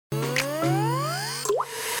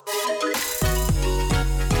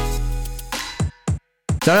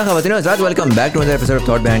سارا خواتین حضرات welcome back to انذر episode of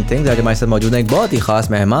thought behind things. آج ہمارے ساتھ موجود ہیں ایک بہت ہی خاص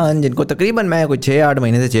مہمان جن کو تقریباً میں کچھ 6-8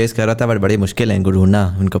 مہینے سے چیز کر رہا تھا, بٹ بڑی مشکل ہے ان کو ڈھونڈنا,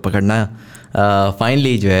 ان کو پکڑنا.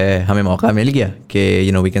 فائنلی جو ہے ہمیں موقع مل گیا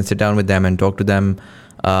کہ we can sit down with them and talk to them.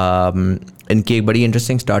 ان کی ایک بڑی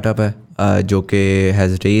انٹرسٹنگ اسٹارٹ اپ ہے جو کہ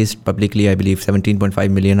has raised publicly I believe 17.5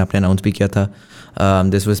 million آپ نے اناؤنس بھی کیا تھا.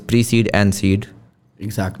 This was pre seed and seed.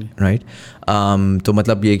 Exactly right. تو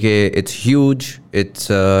مطلب یہ کہ it's huge,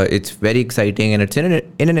 it's very exciting and it's in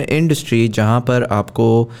an industry جہاں پر آپ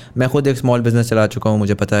کو, میں خود ایک اسمال بزنس چلا چکا ہوں,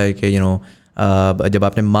 مجھے پتہ ہے کہ جب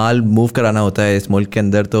آپ نے مال موو کرانا ہوتا ہے اس ملک کے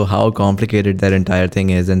اندر تو how complicated that entire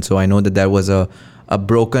thing is. And so I know that there was a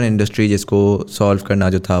broken industry جس کو سالو کرنا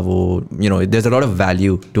جو تھا وہ there is a lot of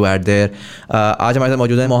value to add there. آج ہمارے ساتھ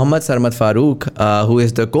موجود ہیں محمد سرمد فاروق ہو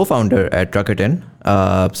is the co founder at ٹرکٹن.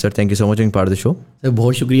 Sir thank you so much being part of the show. Sir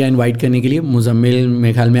بہت شکریہ انوائٹ کرنے کے لیے. مزمل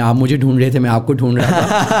میرے خیال میں آپ مجھے ڈھونڈ رہے تھے, میں آپ کو ڈھونڈ رہا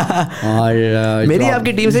تھا. اور میری آپ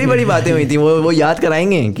کی ٹیم سے بھی بڑی باتیں ہوئی تھیں, وہ یاد کرائیں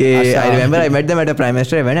گے کہ I remember I met them at a prime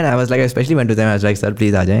minister event and I was like especially went to them, I was like sir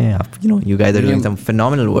please آ جائیں آپ, you guys are doing some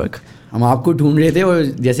phenomenal work. ہم آپ کو ڈھونڈ رہے تھے, اور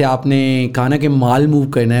جیسے آپ نے کہا نا کہ مال موو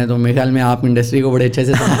کرنا ہے, تو میرے خیال میں آپ انڈسٹری کو بڑے اچھے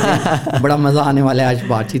سے سمجھتے ہیں. بڑا مزہ آنے والا ہے آج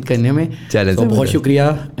بات چیت کرنے میں. تو بہت شکریہ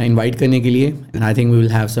انوائٹ کرنے کے لیے. And I think we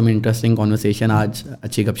will have some interesting conversation آج,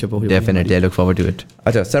 اچھی گپ شپ ہوگی. Definitely I look forward to it.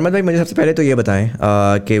 اچھا سرمد بھائی, مجھے سب سے پہلے تو یہ بتائیں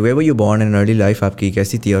کہ where were you born in early life, آپ کی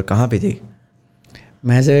کیسی تھی اور کہاں پہ تھی؟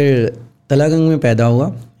 میں سر تلا گنگ میں پیدا ہوا.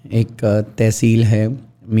 ایک تحصیل ہے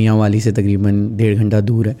میاں والی سے تقریباً 1.5 گھنٹہ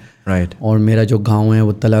دور ہے. رائٹ. اور میرا جو گاؤں ہے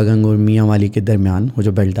وہ تلا گنگ اور میاں والی کے درمیان وہ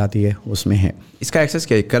جو بیلٹ آتی ہے اس میں ہے. اس کا ایکسیس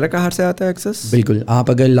کیا ہے, کلر کہاں سے آتا ہے ایکسیس؟ بالکل,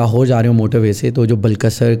 آپ اگر لاہور جا رہے ہو موٹر وے سے تو جو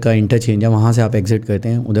بلکسر کا انٹرچینج ہے وہاں سے آپ ایگزٹ کرتے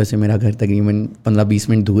ہیں, ادھر سے میرا گھر تقریباً 15-20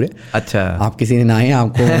 منٹ دور ہے. اچھا, آپ کسی دن آئیں,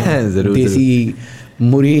 آپ کو دیسی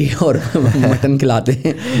موری اور مٹن کھلاتے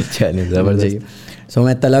ہیں. چلیے زبردست. سو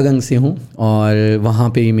میں تلا گنگ سے ہوں اور وہاں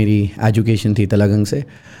پہ ہی میری ایجوکیشن تھی تلا گنگ سے,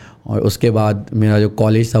 اور اس کے بعد میرا جو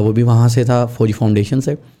کالج تھا وہ بھی وہاں سے تھا, فوجی فاؤنڈیشن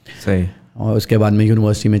سے. صحیح. اور اس کے بعد میں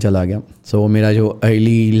یونیورسٹی میں چلا گیا. سو میرا جو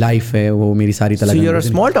ارلی لائف ہے وہ میری ساری Talagang. You are a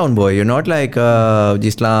small town boy, you not like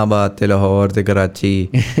Islamabad, Lahore, Karachi.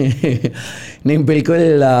 نہیں,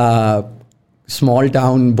 بالکل اسمال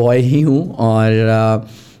ٹاؤن بوائے ہی ہوں. اور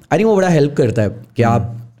آئی تھنک وہ بڑا ہیلپ کرتا ہے کہ آپ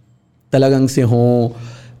تلا گنگ سے ہوں.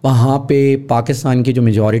 وہاں پہ پاکستان کی جو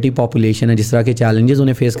میجورٹی پاپولیشن ہے, جس طرح کے چیلنجز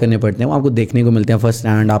انہیں فیس کرنے پڑتے ہیں وہ آپ کو دیکھنے کو ملتے ہیں فرسٹ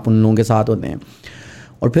ہینڈ. آپ ان لوگوں کے ساتھ ہوتے ہیں,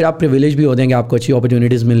 اور پھر آپ پریویلیج بھی ہوتے ہیں کہ آپ کو اچھی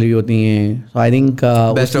اپرچونیٹیز مل رہی ہوتی ہیں. سو I think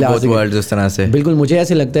best of both worlds اس طرح سے. بالکل, مجھے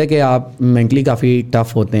ایسے لگتا ہے کہ آپ مینٹلی کافی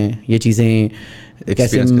ٹف ہوتے ہیں, یہ چیزیں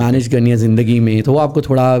کیسے مینیج کرنی ہے زندگی میں, تو وہ آپ کو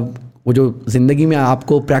تھوڑا وہ جو زندگی میں آپ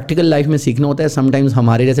کو پریکٹیکل لائف میں سیکھنا ہوتا ہے. سم ٹائمز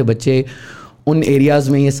ہمارے جیسے بچے ان ایریاز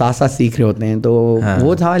میں یہ ساتھ ساتھ سیکھ رہے ہوتے ہیں, تو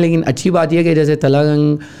وہ تھا. لیکن اچھی بات یہ ہے کہ جیسے تلا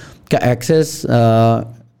گنگ کا ایکسیس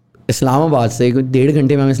اسلام آباد سے 1.5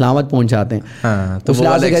 گھنٹے میں ہم اسلام آباد پہنچ جاتے ہیں, تو اس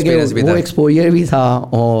لحاظ سے وہ ایکسپوجر بھی تھا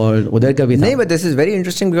اور ادھر کا بھی تھا. نہیں, but this is very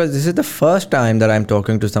interesting because this is the first time that I am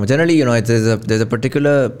talking to some. Generally you know there is a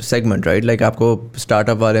particular segment, right, like آپ کو اسٹارٹ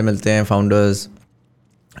اپ والے ملتے ہیں, فاؤنڈرز.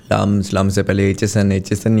 اسلام سے پہلے ایچ ایس این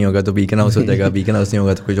نہیں ہوگا تو بیکن ہاؤس ہو جائے گا, بیکن ہاؤس نہیں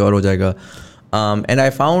ہوگا تو کچھ اور ہو جائے گا. And I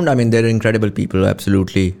found, I main there incredible people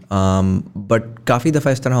absolutely, but کافی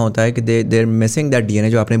دفعہ اس طرح ہوتا ہے کہ they are missing that D N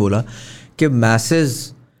اے جو آپ نے بولا کہ Mrs,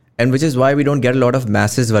 and which is why we don't get lot of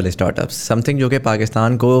masses والے اسٹارٹ اپس. سم تھنگ جو کہ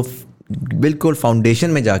پاکستان کو بالکل فاؤنڈیشن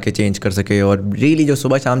میں جا کے چینج کر سکے, اور ریئلی جو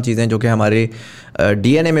صبح شام چیزیں جو کہ ہمارے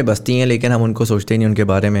ڈی این اے میں بستی ہیں لیکن ہم ان کو سوچتے نہیں ان کے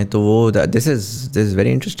بارے میں. تو وہ دس از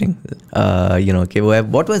ویری انٹرسٹنگ کہ وہ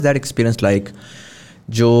what was that experience like,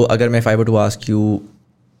 جو اگر میں فائیور to ask you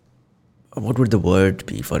what would the word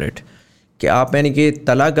be for it, کہ آپ یعنی کہ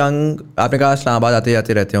تلا گنگ آپ نے کہا اسلام آباد آتے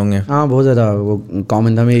جاتے رہتے ہوں گے. ہاں, بہت زیادہ وہ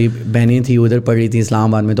کامن تھا. میری بہنیں تھیں ادھر پڑھ رہی تھیں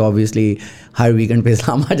اسلام آباد میں, تو آبویسلی ہر ویکینڈ پہ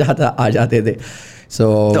اسلام آ جاتے تھے. So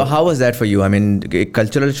how was that for you? I mean,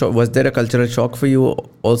 cultural shock, was there a cultural shock for you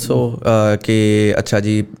also کہ اچھا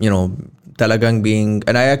جی Tala Gang being,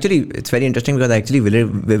 and I actually, it's very interesting because I actually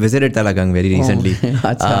visited Tala Gang very recently.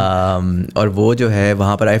 اور وہ جو ہے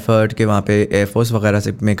وہاں پر I've heard کہ وہاں پہ ایئر فورس وغیرہ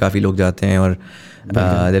سے میں کافی لوگ جاتے ہیں, اور there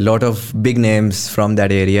are a lot of big names from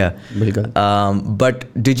that area. بالکل. But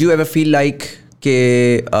did you ever feel like کہ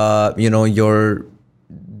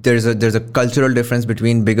there's a cultural difference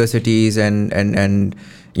between bigger cities and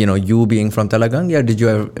you being from Tala Gang, or did you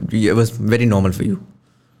ever, it was very normal for you?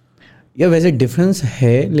 یا ویسے difference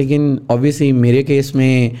ہے, لیکن obviously میرے case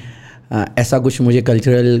میں ایسا کچھ مجھے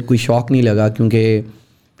کلچرل کوئی شوق نہیں لگا, کیونکہ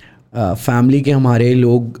فیملی کے ہمارے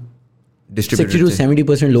لوگ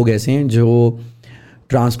 60-70% لوگ ایسے ہیں جو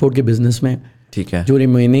ٹرانسپورٹ کے بزنس میں. ٹھیک ہے. جو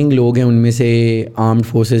ریمیننگ لوگ ہیں ان میں سے آرمڈ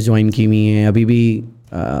فورسز جوائن کی ہوئی ہیں, ابھی بھی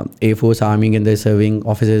ایئر فورس آرمی کے اندر سرونگ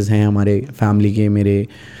آفیسرز ہیں ہمارے فیملی کے, میرے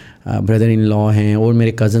بردر ان لا ہیں اور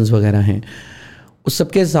میرے کزنس وغیرہ ہیں. اس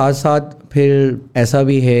سب کے ساتھ ساتھ پھر ایسا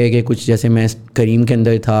بھی ہے کہ کچھ جیسے میں کریم کے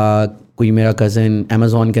اندر تھا, کوئی میرا کزن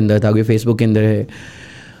امیزون کے اندر تھا, کوئی فیس بک کے اندر ہے,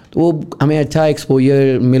 تو وہ ہمیں اچھا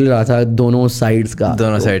ایکسپوجر مل رہا تھا دونوں سائڈس کا.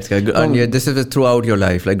 دس is through out your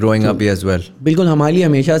life like growing up as well. بالکل, ہمارے لیے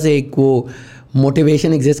ہمیشہ سے ایک وہ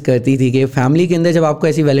موٹیویشن ایگزسٹ کرتی تھی کہ فیملی کے اندر جب آپ کو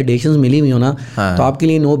ایسی ویلیڈیشنز ملی ہوئی ہو نا, تو آپ کے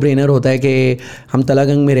لیے نو برینر ہوتا ہے کہ ہم تلا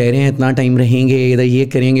گنگ میں رہ رہے ہیں, اتنا ٹائم رہیں گے, ادھر یہ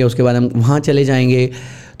کریں گے, اس کے بعد ہم وہاں چلے جائیں گے.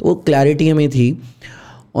 تو وہ کلیئرٹی ہمیں تھی.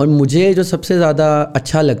 اور مجھے جو سب سے زیادہ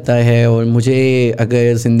اچھا لگتا ہے, اور مجھے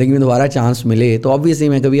اگر زندگی میں دوبارہ چانس ملے تو آبویسلی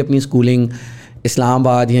میں کبھی اپنی اسکولنگ اسلام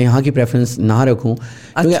آباد یا یہاں کی پریفرنس نہ رکھوں,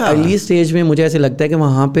 کیونکہ ارلی اسٹیج میں مجھے ایسے لگتا ہے کہ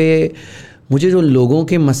وہاں پہ مجھے جو لوگوں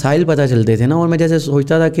کے مسائل پتہ چلتے تھے نا, اور میں جیسے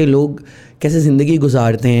سوچتا تھا کہ لوگ کیسے زندگی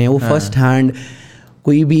گزارتے ہیں, وہ فرسٹ ہینڈ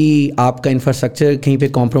کوئی بھی آپ کا انفراسٹرکچر کہیں پہ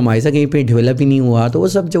کمپرومائز ہے, کہیں پہ ڈیولپ ہی نہیں ہوا, تو وہ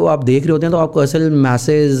سب جو آپ دیکھ رہے ہوتے ہیں تو آپ کو اصل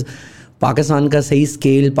میسز پاکستان کا صحیح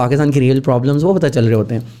اسکیل, پاکستان کی ریئل پرابلمس وہ پتہ چل رہے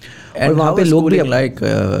ہوتے ہیں. اور وہاں پہ لوگ بھی لائک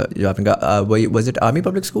جو آپ نے کہا was it army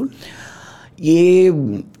public school, یہ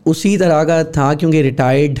اسی طرح کا تھا کیونکہ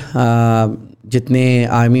ریٹائرڈ جتنے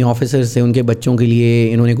آرمی آفیسرس تھے ان کے بچوں کے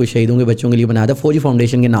لیے انہوں نے کچھ شہیدوں کے بچوں کے لیے بنایا تھا, فوجی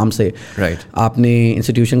فاؤنڈیشن کے نام سے. رائٹ, آپ نے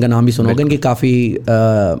انسٹیٹیوشن کا نام بھی سنا ہوگا, ان کے کافی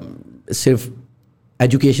صرف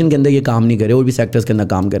ایجوکیشن کے اندر یہ کام نہیں کرے, اور بھی سیکٹرز کے اندر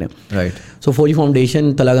کام کریں. رائٹ, سو فوجی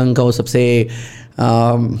فاؤنڈیشن تلا گنگ کا وہ سب سے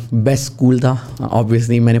بیسٹ اسکول تھا.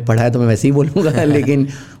 آبویسلی میں نے پڑھا ہے تو میں ویسے ہی بولوں گا, لیکن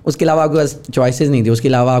اس کے علاوہ آپ کے پاس چوائسیز نہیں تھی. اس کے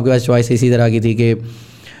علاوہ آپ کے پاس چوائس اسی طرح کی تھی کہ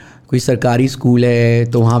کوئی سرکاری اسکول ہے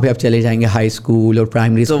تو وہاں پہ آپ چلے جائیں گے ہائی اسکول اور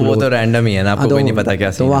پرائمری اسکول, وہ تو رینڈم ہی ہے نا, آپ کو کوئی نہیں پتا کیا,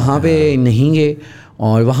 تو وہاں پہ نہیں گے.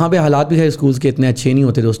 اور وہاں پہ حالات بھی اسکولس کے اتنے اچھے نہیں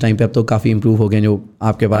ہوتے تھے اس ٹائم پہ, اب تو کافی امپروو ہو گئے جو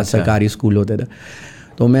آپ کے پاس سرکاری اسکول ہوتے تھے.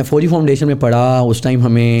 تو میں فوجی فاؤنڈیشن میں پڑھا. اس ٹائم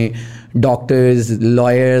ہمیں ڈاکٹرز,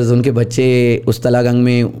 لائرز, ان کے بچے اس تلا گنگ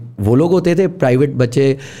میں وہ لوگ ہوتے تھے, پرائیویٹ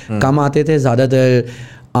بچے کم آتے تھے. زیادہ تر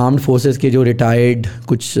آرمڈ فورسز کے جو ریٹائرڈ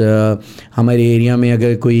کچھ ہمارے ایریا میں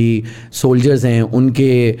اگر کوئی سولجرز ہیں ان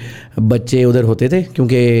کے بچے ادھر ہوتے تھے,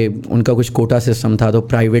 کیونکہ ان کا کچھ کوٹا سسٹم تھا, تو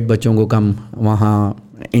پرائیویٹ بچوں کو کم وہاں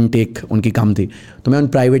انٹیک ان کی کم تھی. تو میں ان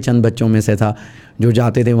پرائیویٹ چند بچوں میں سے تھا جو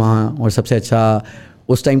جاتے تھے وہاں. اور سب سے اچھا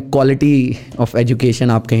اس ٹائم کوالٹی آف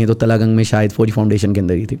ایجوکیشن آپ کہیں تو تلا گنگ میں شاید فوجی فاؤنڈیشن کے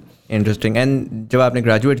اندر ہی تھی. انٹرسٹنگ. اینڈ جب آپ نے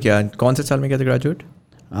گریجویٹ کیا, کون سے سال میں کیا تھا graduate?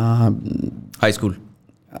 High school.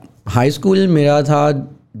 High school میرا تھا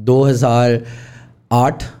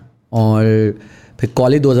 2008, اور پھر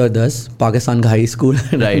کالج 2010, پاکستان کا ہائی اسکول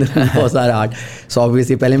 2008. سو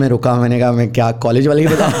آبویسلی پہلے میں رکا, میں نے کہا میں کیا کالج والے ہی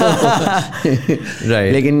بتاؤں,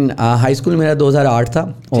 لیکن ہائی اسکول میرا 2008 تھا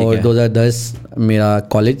اور 2010 میرا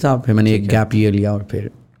کالج تھا. پھر میں نے ایک گیپ ایئر لیا اور پھر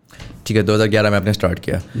ٹھیک ہے 2011 میں آپ نے اسٹارٹ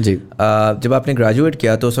کیا. جی. جب آپ نے گریجویٹ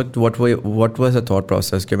کیا تو اس وقت what was a thought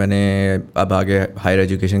process کہ میں نے اب آگے ہائر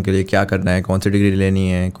ایجوکیشن کے لیے کیا کرنا ہے, کون سی ڈگری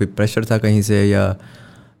لینی ہے؟ کوئی پریشر تھا کہیں سے یا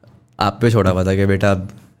آپ پہ چھوڑا ہوا تھا کہ بیٹا اب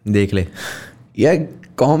دیکھ لے؟ یا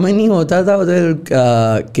کامن ہی ہوتا تھا ادھر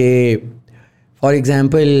کہ فار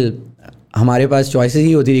ایگزامپل ہمارے پاس چوائسیز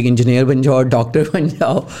ہی ہوتی تھی کہ انجینئر بن جاؤ, ڈاکٹر بن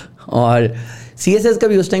جاؤ, اور سی ایس ایس کا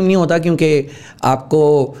بھی اس ٹائم نہیں ہوتا کیونکہ آپ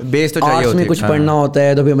کو بیس تو آرٹس میں کچھ پڑھنا ہوتا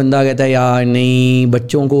ہے. تو پھر بندہ کہتا ہے یار نہیں,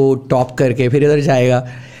 بچوں کو ٹاپ کر کے پھر ادھر جائے گا.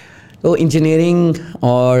 تو انجینئرنگ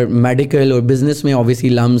اور میڈیکل اور بزنس میں اوبیسلی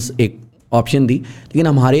لمز ایک آپشن تھی, لیکن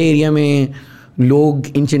ہمارے ایریا میں لوگ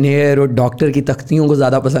انجینئر اور ڈاکٹر کی تختیوں کو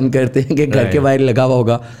زیادہ پسند کرتے ہیں کہ گھر کے باہر لگا ہوا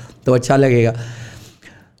ہوگا تو اچھا لگے گا.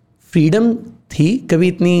 فریڈم تھی, کبھی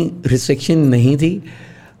اتنی ریسٹرکشن نہیں تھی,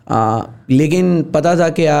 لیکن پتہ تھا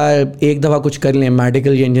کہ یار ایک دفعہ کچھ کر لیں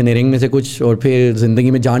میڈیکل یا انجینئرنگ میں سے کچھ, اور پھر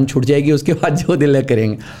زندگی میں جان چھوٹ جائے گی, اس کے بعد جو دل ہے کریں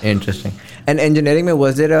گے. انٹرسٹنگ. اینڈ انجینئرنگ میں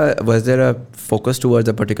was there a focus towards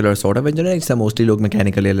a particular sort of engineering? سے موسٹلی لوگ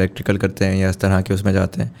میکینیکل یا الیکٹریکل کرتے ہیں یا اس طرح کے اس میں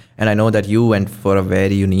جاتے ہیں. And I know that you went for a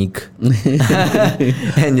very unique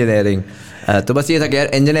engineering. تو بس یہ تھا کہ یار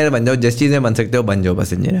انجینئر بن جاؤ, جس چیز میں بن سکتے ہو بن جاؤ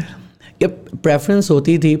بس انجینئر. یہ پریفرنس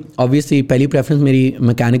ہوتی تھی اوبیسلی. پہلی پریفرنس میری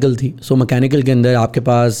میکینیکل تھی. سو میکینیکل کے اندر آپ کے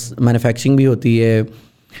پاس مینوفیکچرنگ بھی ہوتی ہے,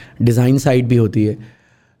 ڈیزائن سائڈ بھی ہوتی ہے.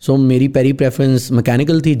 سو میری پہلی پریفرنس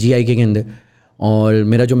میکینیکل تھی جی آئی کے اندر, اور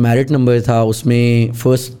میرا جو میرٹ نمبر تھا اس میں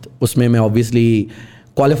فرسٹ, اس میں اوبیسلی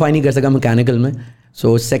کوالیفائی نہیں کر سکا میکینیکل میں.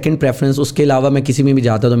 سو سیکنڈ پریفرنس, اس کے علاوہ میں کسی میں بھی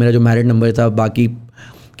جاتا تو میرا جو میرٹ نمبر تھا باقی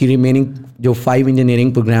کی ریمیننگ جو 5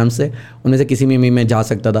 انجینئرنگ پروگرامس ہے ان میں سے کسی میں بھی میں جا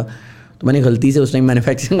سکتا تھا. تو میں نے غلطی سے اس ٹائم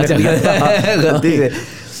مینوفیکچرنگ کر لیا تھا غلطی سے.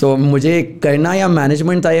 سو مجھے کرنا یا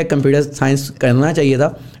مینجمنٹ تھا یا کمپیوٹر سائنس کرنا چاہیے تھا,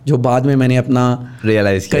 جو بعد میں نے اپنا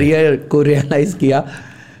ریئلائز کریئر کو ریئلائز کیا.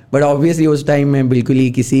 بٹ آبویسلی اس ٹائم میں بالکل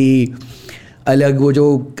ہی کسی الگ وہ جو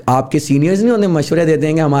آپ کے سینئرز نہیں ہوتے مشورے دیتے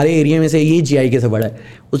ہیں کہ ہمارے ایریا میں سے یہ جی آئی کے سے بڑا ہے,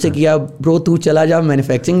 اس سے کیا برو تو چلا جا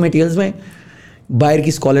مینوفیکچرنگ مٹیریلس میں, باہر کی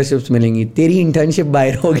اسکالرشپس ملیں گی, تیری انٹرنشپ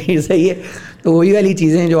باہر ہوگی, صحیح ہے. تو وہی والی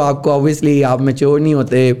چیزیں جو آپ کو آبویسلی آپ میچور نہیں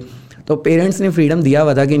ہوتے, تو پیرنٹس نے فریڈم دیا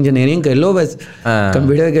ہوا تھا کہ انجینئرنگ کر لو, بس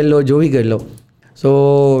کمپیوٹر کر لو, جو بھی کر لو. So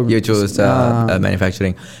you choose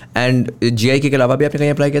manufacturing. And G I کے علاوہ بھی آپ نے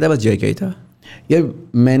کہیں اپلائی کیا تھا, بس جی آئی کا ہی تھا؟ یار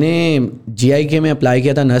میں نے جی آئی کے میں اپلائی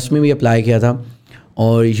کیا تھا, نسٹ میں بھی اپلائی کیا تھا,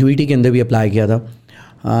 اور یو ای ٹی کے اندر بھی اپلائی کیا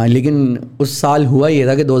تھا. لیکن اس سال ہوا یہ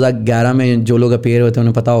تھا کہ 2011 میں جو لوگ اپیئر ہوتے ہیں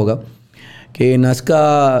انہیں پتہ ہوگا کہ نسٹ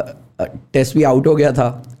کا ٹیسٹ بھی آؤٹ ہو گیا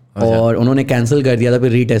تھا اور انہوں نے کینسل کر دیا تھا,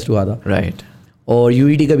 پھر ری ٹیسٹ ہوا تھا. رائٹ. اور یو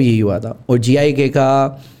ای ٹی کا بھی یہی ہوا تھا. اور جی آئی کے کا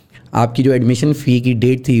آپ کی جو ایڈمیشن فی کی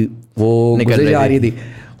ڈیٹ تھی وہ نکل جا رہی تھی,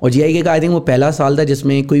 اور جی آئی کے کا آئی تھنک وہ پہلا سال تھا جس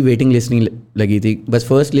میں کوئی ویٹنگ لسٹ نہیں لگی تھی, بس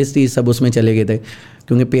فرسٹ لسٹ تھی, سب اس میں چلے گئے تھے,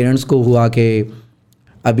 کیونکہ پیرنٹس کو ہوا کہ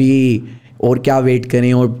ابھی اور کیا ویٹ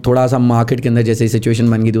کریں, اور تھوڑا سا مارکیٹ کے اندر جیسے سچویشن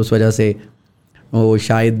بن گئی تھی اس وجہ سے وہ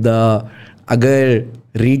شاید اگر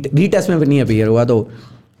ری ٹیسٹ میں نہیں اپیئر ہوا تو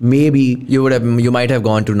maybe you might have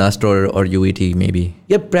gone to NUST اور U E T maybe.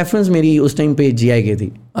 یا پریفرنس میری اس ٹائم پہ جی آئی کی تھی.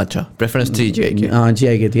 اچھا, پریفرنس تھی جی آئی کی؟ ہاں جی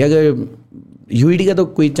آئی کی تھی. اگر یو ای ٹی کا تو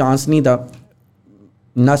کوئی چانس نہیں تھا,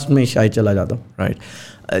 نسٹ میں شاید چلا جاتا. رائٹ.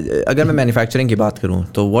 اگر میں مینوفیکچرنگ کی بات کروں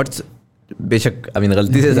تو واٹس, بے شک I mean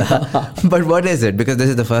غلطی سے تھا, but what is it, because this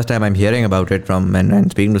is the first time I am hearing about it from and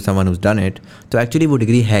speaking to someone who's done it. تو ایکچولی وہ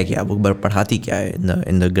ڈگری ہے کیا, وہ پڑھاتی کیا ہے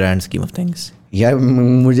in the grand scheme of things? یار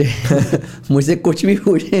مجھ سے کچھ بھی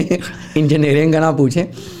پوچھیں, انجینئرنگ کا نہ پوچھیں,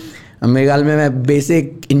 میرے خیال میں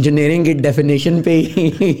بیسک انجینئرنگ کی ڈیفینیشن پہ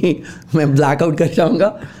ہی میں بلیک آؤٹ کر جاؤں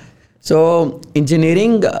گا. سو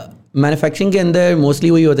انجینئرنگ مینوفیکچرنگ کے اندر موسٹلی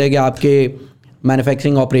وہی ہوتا ہے کہ آپ کے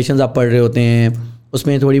مینوفیکچرنگ آپریشنز آپ پڑھ رہے ہوتے ہیں, اس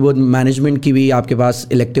میں تھوڑی بہت مینجمنٹ کی بھی آپ کے پاس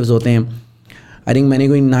الیکٹیوز ہوتے ہیں. آئی تھنک میں نے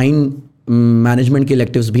کوئی 9 مینجمنٹ کے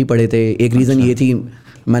الیکٹیوز بھی پڑھے تھے. ایک ریزن یہ تھی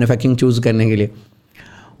مینوفیکچرنگ چوز کرنے کے لیے,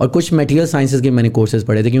 اور کچھ میٹیریل سائنسز کے میں نے کورسز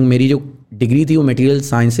پڑھے تھے, کیونکہ میری جو ڈگری تھی وہ میٹیریل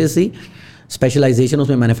سائنسز تھی, اسپیشلائزیشن اس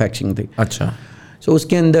میں مینوفیکچرنگ تھی. اچھا. سو اس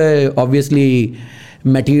کے اندر آبویسلی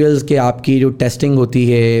میٹیریلس کے آپ کی جو ٹیسٹنگ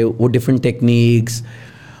ہوتی ہے وہ ڈفرینٹ ٹیکنیکس,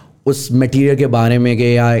 اس میٹیریل کے بارے میں کہ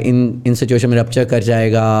یا ان سچویشن میں رپچر کر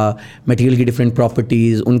جائے گا, میٹیریل کی ڈفرینٹ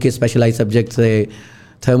پراپرٹیز, ان کے اسپیشلائز سبجیکٹس ہے,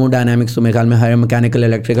 تھرمو ڈائنامکس تو میرے خیال میں ہر میکینیکل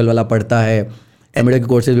الیکٹریکل والا پڑھتا ہے, ایمڈ کے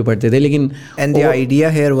کورسز بھی پڑھتے تھے. لیکن and the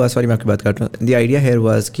idea here was, sorry میں آپ کی بات کر رہا ہوں, دی آئیڈیا ہیئر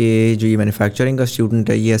واز کہ جو یہ مینوفیکچرنگ کا اسٹوڈنٹ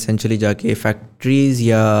ہے یہ اسینشلی جا کے فیکٹریز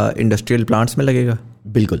یا انڈسٹریل پلانٹس میں لگے گا.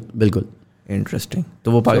 بالکل بالکل. انٹرسٹنگ.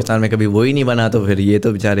 تو وہ پاکستان میں کبھی وہی نہیں بنا, تو پھر یہ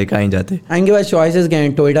تو بیچارے کہیں جاتے. ان کے پاس چوائسیز کیا ہیں,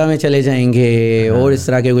 ٹوئیٹا میں چلے جائیں گے اور اس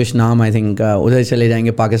طرح کے کچھ نام آئی تھنک ادھر چلے جائیں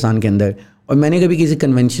گے پاکستان کے اندر. اور میں نے کبھی کسی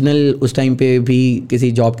کنونشنل اس ٹائم پہ بھی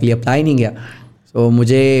کسی جاب کے لیے اپلائی نہیں کیا. سو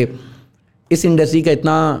مجھے اس انڈسٹری کا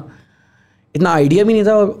اتنا آئیڈیا بھی نہیں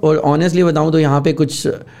تھا, اور آنیسٹلی بتاؤں تو یہاں پہ کچھ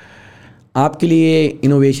آپ کے لیے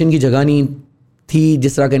انوویشن کی جگہ نہیں تھی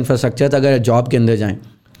جس طرح کا انفراسٹرکچر تھا اگر جاب کے اندر جائیں.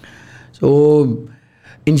 سو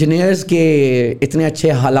انجینئرس کے اتنے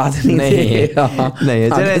اچھے حالات نہیں تھے. نہیں,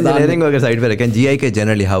 انجینئرنگ اگر سائڈ پہ رکھیں, G I K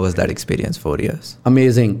generally how was that experience 4 years?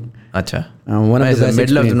 Amazing. اچھا.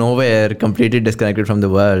 Middle of nowhere, completely disconnected from the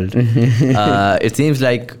world. It seems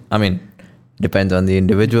like, I mean, depends on the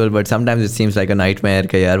individual, but sometimes it seems like a nightmare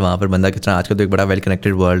کہ یار وہاں پر بندہ کس طرح, آج کل تو ایک بڑا ویل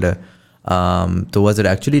کنیکٹڈ ورلڈ ہے. تو was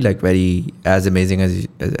it actually like very as amazing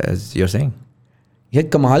as you're saying? یہ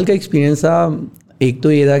کمال کا ایکسپیرینس تھا. ایک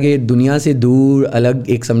تو یہ تھا کہ دنیا سے دور الگ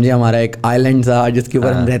ایک سمجھے ہمارا ایک آئی لینڈ تھا جس کے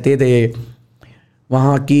اوپر ہم رہتے تھے.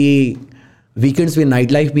 وہاں کی ویکینڈس پہ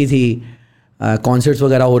نائٹ لائف بھی تھی, کانسرٹس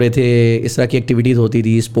وغیرہ ہو رہے تھے, اس طرح کی ایکٹیویٹیز ہوتی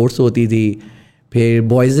تھی, اسپورٹس ہوتی تھی, پھر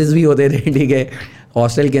بوائزز بھی ہوتے تھے, ٹھیک ہے,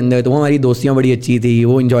 ہاسٹل کے اندر. تو وہ ہماری دوستیاں بڑی اچھی تھی,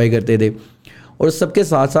 وہ انجوائے کرتے تھے. اور سب کے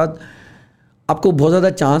ساتھ ساتھ آپ کو بہت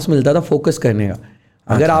زیادہ چانس ملتا تھا فوکس کرنے کا.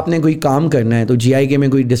 اگر آپ نے کوئی کام کرنا ہے تو جی آئی کے میں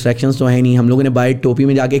کوئی ڈسٹریکشنس تو ہے نہیں. ہم لوگوں نے باہر ٹوپی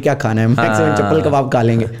میں جا کے کیا کھانا ہے, میکسیمم چپل کباب کھا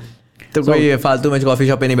لیں گے. تو کوئی فالتو میں کافی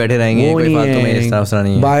شاپ پہ نہیں بیٹھے رہیں گے, کوئی فالتو میں اس طرح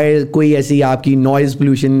نہیں ہے. باہر کوئی ایسی آپ کی نوائز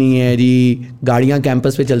پولوشن نہیں ہے جی, گاڑیاں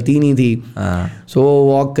کیمپس پہ چلتی نہیں تھی. سو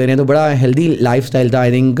واک کریں تو بڑا ہیلدی لائف اسٹائل تھا.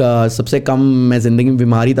 آئی تھنک سب سے کم میں زندگی میں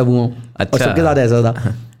بیماری تب ہوا ہوں, اور سب کے ساتھ ایسا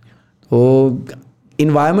تھا. تو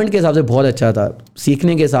انوائرمنٹ کے حساب سے بہت اچھا تھا,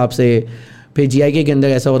 سیکھنے کے حساب سے. پھر جی آئی کے اندر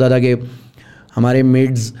ایسا ہوتا تھا کہ ہمارے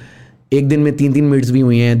مڈز ایک دن میں 3 مڈز بھی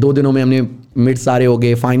ہوئی ہیں, 2 دنوں میں ہم نے مڈ سارے ہو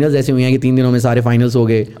گئے, فائنلز ایسے ہوئے ہیں کہ 3 دنوں میں سارے فائنلز ہو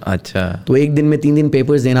گئے. اچھا. تو ایک دن میں 3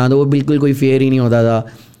 پیپرز دینا, تو وہ بالکل کوئی فیئر ہی نہیں ہوتا تھا.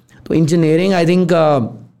 تو انجینئرنگ آئی تھنک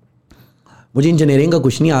مجھے انجینئرنگ کا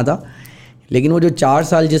کچھ نہیں آتا, لیکن وہ جو 4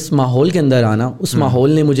 سال جس ماحول کے اندر آنا, اس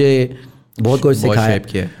ماحول نے مجھے بہت کچھ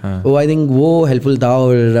سکھایا. وہ آئی تھنک وہ ہیلپ فل تھا.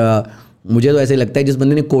 اور مجھے تو ایسے لگتا ہے جس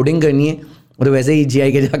بندے نے کوڈنگ کرنی ہے وہ تو ویسے ہی جی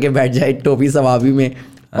آئی کے جا کے بیٹھ جائے ٹوپی ثوابی میں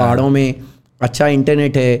پہاڑوں میں. اچھا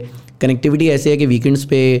انٹرنیٹ ہے, کنیکٹیوٹی ایسے ہے کہ ویکینڈس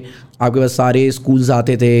پہ آپ کے پاس سارے اسکولز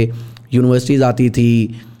آتے تھے, یونیورسٹیز آتی تھی,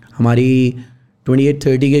 ہماری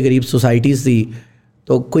 28-30 کے قریب سوسائٹیز تھی,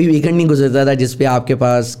 تو کوئی ویکینڈ نہیں گزرتا تھا جس پہ آپ کے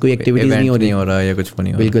پاس کوئی ایکٹیویٹیز نہیں ہو رہا یا کچھ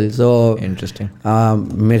نہیں. بالکل. So interesting.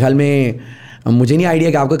 میرے خیال میں مجھے نہیں آئیڈیا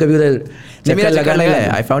کہ آپ کو کبھی ادھر لگا ہے.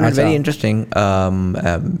 I found it very interesting.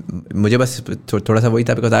 مجھے بس تھوڑا سا وہی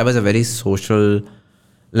تھا because I was a very social,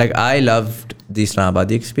 like I loved the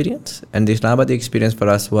Islamabadi experience, and the Islamabadi experience for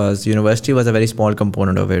us was university was a very small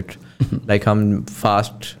component of it. like ہم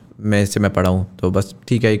فاسٹ میں سے میں پڑھا ہوں تو بس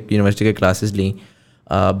ٹھیک ہے یونیورسٹی کے کلاسز لیں,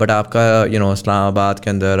 بٹ آپ کا اسلام آباد کے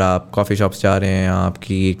اندر آپ کافی شاپس جا رہے ہیں, آپ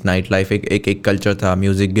کی ایک نائٹ لائف ایک کلچر تھا,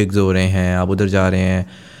 میوزک گگز ہو رہے ہیں, آپ ادھر جا رہے ہیں.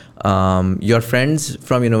 Your friends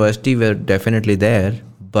from university were definitely there,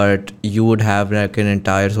 but you would have like an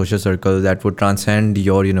entire social circle that would transcend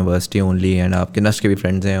your university only, and آپ کے نسل کے بھی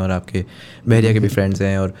فرینڈز ہیں اور آپ کے بحریہ کے بھی فرینڈز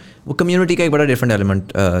ہیں, اور وہ کمیونٹی کا ایک بڑا ڈفرینٹ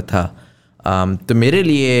ایلیمنٹ تھا. تو میرے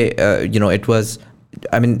لیے اٹ واز,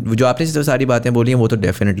 آئی مین جو آپ نے ساری باتیں بولی ہیں وہ تو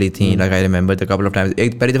ڈیفینیٹلی تھیں. Like I remember the couple of times.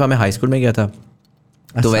 ایک پہلی دفعہ میں ہائی اسکول میں گیا تھا,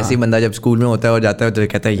 تو ویسے ہی بندہ جب اسکول میں ہوتا ہے اور جاتا ہے تو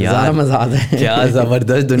کہتا ہے یار مزہ آتا ہے, کیا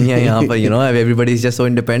زبردست دنیا ہے یہاں پر, everybody is just so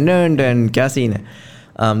independent, and کیا سین ہے.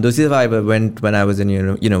 دوسری دفعہ when I was in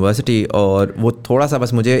university, اور وہ تھوڑا سا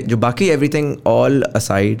بس مجھے جو باقی ایوری تھنگ آل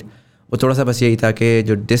اسائڈ, وہ تھوڑا سا بس یہی تھا کہ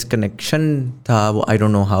جو ڈسکنیکشن تھا وہ I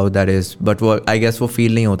don't know how that is, but وہ آئی گیس وہ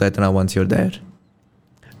فیل نہیں ہوتا اتنا ونس یو دیر.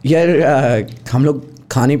 یار ہم لوگ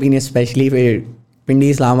کھانے پینے اسپیشلی پھر پنڈی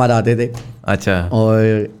اسلام آباد آتے تھے. اچھا. اور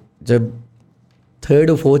جب 3rd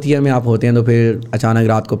اور 4th ایئر میں آپ ہوتے ہیں تو پھر اچانک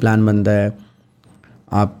رات کو پلان بنتا ہے,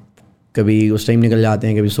 آپ کبھی اس ٹائم نکل جاتے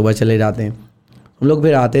ہیں, کبھی صبح چلے جاتے ہیں. ہم لوگ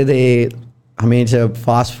پھر آتے تھے, ہمیں جب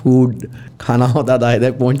فاسٹ فوڈ کھانا ہوتا تھا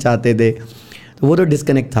ادھر پہنچاتے تھے, تو وہ تو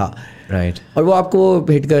ڈسکنیکٹ تھا. رائٹ. اور وہ آپ کو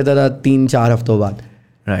ہٹ کرتا تھا 3-4 ہفتوں بعد.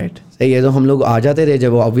 رائٹ. صحیح ہے. تو ہم لوگ آ جاتے تھے,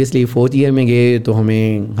 جب آبویسلی 4th ایئر میں گئے تو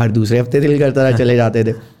ہمیں ہر دوسرے ہفتے دل کرتا تھا چلے جاتے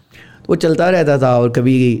تھے, تو وہ چلتا رہتا تھا. اور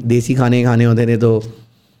کبھی دیسی کھانے ہوتے تھے تو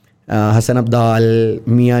حسن ابدال,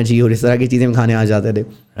 میاں جی اور اس طرح کی چیزیں کھانے آ جاتے تھے.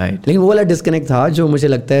 رائٹ. لیکن وہ والا ڈسکنیکٹ تھا جو مجھے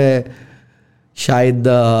لگتا ہے شاید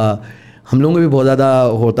ہم لوگوں کو بھی بہت زیادہ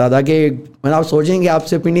ہوتا تھا, کہ مطلب آپ سوچیں کہ آپ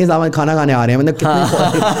سے پنڈی اسلام کھانا کھانے آ رہے ہیں, مطلب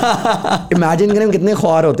کتنے امیجن کریں کتنے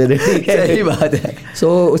خوار ہوتے تھے. صحیح بات ہے.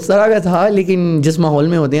 سو اس طرح کا تھا. لیکن جس ماحول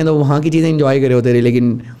میں ہوتے ہیں تو وہاں کی چیزیں انجوائے کرے ہوتے تھے,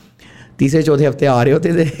 لیکن 3-4 ہفتے آ رہے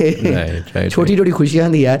ہوتے تھے. چھوٹی چھوٹی خوشیاں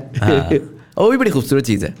تھیں یار, وہ بھی بڑی خوبصورت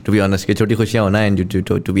چیز ہے ٹو بی آنیسٹ, کہ چھوٹی خوشیاں ہونا and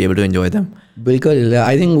to be able to enjoy them. بالکل.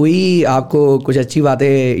 آئی تھنک وہی آپ کو کچھ اچھی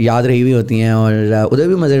باتیں یاد رہی ہوئی ہوتی ہیں, اور ادھر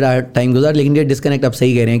بھی مزیدار ٹائم گزار. لیکن یہ ڈسکنیکٹ آپ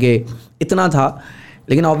صحیح کہہ رہے ہیں کہ اتنا تھا,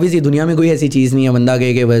 لیکن آبویسلی دنیا میں کوئی ایسی چیز نہیں ہے بندہ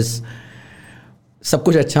کہے کہ بس سب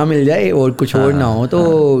کچھ اچھا مل جائے اور کچھ اور نہ ہو.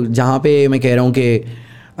 تو جہاں پہ میں کہہ رہا ہوں کہ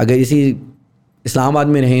اگر اسی اسلام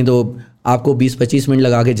آباد میں رہیں تو آپ کو 20-25 منٹ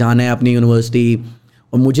لگا کے جانا ہے اپنی یونیورسٹی.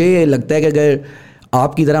 اور مجھے لگتا ہے کہ اگر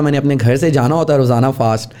آپ کی طرح میں نے اپنے گھر سے جانا ہوتا ہے روزانہ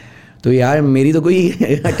فاسٹ, تو یار میری تو کوئی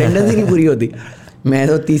اٹینڈنس ہی نہیں پوری ہوتی. میں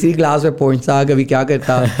تو 3ری کلاس میں پہنچتا, کبھی کیا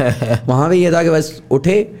کرتا. وہاں پہ یہ تھا کہ بس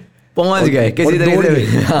اٹھے پہنچ گئے, کسی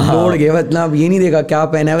دوڑ گئے, مطلب یہ نہیں دیکھا کیا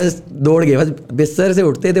پہنا ہے, بس دوڑ گئے, بس بستر سے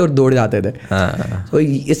اٹھتے تھے اور دوڑ جاتے تھے. تو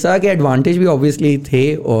اس طرح کے ایڈوانٹیج بھی آبویسلی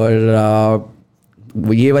تھے, اور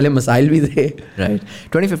یہ والے مسائل بھی تھے. رائٹ.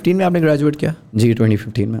 2015 میں آپ نے گریجویٹ کیا؟ جی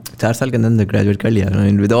 2015 میں 4 سال کے اندر گریجویٹ کر لیا.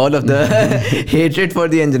 With all of the hatred for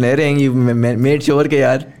the engineering you made sure کہ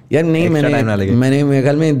یار نہیں, میں نے میرے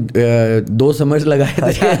خیال میں 2 سمرز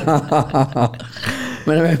لگائے تھے.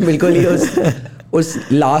 میں بالکل ہی اس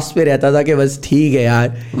لاسٹ پہ رہتا تھا کہ بس ٹھیک ہے یار,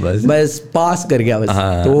 بس پاس کر گیا, بس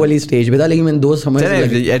تو والی اسٹیج پہ تھا. لیکن میں نے 2 سمر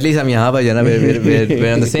ایٹ لیسٹ ہم یہاں پر جو ہے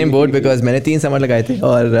نا آن دا سیم بورڈ, بیکاز میں نے 3 سمر لگائے تھے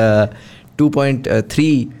اور 2.3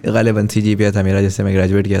 غالباً CGPA تھا میرا, جس سے میں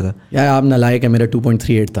گریجویٹ کیا تھا. یار آپ نالائق ہے, میرا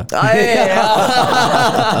 2.38 تھا.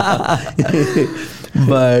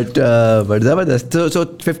 But زبردست. So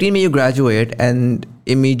 15 میں you graduate and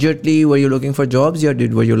immediately were you looking for jobs, or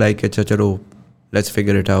were you like اچھا چلو let's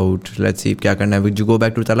figure it out, let's see کیا کرنا ہے. Did you go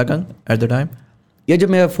back to Talakang at the time? یہ جب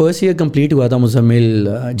میرا فرسٹ ایئر کمپلیٹ ہوا تھا مزمل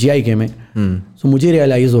GI میں, تو مجھے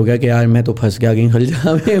ریئلائز ہو گیا کہ یار میں تو پھنس گیا کہیں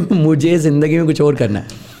خلجہ میں, مجھے زندگی میں کچھ اور کرنا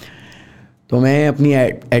ہے. تو میں اپنی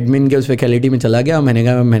ایڈمن کے اس فیکلٹی میں چلا گیا. میں نے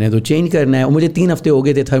کہا میں نے تو چینج کرنا ہے. اور مجھے 3 ہفتے ہو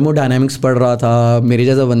گئے تھے, تھرمو ڈائنامکس پڑھ رہا تھا, میرے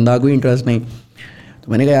جیسا بندہ, کوئی انٹرسٹ نہیں.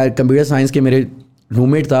 تو میں نے کہا یار کمپیوٹر سائنس کے میرے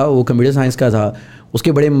روم میٹ تھا, وہ کمپیوٹر سائنس کا تھا, اس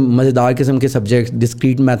کے بڑے مزیدار قسم کے سبجیکٹس,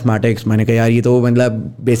 ڈسکریٹ میتھمیٹکس. میں نے کہا یار یہ تو مطلب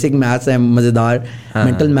بیسک میتھس ہے, مزیدار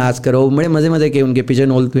مینٹل میتھس کرو. بڑے مزے کے ان کے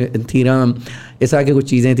پجن ہول تھیرم اس طرح کی کچھ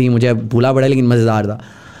چیزیں تھیں, مجھے بھولا پڑا لیکن مزیدار تھا.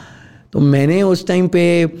 تو میں نے اس ٹائم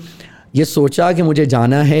پہ یہ سوچا کہ مجھے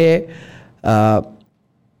جانا ہے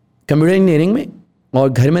कंप्यूटर इंजीनियरिंग में, और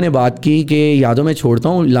घर मैंने बात की कि या तो मैं छोड़ता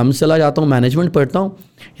हूँ, लम्स चला जाता हूँ, मैनेजमेंट पढ़ता हूँ,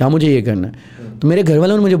 या मुझे ये करना है. तो मेरे घर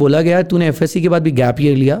वालों ने मुझे बोला कि यार तूने FSC के बाद भी गैप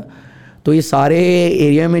ईयर लिया, तो ये सारे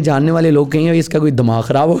एरिया में जानने वाले लोग कहेंगे इसका कोई दिमाग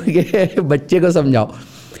ख़राब हो गया, बच्चे को समझाओ.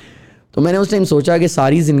 तो मैंने उस टाइम सोचा कि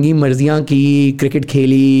सारी ज़िंदगी मर्जियाँ की, क्रिकेट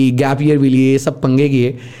खेली, गैप ईयर भी लिए, सब पंगे किए.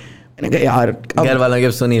 मैंने कहा यार घर वालों के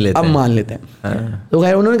अब सुन ही लेते हैं, अब मान लेते हैं. तो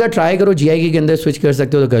खैर उन्होंने कहा ट्राई करो, GIK के अंदर स्विच कर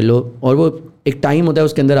सकते हो तो कर लो, और वो एक टाइम होता है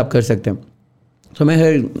उसके अंदर आप कर सकते हैं. तो मैं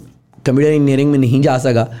खैर कंप्यूटर इंजीनियरिंग में नहीं जा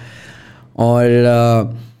सका.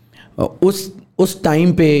 और उस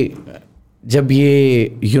टाइम पे जब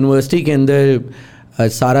ये यूनिवर्सिटी के अंदर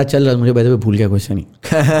सारा चल रहा, मुझे वैसे भूल गया क्वेश्चन ही.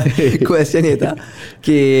 क्वेश्चन ये था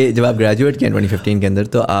कि जब आप ग्रेजुएट किए 2015 के अंदर,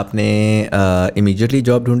 तो आपने इमीडिएटली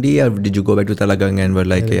जॉब ढूंढी या did you go back to Talagang and were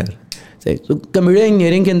like यार सही. तो कंप्यूटर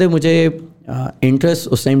इंजीनियरिंग के अंदर मुझे इंटरेस्ट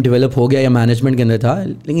उस टाइम डेवलप हो गया, या मैनेजमेंट के अंदर था,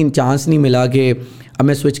 लेकिन चांस नहीं मिला कि अब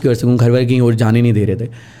मैं स्विच कर सकूँ. घर वाले कहीं और जाने नहीं दे रहे थे.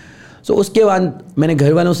 सो उसके बाद मैंने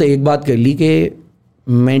घर वालों से एक बात कर ली कि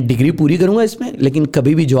मैं डिग्री पूरी करूँगा इसमें, लेकिन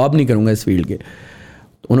कभी भी जॉब नहीं करूँगा इस फील्ड के.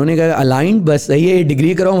 तो उन्होंने कहा अलाइंड बस सही है,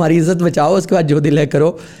 डिग्री करो, हमारी इज्जत बचाओ, उसके बाद जो दिल है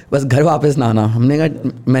करो, बस घर वापस ना आना.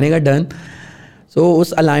 मैंने कहा डन. सो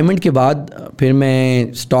उस अलाइनमेंट के बाद फिर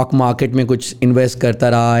मैं स्टॉक मार्केट में कुछ इन्वेस्ट करता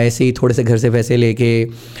रहा, ऐसे ही थोड़े से घर से पैसे लेके.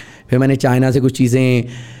 फिर मैंने चाइना से कुछ चीज़ें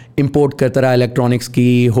इंपोर्ट करता रहा, इलेक्ट्रॉनिक्स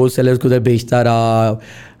की, होल सेलर्स को उधर बेचता रहा.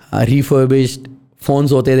 रिफर्बिश्ड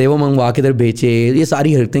फ़ोन्स होते थे वो मंगवा के इधर बेचे. ये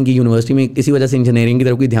सारी हरकतें की यूनिवर्सिटी में, इसी वजह से इंजीनियरिंग की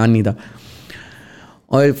तरफ कोई ध्यान नहीं था.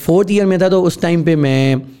 और 4th ईयर में था तो उस टाइम पे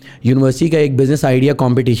मैं यूनिवर्सिटी का एक बिज़नेस आइडिया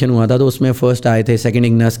कंपटीशन हुआ था, तो उसमें फ़र्स्ट आए थे. सेकंड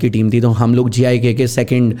इग्नस की टीम थी, तो हम लोग GIK के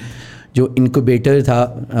सेकंड जो इनक्यूबेटर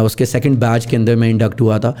था उसके सेकंड बैच के अंदर मैं इंडक्ट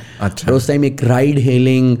हुआ था. अच्छा. और उस टाइम एक राइड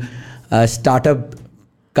हेलिंग स्टार्टअप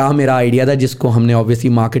का मेरा आइडिया था, जिसको हमने ऑब्वियसली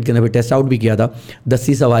मार्केट के अंदर टेस्ट आउट भी किया था,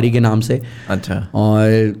 10 सवारी के नाम से. अच्छा.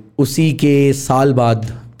 और उसी के साल बाद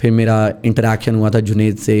फिर मेरा इंटरेक्शन हुआ था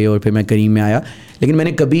जुनेद से, और फिर मैं करीम में आया. लेकिन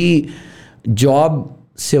मैंने कभी जॉब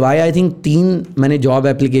सिवाय आई थिंक 3 मैंने जॉब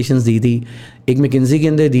एप्लीकेशंस दी थी. एक मैकिन्जी के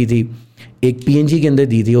अंदर दी थी, एक PNG के अंदर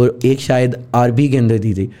दी थी, और एक शायद RB के अंदर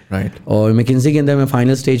दी थी. राइट. और मैकिन्जी के अंदर मैं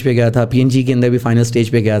फाइनल स्टेज पे गया था, PNG के अंदर भी फाइनल स्टेज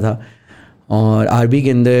पे गया था, और RB के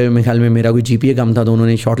अंदर मेरे ख्याल में मेरा कोई GPA कम था तो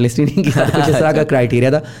उन्होंने शॉर्ट लिस्ट ही नहीं किया. कुछ इस तरह का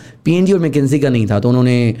क्राइटेरिया था. PNG और मैकिन्जी का नहीं था, तो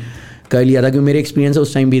उन्होंने कर लिया था. क्योंकि मेरे एक्सपीरियंस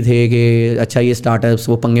उस टाइम भी थे कि अच्छा ये स्टार्टअप्स,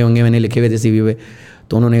 वो पंगे वंगे मैंने लिखे हुए थे CV पे.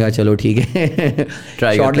 तो उन्होंने कहा चलो ठीक है,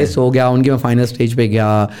 शॉर्ट लिस्ट हो गया. उनके मैं फाइनल स्टेज पे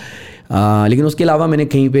गया. लेकिन उसके अलावा मैंने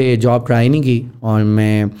कहीं पे जॉब ट्राई नहीं की. और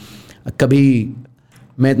मैं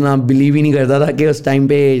इतना बिलीव ही नहीं करता था कि उस टाइम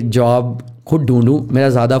पे जॉब खुद ढूंढूं. मेरा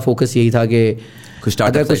ज़्यादा फोकस यही था कि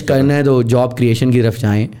अगर कुछ करना है तो जॉब क्रिएशन की तरफ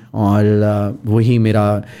जाएँ, और वही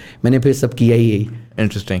मैंने फिर सब किया ही यही.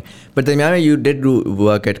 इंटरेस्टिंग. बट दरमियान में you did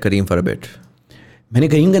work at Karim for a bit. मैंने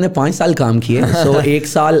करीम के अंदर 5 साल काम किए. सो 1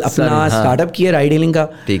 साल अपना स्टार्टअप किया राइड हेलिंग का.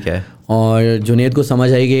 ठीक है. और जुनेद को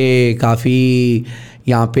समझ आई कि काफ़ी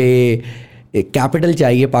यहाँ पे कैपिटल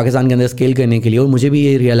चाहिए पाकिस्तान के अंदर स्केल करने के लिए, और मुझे भी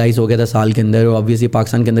ये रियलाइज़ हो गया था साल के अंदर. और ऑब्वियसली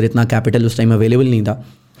पाकिस्तान के अंदर इतना कैपिटल उस टाइम अवेलेबल नहीं था.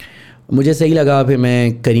 मुझे सही लगा. फिर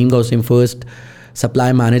मैं करीम का उस टाइम फर्स्ट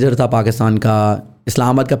सप्लाई मैनेजर था पाकिस्तान का.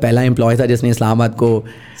 इस्लामाबाद का पहला एम्प्लॉय था जिसने इस्लामाबाद को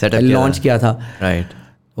लॉन्च किया था. राइट.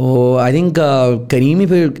 तो आई थिंक करीम ही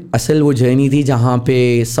फिर असल वो जर्नी थी जहाँ पे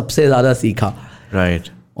सबसे ज़्यादा सीखा. राइट.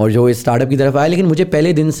 और जो स्टार्टअप की तरफ आया. लेकिन मुझे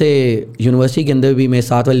पहले दिन से यूनिवर्सिटी के अंदर भी मेरे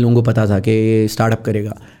साथ वाले लोगों को पता था कि स्टार्टअप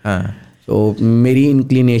करेगा. हाँ. तो मेरी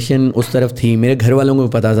इंक्लिनेशन उस तरफ थी. मेरे घर वालों को भी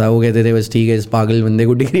पता था. वो कहते थे बस ठीक है, इस पागल बंदे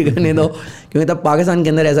को डिग्री करने दो. क्योंकि तब पाकिस्तान के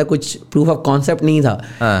अंदर ऐसा कुछ प्रूफ ऑफ कॉन्सेप्ट नहीं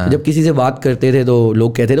था. जब किसी से बात करते थे तो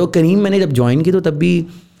लोग कहते थे. तो करीम मैंने जब ज्वाइन की तो तब भी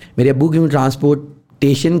मेरे अब्बू की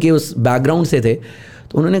ट्रांसपोर्टेशन के उस बैकग्राउंड से थे.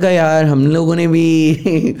 तो उन्होंने कहा यार हम लोगों ने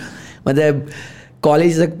भी मतलब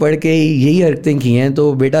कॉलेज तक पढ़ के यही हरकतें की हैं,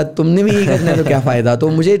 तो बेटा तुमने भी यही करना है तो क्या फ़ायदा. तो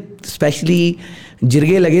मुझे स्पेशली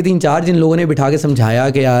जिरगे लगे 3-4 जिन लोगों ने बिठा के समझाया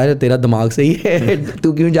कि यार तेरा दिमाग सही है,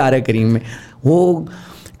 तू क्यों जा रहा है करीम में. वो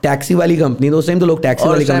टैक्सी वाली कंपनी, तो उस टाइम तो लोग टैक्सी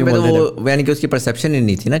वाली कंपनी बोलते थे. यानी कि उसकी परसेप्शन ही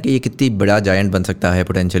नहीं थी ना कि ये कितनी बड़ा जायंट बन सकता है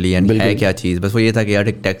पोटेंशियली, एंड है क्या चीज़. बस वो ये था कि यार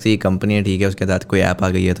एक टैक्सी कंपनी है, ठीक है, उसके साथ कोई ऐप आ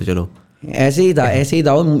गई है तो चलो. ऐसे ही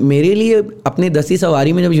था. और मेरे लिए अपने 10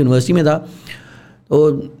 सवारी में जब यूनिवर्सिटी में था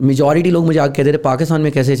तो मेजॉरिटी लोग मुझे आगे कहते थे पाकिस्तान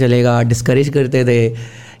में कैसे चलेगा, डिस्करेज करते थे.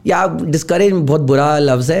 या डिस्करेज बहुत बुरा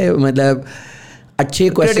लफ्ज़ है, मतलब अच्छे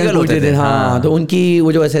क्वेश्चन पूछते थे. हाँ. तो उनकी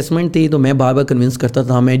वो जो असेसमेंट थी, तो मैं बार बार कन्विंस करता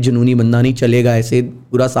था मैं जुनूनी बंदा नहीं, चलेगा. ऐसे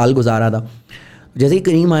पूरा साल गुजारा था. जैसे ही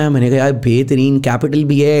करीम आया मैंने कहा यार बेहतरीन कैपिटल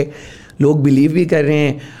भी है, लोग बिलीव भी कर रहे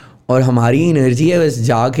हैं, और हमारी एनर्जी है बस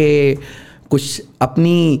जाके कुछ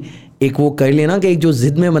अपनी एक वो कर लेना कि एक जो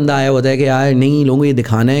ज़िद में बंदा आया होता है कि यार नहीं लोगों को ये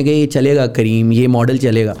दिखाना है कि ये चलेगा करीम, ये मॉडल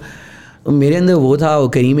चलेगा. میرے اندر وہ تھا, وہ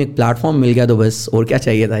کریم ایک پلیٹ فارم مل گیا تو بس اور کیا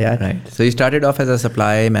چاہیے تھا یار. Right, so you started off as a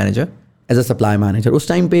supply manager. As a supply manager us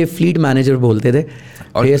time پہ فلیٹ مینیجر بولتے تھے,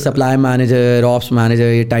 پھر سپلائی مینیجر, آپس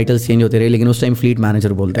مینیجر, یہ ٹائٹلس چینج ہوتے رہے, لیکن اس ٹائم فلیٹ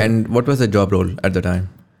مینیجر بولتے ہیں. And what was the job role at the time?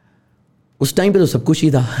 Us time پہ تو سب کچھ ہی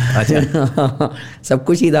تھا. سب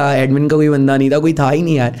کچھ ہی تھا, ایڈمن کا کوئی بندہ نہیں تھا, کوئی تھا ہی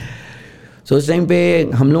نہیں یار. سو اس ٹائم پہ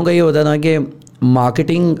ہم لوگوں کا یہ ہوتا تھا کہ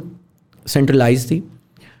مارکیٹنگ سینٹرلائز تھی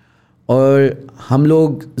اور ہم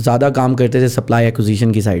لوگ زیادہ کام کرتے تھے سپلائی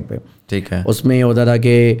ایکوزیشن کی سائڈ پہ. ٹھیک ہے. اس میں یہ ہوتا تھا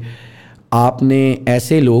کہ آپ نے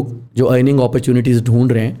ایسے لوگ جو ارننگ اپرچونیٹیز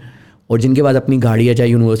ڈھونڈ رہے ہیں اور جن کے پاس اپنی گاڑی ہے, چاہے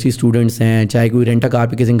یونیورسٹی اسٹوڈنٹس ہیں, چاہے کوئی رینٹا کار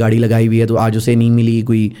پہ کسی نے گاڑی لگائی ہوئی ہے تو آج اسے نہیں ملی,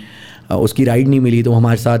 کوئی اس کی رائڈ نہیں ملی, تو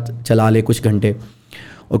ہمارے ساتھ چلا لے کچھ گھنٹے.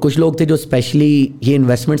 اور کچھ لوگ تھے جو اسپیشلی یہ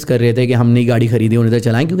انویسٹمنٹس کر رہے تھے کہ ہم نئی گاڑی خریدیں اور ادھر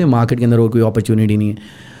چلائیں کیونکہ مارکیٹ کے اندر اور کوئی اپرچونیٹی نہیں ہے.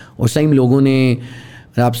 اس ٹائم لوگوں نے,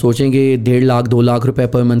 آپ سوچیں کہ 1.5 لاکھ 2 لاکھ روپے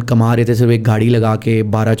پر منتھ کما رہے تھے صرف ایک گاڑی لگا کے,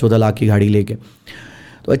 12-14 لاکھ کی گاڑی لے کے.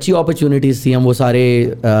 تو اچھی اپرچونیٹیز تھی. ہم وہ سارے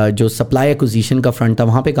جو سپلائی ایکوزیشن کا فرنٹ تھا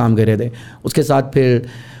وہاں پہ کام کر رہے تھے. اس کے ساتھ پھر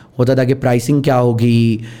ہوتا تھا کہ پرائسنگ کیا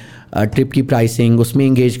ہوگی, ٹرپ کی پرائسنگ, اس میں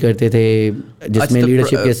انگیج کرتے تھے جس میں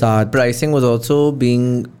لیڈرشپ کے ساتھ. Pricing was also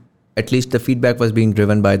being, at least the feedback was being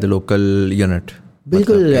driven by the local unit.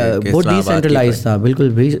 بالکل بہت ڈیسینٹرلائز تھا,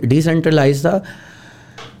 بالکل ڈیسینٹرلائز تھا.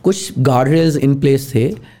 کچھ گارڈ ریلز ان پلیس تھے,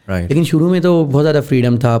 لیکن شروع میں تو بہت زیادہ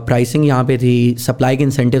فریڈم تھا. پرائسنگ یہاں پہ تھی, سپلائی کے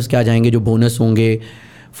انسینٹیوز کیا جائیں گے, جو بونس ہوں گے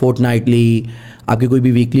فورٹ نائٹلی, آپ کے کوئی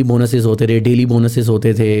بھی ویکلی بونسز ہوتے تھے, ڈیلی بونسز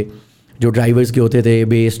ہوتے تھے جو ڈرائیورس کے ہوتے تھے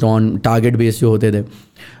بیسڈ آن ٹارگیٹ بیس جو ہوتے تھے.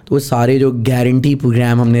 تو وہ سارے جو گارنٹی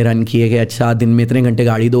پروگرام ہم نے رن کیے کہ اچھا دن میں اتنے گھنٹے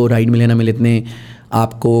گاڑی دو, رائڈ ملے نہ ملے اتنے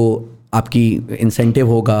آپ کو آپ کی انسینٹیو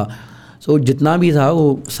ہوگا. سو جتنا بھی تھا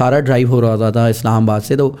وہ سارا ڈرائیو ہو رہا تھا اسلام آباد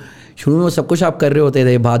سے. تو شروع میں وہ سب کچھ آپ کر رہے ہوتے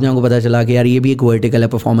تھے, بعد میں آپ کو پتہ چلا کہ یار یہ بھی ایک ورٹیکل ہے,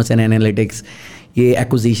 پرفارمنس اینڈ انالیٹکس, یہ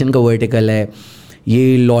ایکوزیشن کا ورٹیکل ہے,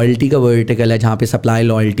 یہ لائلٹی کا ورٹیکل ہے جہاں پہ سپلائی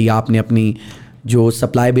لائلٹی آپ نے اپنی جو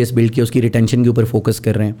سپلائی بیس بلڈ کی اس کی ریٹینشن کے اوپر فوکس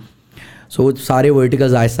کر رہے ہیں. سو سارے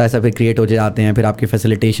ورٹیکلز آہستہ آہستہ پھر کریٹ ہو جاتے ہیں. پھر آپ کی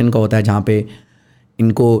فیسیلیٹیشن کا ہوتا ہے جہاں پہ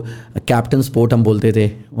ان کو کیپٹن سپورٹ ہم بولتے تھے,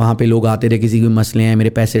 وہاں پہ لوگ آتے تھے کسی کوئی مسئلے ہیں, میرے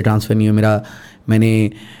پیسے ٹرانسفر نہیں ہو, میں نے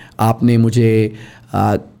آپ نے مجھے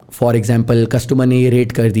فار ایگزامپل کسٹمر نے یہ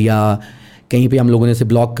ریٹ کر دیا, کہیں پہ ہم لوگوں نے اسے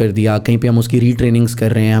بلاک کر دیا, کہیں پہ ہم اس کی ری ٹریننگس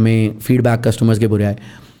کر رہے ہیں, ہمیں فیڈ بیک کسٹمرز کے برے آئے.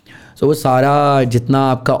 سو وہ سارا جتنا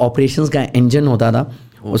آپ کا آپریشنس کا انجن ہوتا تھا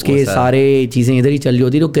اس کے سارے چیزیں ادھر ہی چل رہی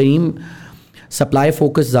ہوتی. تو کریم سپلائی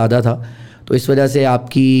فوکس زیادہ تھا, تو اس وجہ سے آپ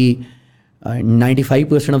کی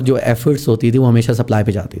 95% آف جو ایفرٹس ہوتی تھی وہ ہمیشہ سپلائی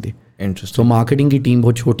پہ جاتی تھی. تو مارکیٹنگ کی ٹیم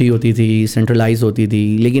بہت چھوٹی ہوتی تھی, سینٹرلائز ہوتی تھی,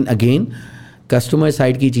 لیکن اگین کسٹمر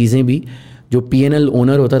سائڈ کی چیزیں بھی, جو PNL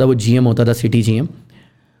اونر ہوتا تھا وہ GM ہوتا تھا, سٹی GM,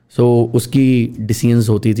 سو اس کی ڈیسیژنز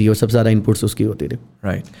ہوتی تھی اور سب سے زیادہ انپٹس اس کی ہوتی تھی.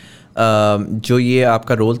 رائٹ. جو یہ آپ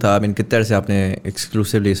کا رول تھا, کتنے عرصے آپ نے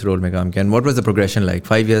ایکسکلوسیولی اس رول میں کام کیا, and what was the progression like?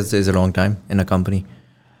 5 years is a long time in a company.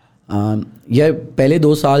 یہ پہلے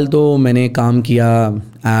 2 سال تو میں نے کام کیا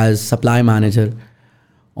ایز سپلائی مینیجر,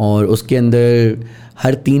 اور اس کے اندر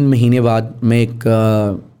ہر 3 مہینے بعد میں ایک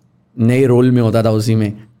نئے رول میں ہوتا تھا اسی میں,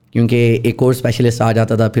 کیونکہ ایک اور اسپیشلسٹ آ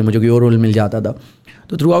جاتا تھا, پھر مجھے کوئی اور رول مل جاتا تھا.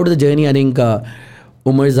 تو throughout the journey I think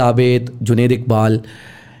Umar Zabit, Junaid Iqbal,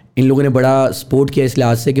 ان لوگوں نے بڑا سپورٹ کیا اس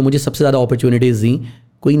لحاظ سے کہ مجھے سب سے زیادہ اپرچونیٹیز دیں.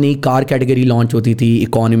 کوئی نئی کار کیٹیگری لانچ ہوتی تھی,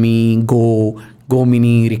 اکانومی, گو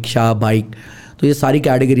منی, رکشا, بائک, تو یہ ساری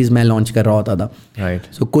کیٹیگریز میں لانچ کر رہا ہوتا تھا.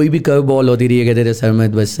 سو کوئی بھی کرو بال ہوتی رہی ہے, کہتے تھے سر میں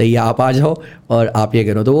بس صحیح ہے, آپ آ جاؤ اور آپ یہ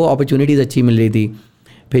کرو. تو وہ اپرچونیٹیز اچھی مل رہی تھی.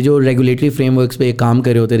 پھر جو ریگولیٹری فریم ورکس پہ کام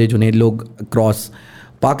کر رہے ہوتے تھے جنید لوگ اکراس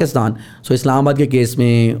پاکستان, سو اسلام آباد کے کیس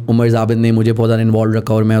میں عمر ضابط نے مجھے بہت زیادہ انوالو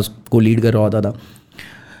رکھا اور میں اس کو لیڈ کر رہا ہوتا تھا.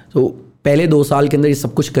 تو پہلے 2 سال کے اندر یہ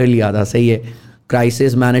سب کچھ کر لیا تھا. صحیح ہے,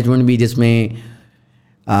 کرائسس مینجمنٹ بھی, جس میں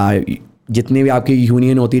جتنے بھی آپ کی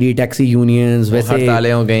یونین ہوتی رہی, ٹیکسی یونینز, ویسے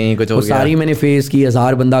ہڑتالیں ہو گئیں, کچھ ہو گیا, ساری میں نے فیس کی.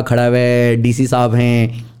 1000 بندہ کھڑا ہوا ہے, DC صاحب ہیں,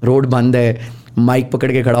 روڈ بند ہے, مائک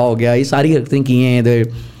پکڑ کے کھڑا ہو گیا, یہ ساری حرکتیں کی ہیں ادھر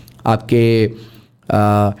آپ کے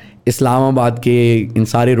اسلام آباد کے ان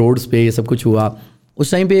سارے روڈز پہ. یہ سب کچھ ہوا. اس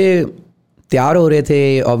ٹائم پہ تیار ہو رہے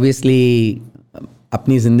تھے آبویسلی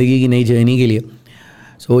اپنی زندگی کی نئی جرنی کے لیے.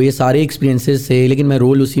 سو یہ سارے ایکسپیرینسز تھے, لیکن میں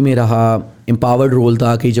رول اسی میں رہا. امپاورڈ رول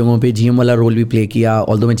تھا, کئی جگہوں پہ GM والا رول بھی پلے کیا,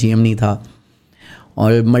 آلدو میں GM نہیں تھا.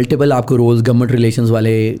 اور ملٹیپل آپ کو رولز گورنمنٹ ریلیشنز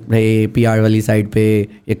والے رہے, PR والی سائڈ پہ,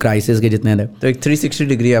 ایک کرائسس کے جتنے تھے. تو ایک 360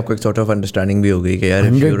 ڈگری آپ کو ایک سارٹ آف انڈرسٹینڈنگ بھی ہو گئی کہ یار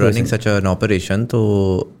if you running such an operation,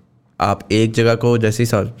 تو آپ ایک جگہ کو جیسے ہی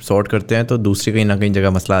سارٹ کرتے ہیں تو دوسری کہیں نہ کہیں جگہ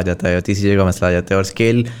مسئلہ آ جاتا ہے, اور تیسری جگہ مسئلہ آ جاتا ہے. اور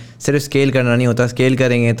اسکیل صرف اسکیل کرنا نہیں ہوتا, اسکیل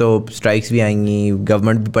کریں گے تو اسٹرائکس بھی آئیں گی,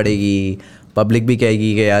 گورنمنٹ بھی پڑے گی, پبلک بھی کہے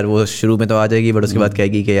گی کہ یار وہ شروع میں تو آ جائے گی بٹ اس کے بعد کہے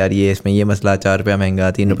گی کہ یار یہ اس میں یہ مسئلہ 4 روپیہ مہنگا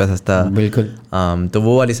 3 روپیہ سستا. بالکل. تو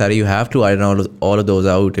وہ والی ساری you have to iron all of those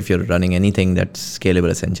out if you are running anything that's scalable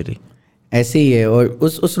essentially. ایسے ہی ہے. اور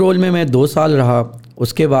اس رول میں 2 سال رہا.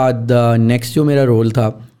 اس کے بعد نیکسٹ جو میرا رول تھا,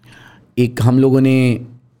 ایک ہم لوگوں نے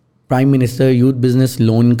prime minister youth business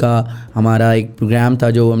loan کا ہمارا ایک پروگرام تھا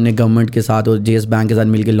جو ہم نے گورنمنٹ کے ساتھ اور JS بینک کے ساتھ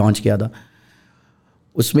مل کے لانچ کیا تھا.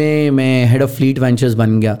 اس میں میں ہیڈ آف فلیٹ وینچرز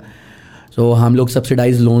بن گیا. سو ہم لوگ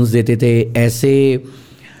سبسڈائز لونز دیتے تھے ایسے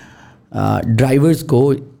ڈرائیورز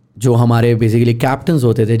کو جو ہمارے بیسیکلی کیپٹنز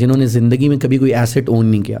ہوتے تھے جنہوں نے زندگی میں کبھی کوئی ایسٹ اون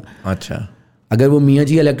نہیں کیا. اچھا. اگر وہ میاں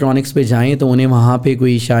جی الیکٹرانکس پہ جائیں تو انہیں وہاں پہ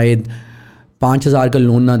کوئی شاید 5,000 کا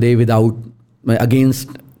لون نہ دے وداؤٹ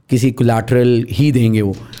اگینسٹ کسی کولیٹرل ہی دیں گے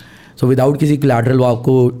وہ. سو وداؤٹ کسی کولیٹرل وہ آپ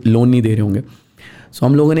کو لون نہیں دے رہے ہوں گے. سو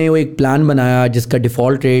ہم لوگوں نے وہ ایک پلان بنایا جس کا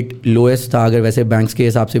ڈیفالٹ ریٹ لوئسٹ تھا اگر ویسے بینکس کے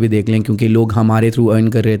حساب سے بھی دیکھ لیں, کیونکہ لوگ ہمارے تھرو ارن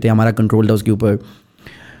کر رہے تھے, ہمارا کنٹرول تھا اس کے اوپر.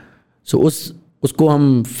 سو اس کو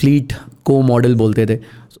ہم فلیٹ کو ماڈل بولتے تھے.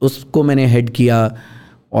 اس کو میں نے ہیڈ کیا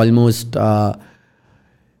آلموسٹ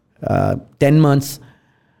 10 months.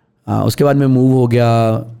 اس کے بعد میں موو ہو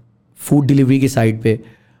گیا فوڈ ڈلیوری کی سائڈ پہ,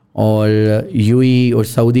 اور UAE اور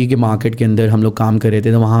سعودی کے مارکیٹ کے اندر ہم لوگ کام کر رہے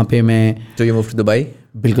تھے. تو وہاں پہ میں تو یہ موو ٹو دبئی.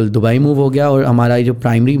 بالکل دبئی موو ہو گیا. اور ہمارا جو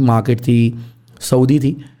پرائمری مارکیٹ تھی سعودی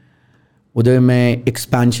تھی, ادھر میں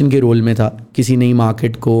ایکسپینشن کے رول میں تھا. کسی نئی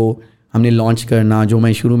مارکیٹ کو ہم نے لانچ کرنا, جو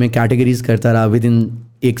میں شروع میں کیٹیگریز کرتا رہا ود ان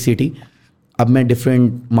ایک سٹی, اب میں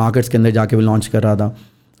ڈفرینٹ مارکیٹس کے اندر جا کے وہ لانچ کر رہا تھا.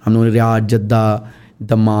 ہم لوگوں نے ریاض, جدہ,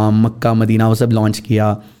 دمام, مکہ, مدینہ وہ سب لانچ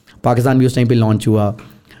کیا. پاکستان بھی اس ٹائم پہ لانچ ہوا,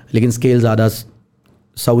 لیکن اسکیل زیادہ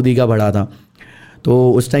سعودی کا بڑا تھا.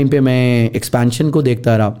 تو اس ٹائم پہ میں ایکسپینشن کو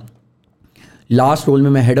دیکھتا رہا. لاسٹ رول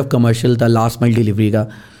میں ہیڈ آف کمرشل تھا لاسٹ مائل ڈلیوری کا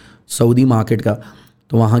سعودی مارکیٹ کا.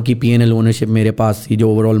 تو وہاں کی PNL اونرشپ میرے پاس تھی جو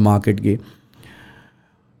اوور آل مارکیٹ کی.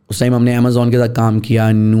 اس ٹائم ہم نے امیزون کے ساتھ کام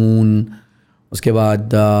کیا, نون, اس کے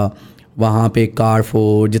بعد وہاں پہ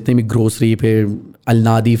کارفور, جتنے بھی گروسری, پھر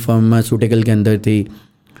النادی فارماسیوٹیکل کے اندر تھی.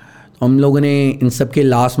 ہم لوگوں نے ان سب کے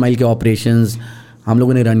لاسٹ مائل کے آپریشنز ہم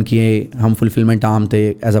لوگوں نے رن کیے. ہم فلفلمنٹ آرم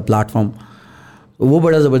تھے ایز اے پلیٹفارم. وہ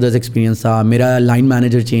بڑا زبردست ایکسپیرینس تھا. میرا لائن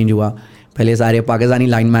مینیجر چینج ہوا. پہلے سارے پاکستانی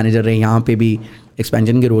لائن مینیجر رہے, یہاں پہ بھی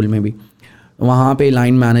ایکسپینشن کے رول میں بھی. وہاں پہ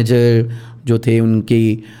لائن مینیجر جو تھے ان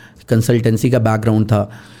کی کنسلٹنسی کا بیک گراؤنڈ تھا.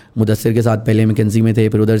 مدثر کے ساتھ پہلے میکنزی میں تھے,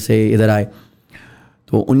 پھر ادھر سے ادھر آئے.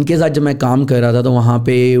 تو ان کے ساتھ جب میں کام کر رہا تھا تو وہاں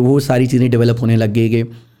پہ وہ ساری چیزیں ڈیولپ ہونے لگ گئی کہ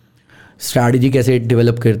اسٹریٹجی کیسے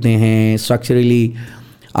ڈیولپ کرتے ہیں, اسٹرکچرلی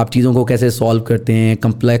آپ چیزوں کو کیسے سالو کرتے ہیں,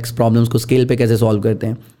 کمپلیکس پرابلمس کو اسکیل پہ کیسے سالو کرتے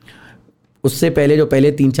ہیں. اس سے پہلے جو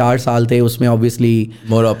پہلے 3-4 سال تھے اس میں آبویسلی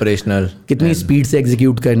مور آپریشنل, کتنی اسپیڈ سے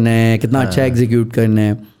ایگزیکیوٹ کرنا ہے, کتنا اچھا ایگزیکیوٹ کرنا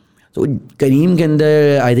ہے. تو کریم کے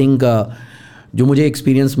اندر آئی تھنک جو مجھے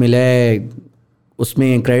ایکسپیرینس ملا ہے اس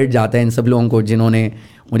میں کریڈٹ جاتا ہے ان سب لوگوں کو جنہوں نے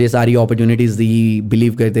مجھے ساری اپرچونیٹیز دی,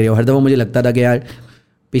 بلیو کرتے رہے. ہر دفعہ مجھے لگتا تھا کہ یار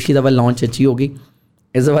پچھلی دفعہ لانچ اچھی ہوگی,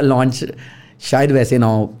 اس دفعہ لانچ شاید ویسے نہ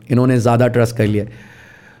ہو, انہوں نے زیادہ ٹرسٹ کر لیا.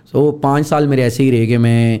 سو 5 سال میرے ایسے ہی رہے کہ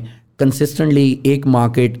میں کنسسٹنٹلی ایک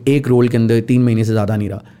مارکیٹ ایک رول کے اندر 3 مہینے سے زیادہ نہیں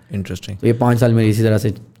رہا. انٹرسٹنگ. تو یہ 5 سال میرے اسی طرح سے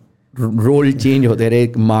رول چینج ہوتے رہے,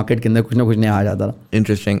 ایک مارکیٹ کے اندر کچھ نہ کچھ نیا آ جاتا تھا.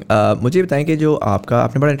 انٹرسٹنگ. مجھے بتائیں کہ جو آپ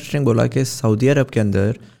نے بڑا انٹرسٹنگ بولا کہ سعودی عرب کے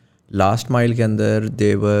اندر لاسٹ مائل کے اندر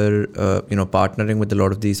they were partnering with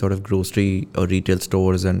lot of the sort of grocery اور retail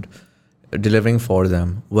stores and delivering for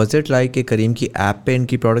them. Was it like کہ کریم کی ایپ پہ ان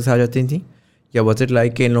کی پروڈکٹس آ جاتی تھیں, یا واز اٹ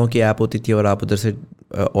لائک کہ ان لوگوں کی ایپ ہوتی تھی اور آپ ادھر سے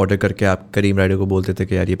آرڈر کر کے آپ کریم رائڈر کو بولتے تھے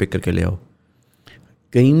کہ یار یہ پک کر کے لے آؤ؟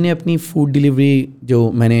 کریم نے اپنی فوڈ ڈلیوری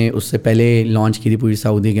جو میں نے اس سے پہلے لانچ کی تھی پوری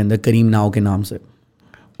سعودی کے اندر کریم ناؤ کے نام سے,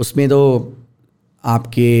 اس میں تو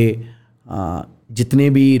آپ کے جتنے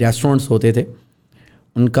بھی ریسٹورینٹس ہوتے تھے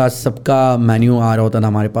ان کا سب کا مینیو آ رہا ہوتا تھا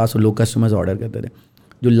ہمارے پاس, اور لوگ کسٹمرز آرڈر کرتے تھے.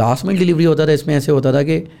 جو لاسٹ مائل ڈلیوری ہوتا تھا اس میں ایسے ہوتا تھا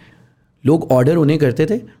کہ لوگ آرڈر انہیں کرتے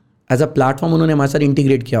تھے, ایز اے پلیٹ فارم انہوں نے ہمارے ساتھ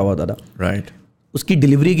انٹیگریٹ کیا ہوتا تھا. رائٹ. اس کی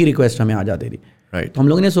ڈلیوری کی ریکویسٹ ہمیں آ جاتی تھی. رائٹ. تو ہم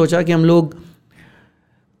لوگوں نے سوچا کہ ہم لوگ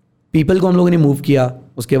پیپل کو ہم لوگوں نے موو کیا,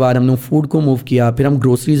 اس کے بعد ہم نے فوڈ کو موو کیا, پھر ہم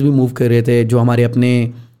گروسریز بھی موو کر رہے تھے جو ہمارے اپنے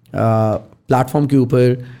پلیٹ فارم کے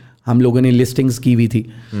اوپر ہم لوگوں نے لسٹنگس کی ہوئی تھی.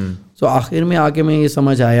 سو آخر میں آ کے میں یہ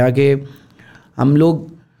سمجھ آیا کہ ہم لوگ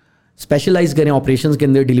اسپیشلائز کریں آپریشنس کے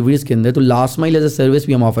اندر, ڈلیوریز کے اندر, تو لاسٹ مائل ایز اے سروس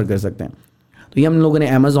بھی ہم آفر کر سکتے ہیں. تو یہ ہم لوگوں نے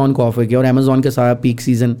امیزون کو آفر کیا, اور امیزون کے سارا پیک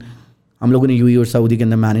سیزن ہم لوگوں نے UAE اور سعودی کے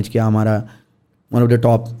اندر مینیج کیا. ہمارا ون آف دا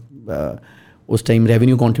ٹاپ اس ٹائم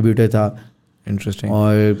ریونیو کنٹریبیوٹر تھا. انٹرسٹنگ.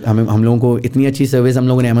 اور ہم لوگوں کو اتنی اچھی سروس ہم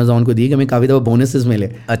لوگوں نے امیزون کو دی کہ ہمیں کافی دفعہ بونسز ملے.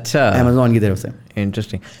 اچھا. امیزون کی طرف سے.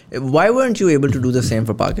 Interesting. Why weren't you able to do the same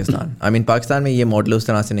for Pakistan? I mean Pakistan میں یہ ماڈل اس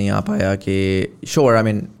طرح سے نہیں آ پایا کہ شور, آئی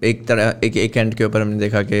مین ایک طرح ایک اینڈ کے اوپر ہم نے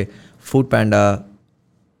دیکھا کہ Foodpanda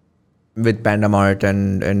with Pandamart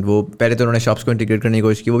and वो पहले तो उन्होंने शॉप्स को इंटीग्रेट करने की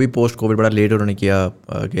कोशिश की, वो भी पोस्ट कोविड बड़ा लेट उन्होंने किया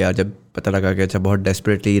कि यार जब पता लगा कि अच्छा बहुत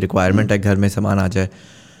डेस्परेटली रिक्वायरमेंट है घर में सामान आ जाए,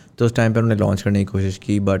 तो उस टाइम पर उन्होंने लॉन्च करने की कोशिश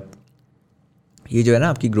की. बट ये जो है ना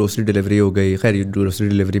आपकी ग्रोसरी डिलीवरी हो गई, खैर ग्रोसरी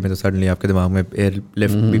डिलीवरी में तो सडनली आपके दिमाग में एयर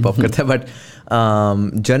लिफ्ट भी पॉप करता है, बट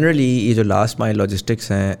जनरली ये जो लास्ट माइल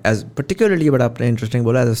लॉजिस्टिक्स हैं एज पर्टिकुलरली बड़ा आपने इंटरेस्टिंग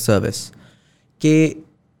बोला एज अ सर्विस, कि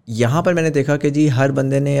यहाँ पर मैंने देखा कि जी हर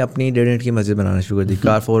बंदे ने अपनी 1.5 ईंट की मस्जिद बनाना शुरू कर दी.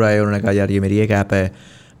 कार4 आए, उन्होंने कहा यार ये मेरी एक ऐप है.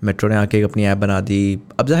 मेट्रो ने आके अपनी ऐप बना दी.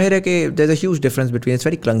 अब जाहिर है कि there is a huge difference between, it's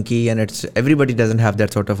very clunky and it's everybody doesn't have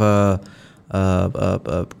that sort of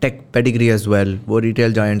a tech pedigree as well. वो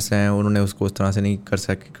रिटेल जायंट्स हैं, उन्होंने उसको उस तरह से नहीं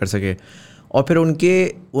कर सके. और फिर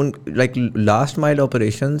उन लाइक लास्ट माइल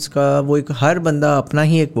ऑपरेशंस का वो एक हर बंदा अपना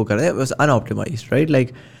ही एक वो कर रहा है, बस अनऑप्टिमाइज्ड, राइट.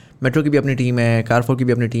 लाइक मेट्रो की भी अपनी टीम है, कार4 की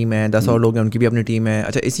भी अपनी टीम है, 10 और लोग हैं उनकी भी अपनी टीम है.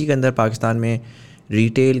 अच्छा, इसी के अंदर पाकिस्तान में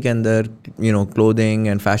रिटेल के अंदर clothing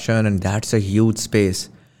and fashion and that's a huge space.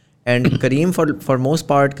 And Careem for most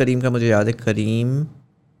part, Careem का मुझे याद है, करीम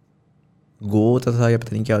गो था या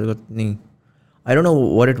पता नहीं क्या, नहीं I don't know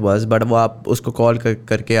what it was, but वो आप उसको कॉल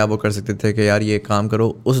करके आप वो कर सकते थे कि यार ये काम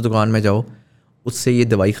करो, उस दुकान में जाओ, उससे ये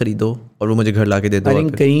दवाई ख़रीदो और वो मुझे घर ला के दे दो.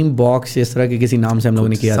 करीम बॉक्स इस तरह के किसी नाम से हम लोगों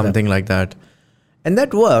ने किया था, something like that. And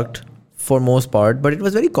that worked for most part, but it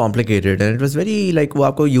was very complicated and it was very like वो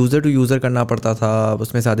आपको यूज़र टू यूज़र करना पड़ता था.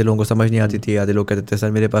 उसमें से आधे लोगों को समझ नहीं आती थी, आधे लोग कहते थे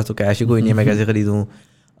सर मेरे पास तो कैश ही कोई नहीं है, मैं कैसे ख़रीदूँ.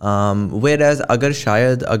 whereas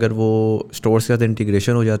अगर वो स्टोर्स के साथ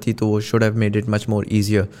इंटीग्रेशन हो जाती तो वो should have made it much more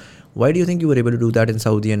easier. Why do you think you were able to do that in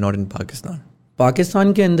Saudi and not in Pakistan?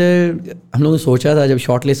 Pakistan के अंदर हम लोगों ने सोचा था जब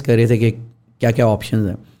शॉर्ट लिस्ट कर रहे थे कि क्या क्या ऑप्शन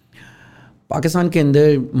हैं. पाकिस्तान के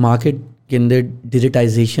अंदर मार्केट के अंदर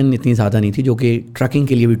डिजिटाइजेशन इतनी ज़्यादा नहीं थी, जो कि ट्रकिंग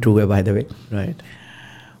के लिए भी ट्रू है बाय द वे, राइट.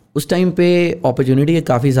 उस टाइम पे अपॉर्चुनिटी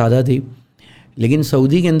काफ़ी ज़्यादा थी. लेकिन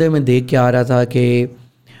सऊदी के अंदर मैं देख के आ रहा था कि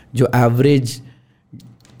जो एवरेज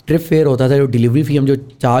ट्रिप फेयर होता था, जो डिलीवरी फ़ी हम जो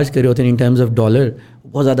चार्ज कर रहे होते हैं इन टर्म्स ऑफ डॉलर,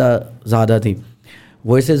 बहुत ज़्यादा थी,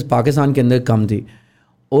 वर्सेस पाकिस्तान के अंदर कम थी.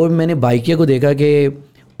 और मैंने बाइकिया को देखा कि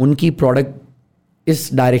उनकी प्रोडक्ट इस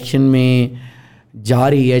डायरेक्शन में जा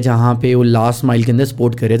रही है जहाँ पे वो लास्ट माइल के अंदर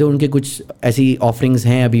सपोर्ट कर रहे थे. उनके कुछ ऐसी ऑफरिंग्स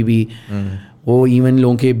हैं अभी भी, वो इवन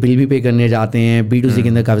लोगों के बिल भी पे करने जाते हैं. B2C के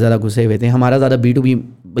अंदर काफ़ी ज़्यादा घुसे हुए थे. हमारा ज़्यादा B2B,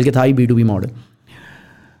 बल्कि था ही B2B मॉडल.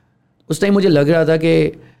 उस टाइम मुझे लग रहा था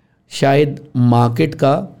कि शायद मार्केट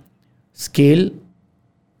का स्केल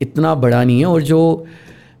इतना बड़ा नहीं है और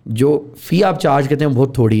जो फ़ी आप चार्ज करते हैं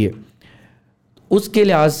बहुत थोड़ी है. उसके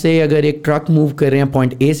लिहाज से अगर एक ट्रक मूव कर रहे हैं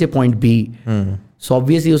पॉइंट A से पॉइंट B, सो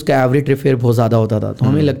ऑब्वियसली उसका एवरेज ट्रिप फेयर बहुत ज़्यादा होता था. तो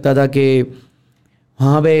हमें लगता था कि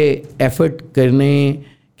वहाँ पे एफर्ट करने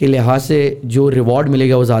के लिहाज से जो रिवॉर्ड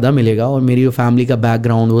मिलेगा वो ज़्यादा मिलेगा. और मेरी फैमिली का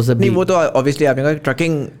बैकग्राउंड वो सब नहीं, वो तो ऑब्वियसली आपने कहा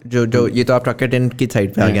ट्रकिंग जो ये तो आप ट्रक टेंट की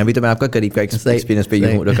साइड पे आ गए. अभी तो मैं आपका करीब का एक्सपीरियंस पे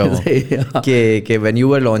यूँ रखा हूँ कि when you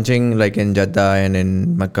were launching like in Jeddah and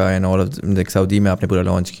in Mecca and all of like Saudi में आपने पूरा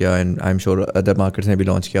लॉन्च किया, and I am sure other markets में भी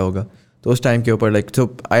लॉन्च किया होगा. तो उस टाइम के ऊपर like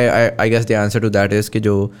so I guess the answer to that is कि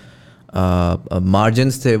जो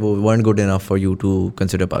मार्जिन्स थे वो weren't good enough for you to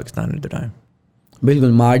consider Pakistan at the time.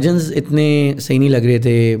 बिल्कुल, मार्जिन्स इतने सही नहीं लग रहे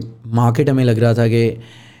थे. मार्केट हमें लग रहा था कि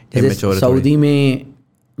जैसे सऊदी में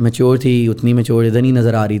मैच्योर थी, उतनी मैच्योर इधर नहीं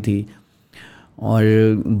नज़र आ रही थी. और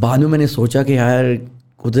बाद में मैंने सोचा कि यार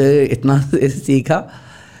उधर इतना सीखा,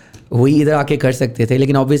 वही इधर आके कर सकते थे.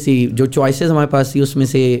 लेकिन ऑब्वियसली जो चॉइसेस हमारे पास थी उसमें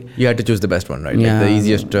से you had to choose the best one, right? Like the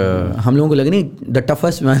easiest. हम लोगों को लगे नहीं द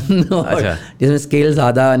टफेस्ट वन, जिसमें स्केल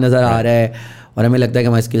ज़्यादा नज़र आ रहा है और हमें लगता है कि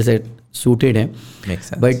हमारे स्किल से सूटेड है.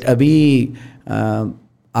 बट अभी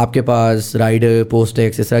आपके पास राइडर,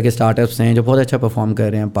 पोस्टेक्स, इस तरह के स्टार्टअप्स हैं जो बहुत अच्छा परफॉर्म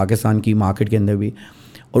कर रहे हैं पाकिस्तान की मार्केट के अंदर भी.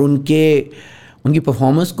 और उनकी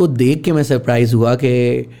परफॉर्मेंस को देख के मैं सरप्राइज़ हुआ कि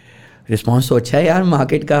रिस्पॉन्स तो अच्छा है यार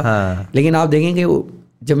मार्केट का. लेकिन आप देखेंगे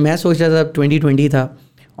जब मैं सोच रहा था 2020 था,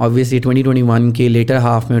 ऑब्वियसली 2021 के लेटर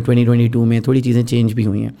हाफ में 2022 में थोड़ी चीज़ें चेंज भी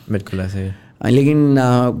हुई हैं. बिल्कुल ऐसे. लेकिन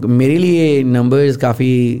मेरे लिए नंबर्स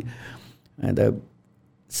काफ़ी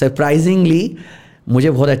सरप्राइजिंगली मुझे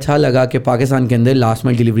बहुत अच्छा लगा कि पाकिस्तान के अंदर लास्ट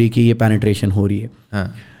माइल डिलीवरी की ये पेनिट्रेशन हो रही है.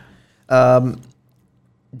 हाँ.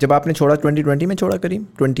 जब आपने छोड़ा 2020 में छोड़ा करीम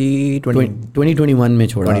 2021 में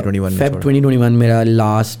छोड़ा. 2021 मेरा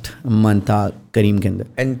लास्ट मंथ था करीम के अंदर.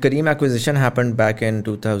 And Careem acquisition happened back in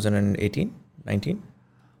 2018-19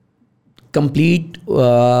 complete.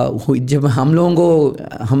 जब हम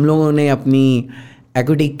लोगों ने अपनी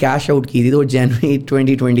एक्विटी कैश आउट की थी तो जनवरी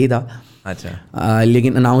 2020 था. अच्छा.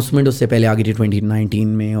 लेकिन अनाउंसमेंट उससे पहले आ गई थी 2019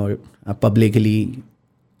 में और पब्लिकली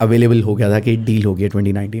अवेलेबल हो गया था कि डील हो गया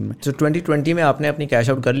 2019 में. तो 2020 में आपने अपनी कैश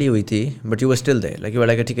आउट कर ली हुई थी, but you were still there, like you were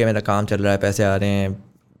like ठीक है मेरा काम चल रहा है, पैसे आ रहे हैं,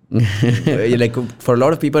 like for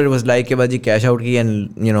lot of people was like کہ بس جی کیش آؤٹ کی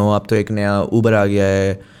اینڈ یو نو اب تو ایک نیا اوبر آ گیا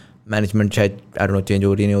ہے, مینجمنٹ شاید آئی ڈونٹ نو چینج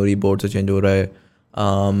ہو رہی نہیں ہو رہی, بورڈ سے چینج ہو رہا ہے,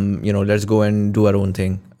 you know let's go and do our own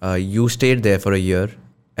thing. You stayed there for a year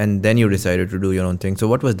and then you decided to do your own thing. So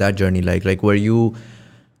what was that journey like were you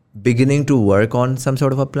beginning to work on some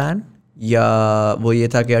sort of a plan, یا وہ یہ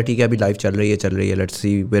تھا کہ یار ٹھیک ہے ابھی life چل رہی ہے let's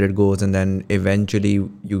see where it goes, and then eventually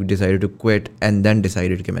you decided to quit and then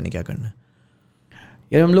decided کہ میں نے کیا کرنا ہے؟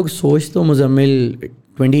 یار ہم لوگ سوچ تو مزمل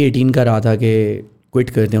 2018 کا رہا تھا کہ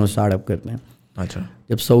کوئٹ کرتے ہیں اور اسٹارٹ اپ کرتے ہیں. اچھا.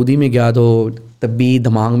 جب سعودی میں گیا تو تب بھی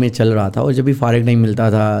دماغ میں چل رہا تھا, اور جب بھی فارغ ٹائم ملتا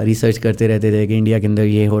تھا ریسرچ کرتے رہتے تھے کہ انڈیا کے اندر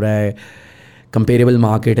یہ ہو رہا ہے, کمپیریبل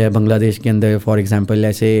مارکیٹ ہے بنگلہ دیش کے اندر فار ایگزامپل.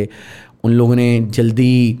 ایسے ان لوگوں نے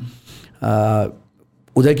جلدی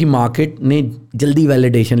ادھر کی مارکیٹ نے جلدی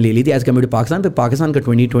ویلیڈیشن لے لی تھی ایز کمپیئر ٹو پاکستان. پہ پاکستان کا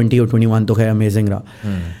 2020 اور 2021 تو خیر امیزنگ رہا.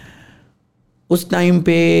 اس ٹائم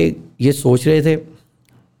پہ یہ سوچ رہے تھے,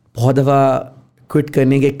 بہت دفعہ کوئٹ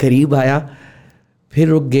کرنے کے قریب آیا, پھر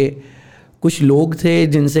رک گئے. کچھ لوگ تھے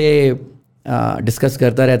جن سے ڈسکس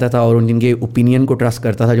کرتا رہتا تھا اور جن کے اوپینین کو ٹرسٹ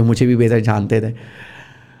کرتا تھا, جو مجھے بھی بہتر جانتے تھے.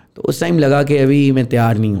 تو اس ٹائم لگا کہ ابھی میں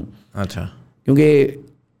تیار نہیں ہوں. اچھا. کیونکہ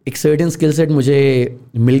ایک سرٹن اسکل سیٹ مجھے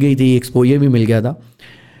مل گئی تھی, ایکسپوجر بھی مل گیا تھا,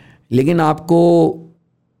 لیکن آپ کو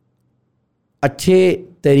اچھے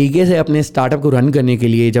طریقے سے اپنے اسٹارٹ اپ کو رن کرنے کے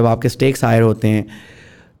لیے جب آپ کے اسٹیکس ہائر ہوتے ہیں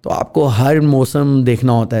تو آپ کو ہر موسم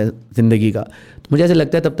دیکھنا ہوتا ہے زندگی کا. تو مجھے ایسا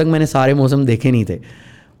لگتا ہے تب تک میں نے سارے موسم دیکھے نہیں تھے,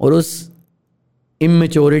 اور اس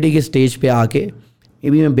اممیچورٹی کے اسٹیج پہ آ کے یہ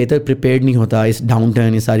بھی میں بہتر پریپیئرڈ نہیں ہوتا اس ڈاؤن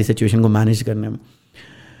ٹرن, اس ساری سچویشن کو مینیج کرنے میں.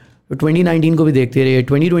 تو 2019 کو بھی دیکھتے رہے.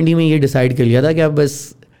 2020 میں یہ ڈیسائیڈ کر لیا تھا کہ اب بس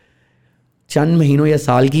چند مہینوں یا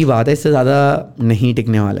سال کی بات ہے, اس سے زیادہ نہیں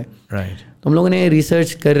ٹکنے والا ہے. رائٹ. تو ہم لوگوں نے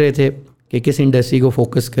ریسرچ کر رہے تھے کہ کس انڈسٹری کو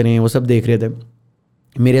فوکس کریں, وہ سب دیکھ رہے تھے.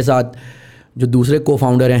 میرے ساتھ جو دوسرے کو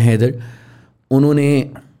فاؤنڈر ہیں حیدر, انہوں نے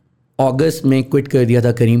اگست میں کوئٹ کر دیا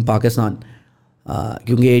تھا کریم پاکستان,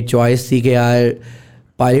 کیونکہ چوائس تھی کہ یار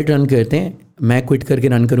پائلٹ رن کرتے ہیں, میں کوئٹ کر کے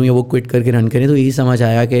رن کروں یا وہ کوئٹ کر کے رن کریں. تو یہی سمجھ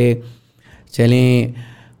آیا کہ چلیں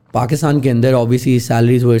پاکستان کے اندر آبویسلی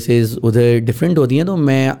سیلریز ورسز ادھر ڈفرینٹ ہوتی ہیں, تو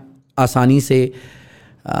میں آسانی سے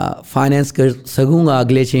فائنینس کر سکوں گا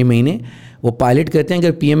اگلے 6 مہینے. وہ پائلٹ کرتے ہیں,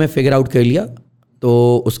 اگر P M F figure out کر لیا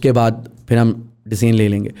تو اس کے بعد پھر ہم ڈیسیژن لے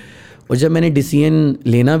لیں گے. اور جب میں نے ڈیسیژن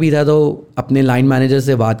لینا بھی تھا تو اپنے لائن مینیجر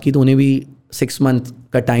سے بات کی, تو انہیں بھی 6 منتھ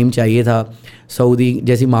کا ٹائم چاہیے تھا. سعودی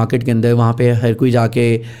جیسی مارکیٹ کے اندر وہاں پہ ہر کوئی جا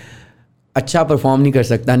کے اچھا پرفارم نہیں کر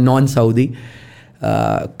سکتا نان سعودی.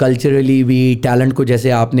 کلچرلی بھی ٹیلنٹ کو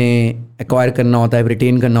جیسے آپ نے ایکوائر کرنا ہوتا ہے,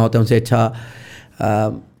 ریٹین کرنا ہوتا ہے, ان سے اچھا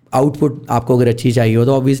آؤٹ پٹ آپ کو اگر اچھی چاہیے ہو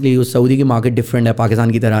تو آبویسلی اس سعودی کی مارکیٹ ڈفرینٹ ہے,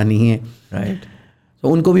 پاکستان کی طرح نہیں ہے. رائٹ.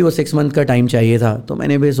 تو ان کو بھی وہ 6 منتھ کا ٹائم چاہیے تھا. تو میں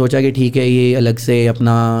نے بھی سوچا کہ ٹھیک ہے, یہ الگ سے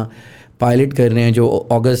اپنا پائلٹ کر رہے ہیں, جو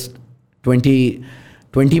اگست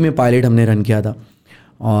 2020 میں پائلٹ ہم نے رن کیا تھا.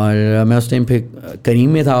 اور میں اس ٹائم پھر کریم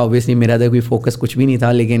میں تھا, آبویسلی میرا تو کوئی فوکس کچھ بھی نہیں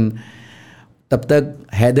تھا. لیکن تب تک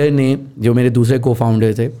حیدر نے, جو میرے دوسرے کو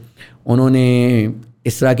فاؤنڈر تھے, انہوں نے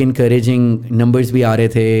اس طرح کے انکریجنگ نمبرز بھی آ رہے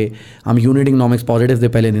تھے, ہم یونٹ اکنامکس پازیٹیو تھے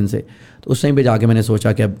پہلے دن سے. تو اس ٹائم پہ جا کے میں نے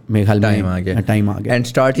سوچا کہ اب میرے خیال میں ٹائم آ گیا. اینڈ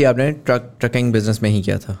اسٹارٹ ہی آپ نے ٹرکنگ بزنس میں ہی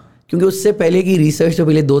کیا تھا, کیونکہ اس سے پہلے کی ریسرچ تو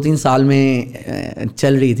پہلے 2-3 سال میں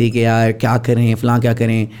چل رہی تھی کہ یار کیا کریں, فلاں کیا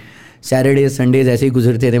کریں. سیٹرڈیز سنڈیز ایسے ہی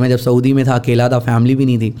گزرتے تھے. میں جب سعودی میں تھا اکیلا تھا, فیملی بھی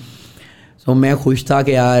نہیں تھی, تو میں خوش تھا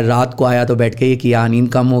کہ یار رات کو آیا تو بیٹھ کے یہ کیا, نیند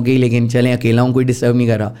کم ہو گئی لیکن چلیں اکیلا ہوں, کوئی ڈسٹرب نہیں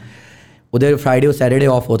کر رہا. ادھر فرائیڈے اور سیٹرڈے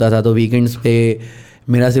آف ہوتا تھا, تو ویکینڈس پہ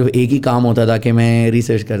میرا صرف ایک ہی کام ہوتا تھا کہ میں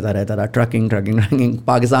ریسرچ کرتا رہتا تھا, ٹرکنگ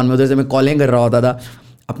پاکستان میں. ادھر سے میں کالیں کر رہا ہوتا تھا,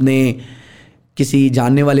 اپنے کسی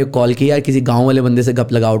جاننے والے کو کال کیا, کسی گاؤں والے بندے سے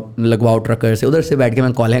گپ لگواؤ ٹرکر سے, ادھر سے بیٹھ کے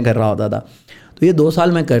میں کالیں کر رہا ہوتا تھا. تو یہ 2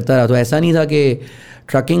 سال میں کرتا رہا. تو ایسا نہیں تھا کہ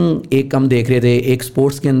ٹرکنگ ایک ہم دیکھ رہے تھے, ایک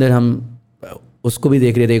اسپورٹس کے اندر ہم اس کو بھی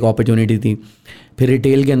دیکھ رہے تھے, ایک اپرچونیٹی تھی. پھر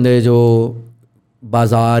ریٹیل کے اندر جو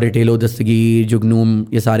بازار, ریٹیل و دستگیر, جگنوم,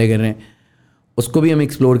 یہ سارے کر رہے ہیں, اس کو بھی ہم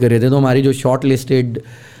ایکسپلور کر رہے تھے. تو ہماری جو شارٹ لسٹڈ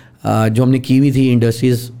جو ہم نے کی ہوئی تھی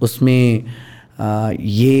انڈسٹریز, اس میں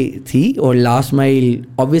یہ تھی. اور لاسٹ مائل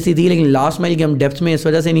آبویسلی تھی, لیکن لاسٹ مائل کی ہم ڈیپتھ میں اس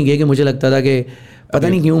وجہ سے نہیں گئے کہ مجھے لگتا تھا کہ پتہ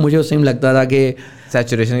نہیں کیوں مجھے اس ٹائم لگتا تھا کہ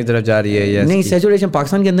سیچوریشن کی طرف جا رہی ہے. نہیں, سیچوریشن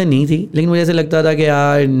پاکستان کے اندر نہیں تھی, لیکن مجھے ایسا لگتا تھا کہ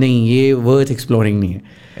یار نہیں, یہ ورتھ ایکسپلورنگ نہیں ہے.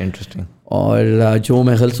 انٹرسٹنگ. اور جو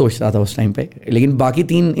میں غلط سوچ رہا تھا اس ٹائم پہ. لیکن باقی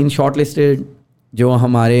 3 ان شارٹ لسٹڈ جو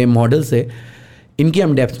ہمارے ماڈلس ہے, ان کی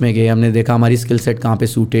ہم ڈیپتھ میں گئے. ہم نے دیکھا ہماری اسکل سیٹ کہاں پہ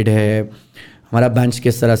سوٹیڈ ہے, ہمارا بینچ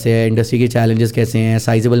کس طرح سے ہے, انڈسٹری کے چیلنجز کیسے ہیں,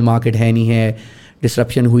 سائزیبل مارکیٹ ہے نہیں ہے,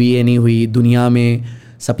 ڈسرپشن ہوئی ہے نہیں ہوئی. دنیا میں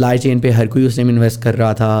سپلائی چین پہ ہر کوئی اس ٹائم انویسٹ کر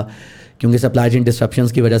رہا تھا, کیونکہ سپلائی چین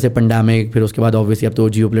ڈسرپشنس کی وجہ سے پینڈیمک, پھر اس کے بعد آبویسلی اب تو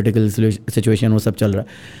جیو پولیٹیکل سچویشن وہ سب چل رہا ہے.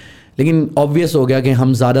 لیکن آبویس ہو گیا کہ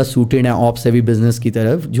ہم زیادہ سوٹیڈ ہیں آپس ہیوی بزنس کی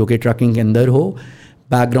طرف, جو کہ ٹرکنگ کے اندر ہو.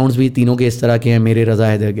 بیک گراؤنڈس بھی تینوں کے اس طرح کے ہیں, میرے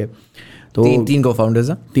رضا حیدر کے. تو 3 کو فاؤنڈرز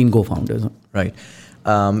ہیں. 3 کو فاؤنڈرز ہیں. رائٹ.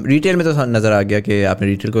 ریٹیل میں تو نظر آ گیا کہ آپ نے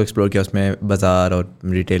ریٹیل کو ایکسپلور کیا, اس میں بازار اور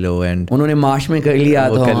ریٹیل ہو, اینڈ انہوں نے معاش میں کر لیا,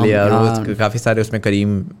 اور کافی سارے اس میں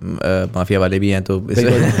کریم مافیا والے بھی ہیں, تو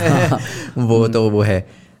وہ ہے.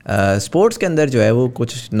 اسپورٹس کے اندر جو ہے وہ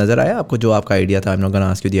کچھ نظر آیا آپ کو, جو آپ کا آئیڈیا تھا؟ I'm not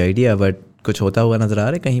gonna ask you the idea, but کچھ ہوتا ہوا نظر آ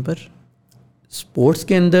رہا ہے کہیں پر اسپورٹس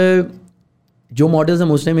کے اندر؟ جو ماڈلز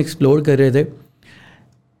ہم اس ٹائم ایکسپلور کر رہے تھے,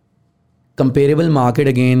 کمپیریبل مارکیٹ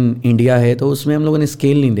اگین انڈیا ہے, تو اس میں ہم لوگوں نے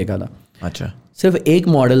اسکیل نہیں دیکھا تھا. اچھا. صرف ایک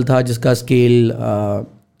ماڈل تھا جس کا اسکیل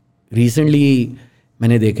ریسنٹلی میں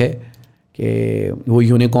نے دیکھا ہے کہ وہ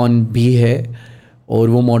یونیکارن بھی ہے, اور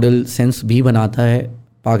وہ ماڈل سینس بھی بناتا ہے,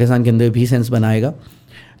 پاکستان کے اندر بھی سینس بنائے گا.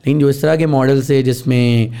 لیکن جو اس طرح کے ماڈلس ہے جس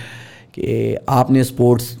میں کہ آپ نے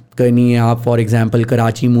اسپورٹس کرنی ہے, آپ فار ایگزامپل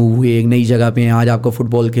کراچی موو ہوئے, ایک نئی جگہ پہ ہیں, آج آپ کو فٹ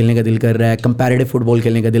بال کھیلنے کا دل کر رہا ہے, کمپیریٹیو فٹ بال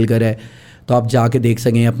کھیلنے کا دل کر رہا ہے, تو آپ جا کے دیکھ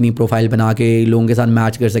سکیں, اپنی پروفائل بنا کے لوگوں کے ساتھ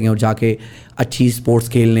میچ کر سکیں, اور جا کے اچھی اسپورٹس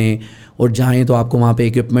کھیل لیں, اور جائیں تو آپ کو وہاں پہ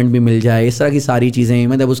اکوپمنٹ بھی مل جائے. اس طرح کی ساری چیزیں,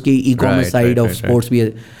 مطلب اس کی e commerce side of sports بھی ہے,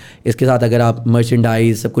 اس کے ساتھ اگر آپ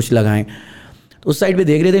مرچنڈائز سب کچھ لگائیں تو اس سائڈ پہ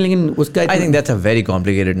دیکھ رہے تھے. لیکن اس کا I think that's a very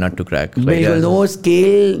complicated nut to crack. بالکل وہ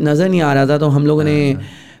اسکیل نظر نہیں آ رہا تھا, تو ہم لوگوں نے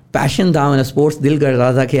پیشن تھا, مطلب اسپورٹس دل کر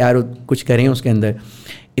رہا تھا کہ یار کچھ کریں اس کے اندر.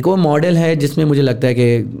 ایک وہ ماڈل ہے جس میں مجھے لگتا ہے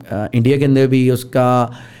کہ انڈیا کے اندر بھی اس کا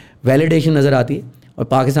ویلیڈیشن نظر آتی ہے, اور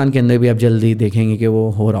پاکستان کے اندر بھی اب جلدی دیکھیں گے کہ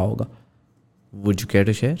وہ ہو رہا ہوگا. Would you care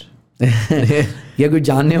to share? یا کوئی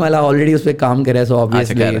جاننے والا آلریڈی اس پہ کام کرے, سو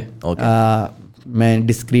آبویسلی میں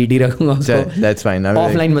ڈسکریٹ ہی رکھوں گا,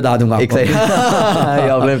 آف لائن بتا دوں گا.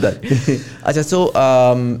 اچھا,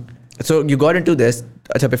 so you got into this.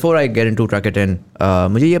 اچھا, before I get into truck it ان,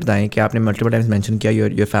 مجھے یہ بتائیں کہ آپ نے ملٹیپل ٹائمز مینشن کیا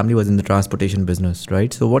your family was in the transportation business,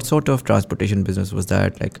 right? So what sort of transportation business was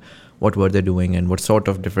that, like what were they doing and what sort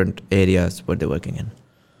of different areas were they working in?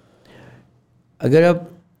 اگر آپ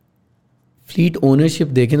flat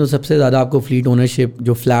ownership دیکھیں تو سب سے زیادہ آپ کو flat ownership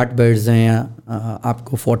جو flat beds ہیں آپ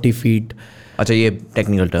کو 40 فیٹ. اچھا, یہ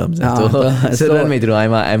ٹیکنیکل ٹرمز ہیں.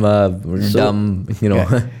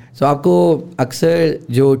 سو آپ کو اکثر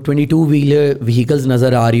جو 22 ویلر وہیکلز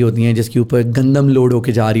نظر آ رہی ہوتی ہیں جس کے اوپر گندم لوڈ ہو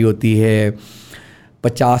کے جا رہی ہوتی ہے,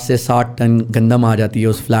 50 سے 60 ٹن گندم آ جاتی ہے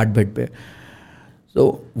اس فلیٹ بیڈ پہ.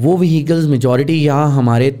 تو وہ وہیکلز میجورٹی یا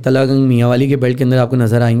ہمارے تلا گنگ میاں والی کے بیلٹ کے اندر آپ کو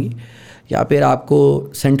نظر آئیں گی, یا پھر آپ کو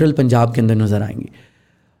سینٹرل پنجاب کے اندر نظر آئیں گی.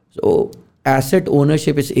 سو ایسٹ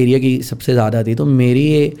اونرشپ اس ایریا کی سب سے زیادہ تھی. تو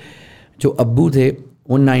میری جو ابو تھے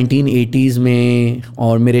وہ 1980s میں,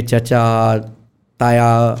 اور میرے چچا,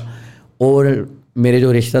 تایا اور میرے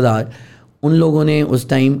جو رشتہ دار, ان لوگوں نے اس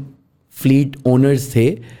ٹائم فلیٹ اونرز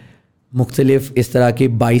تھے مختلف اس طرح کے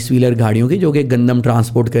 22 ویلر گاڑیوں کے, جو کہ گندم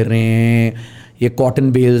ٹرانسپورٹ کر رہے ہیں, یہ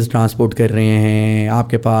کاٹن بیلز ٹرانسپورٹ کر رہے ہیں, آپ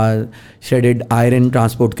کے پاس شریڈڈ آئرن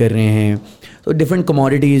ٹرانسپورٹ کر رہے ہیں. تو ڈفرینٹ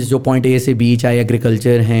کموڈیٹیز جو پوائنٹ اے سے بی, چاہے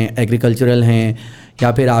ایگریکلچرل ہیں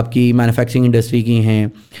یا پھر آپ کی مینوفیکچرنگ انڈسٹری کی ہیں,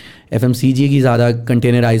 FMCG کی زیادہ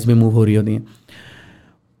کنٹینرائز میں موو ہو رہی ہوتی ہیں,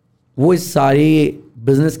 وہ اس ساری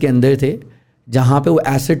بزنس کے اندر تھے جہاں پہ وہ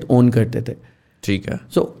ایسٹ اون کرتے تھے. ٹھیک ہے.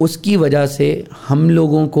 سو اس کی وجہ سے ہم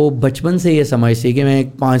لوگوں کو بچپن سے یہ سمجھ سی کہ میں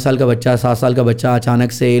 5 سال کا بچہ, 7 سال کا بچہ,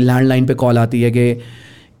 اچانک سے لینڈ لائن پہ کال آتی ہے کہ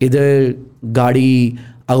ادھر گاڑی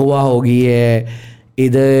اغوا ہو گئی ہے,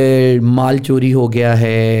 ادھر مال چوری ہو گیا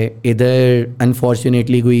ہے, ادھر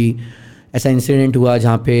انفارچونیٹلی کوئی ایسا انسیڈنٹ ہوا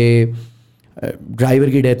جہاں پہ ڈرائیور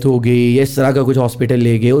کی ڈیتھ ہو گئی, یا اس طرح کا کچھ ہاسپٹل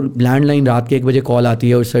لے گئے, اور لینڈ لائن رات کے 1 بجے کال آتی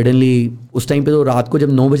ہے, اور سڈنلی اس ٹائم پہ تو رات کو جب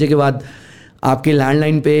 9 بجے کے بعد آپ کے لینڈ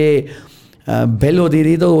لائن پہ بیل ہوتی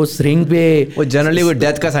تھی تو اس رنگ پہ وہ جنرلی وہ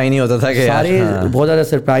ڈیتھ کا سائن ہی ہوتا تھا کہ سارے بہت زیادہ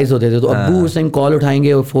سرپرائز ہوتے تھے. تو ابو اس ٹائم کال اٹھائیں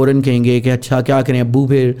گے اور فوراً کہیں گے کہ اچھا کیا کریں. ابو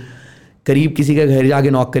پھر قریب کسی کا گھر جا کے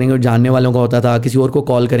ناک کریں گے, اور جاننے والوں کا ہوتا تھا, کسی اور کو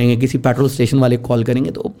کال کریں گے, کسی پیٹرول اسٹیشن والے کو کال کریں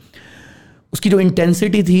گے. تو اس کی جو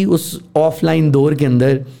انٹینسٹی تھی اس آف لائن دور کے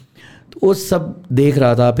اندر, تو وہ سب دیکھ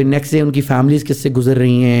رہا تھا. پھر نیکسٹ ڈے ان کی فیملیز کس سے گزر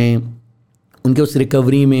رہی ہیں, ان کے اس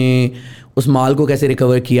ریکوری میں اس مال کو کیسے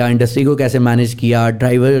ریکور کیا, انڈسٹری کو کیسے مینیج کیا,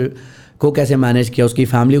 ڈرائیور کو کیسے مینیج کیا, اس کی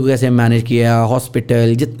فیملی کو کیسے مینیج کیا,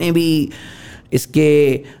 ہاسپٹل, جتنے بھی اس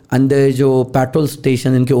کے اندر جو پیٹرول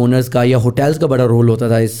اسٹیشن ان کے اونرز کا یا ہوٹلس کا بڑا رول ہوتا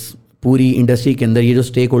تھا اس پوری انڈسٹری کے اندر. یہ جو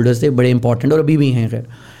اسٹیک ہولڈرس تھے بڑے امپورٹنٹ اور ابھی بھی ہیں خیر.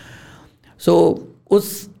 سو اس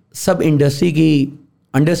سب انڈسٹری کی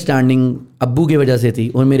انڈرسٹینڈنگ ابو کی وجہ سے تھی,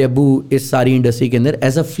 اور میرے ابو اس ساری انڈسٹری کے اندر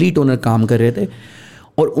ایز اے فلیٹ اونر کام کر رہے تھے.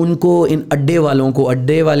 اور ان کو ان اڈے والوں کو,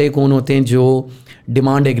 اڈے والے کون ہوتے ہیں, جو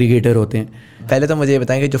ڈیمانڈ ایگریگیٹر ہوتے ہیں. پہلے تو مجھے یہ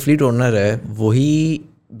بتائیں کہ جو فلیٹ اونر ہے وہی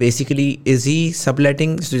basically is he sub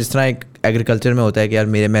letting, جس طرح ایک ایگریکلچر میں ہوتا ہے کہ یار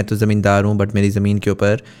میں تو زمیندار ہوں بٹ میری زمین کے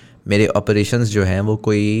اوپر میرے آپریشنز جو ہیں وہ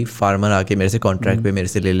کوئی فارمر آ کے میرے سے کانٹریکٹ پہ میرے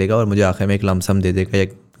سے لے لے گا اور مجھے آخر میں ایک لم سم دے دے گا یا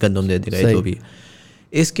گندم دے دے گا یا جو بھی.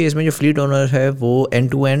 اس کیس میں جو فلیٹ اونر ہے وہ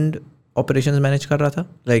end to end operations manage کر رہا تھا.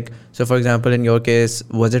 Like, so for example, in your case,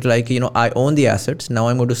 was it like, I own the assets, now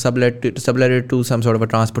I'm going to sublet it to some sort of a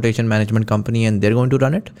transportation management company and they're going to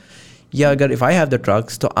run it? یا اگر if I have the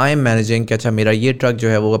trucks, تو I am managing کہ اچھا میرا یہ truck جو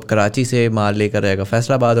ہے وہ اب کراچی سے مال لے کر جائے گا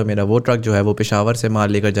فیصل آباد, اور میرا وہ ٹرک جو ہے وہ پشاور سے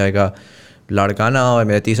مال لے کر جائے گا لاڑکانہ, اور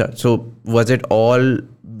میرا تیسرا. So was it all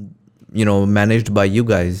managed by you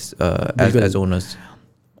guys as owners?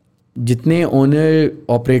 جتنے اونر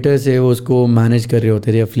آپریٹرس ہے وہ اس کو مینیج کر رہے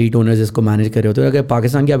ہوتے تھے, یا فلیٹ اونرز اس کو مینیج کر رہے ہوتے تھے. اگر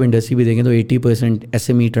پاکستان کی آپ انڈسٹری بھی دیکھیں تو 80%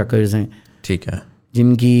 SME ٹرکرز ہیں, ٹھیک ہے,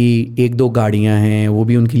 جن کی 1-2 گاڑیاں ہیں, وہ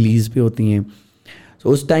بھی ان کی لیز پہ ہوتی ہیں.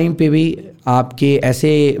 تو اس ٹائم پہ بھی آپ کے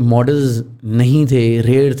ایسے ماڈلز نہیں تھے,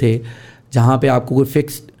 ریئر تھے, جہاں پہ آپ کو کوئی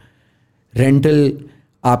فکسڈ رینٹل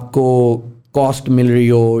آپ کو کاسٹ مل رہی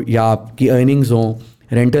ہو, یا آپ کی ارننگز ہوں,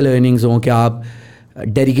 رینٹل ارننگز ہوں, کہ آپ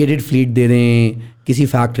ڈیڈیکیٹڈ فلیٹ دے دیں کسی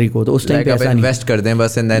فیکٹری کو. تو اس ٹائم پہ ایسا انویسٹ کر دیں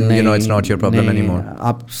بس, and then it's not your problem anymore.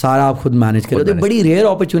 آپ سارا آپ خود مینیج کرتے ہو. بڑی ریئر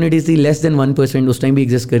اپرچونیٹیز تھی, لیس دین 1% اس ٹائم بھی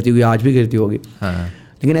ایگزسٹ کرتی ہوگی, آج بھی کرتی ہوگی.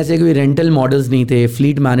 لیکن ایسے کوئی رینٹل ماڈلز نہیں تھے,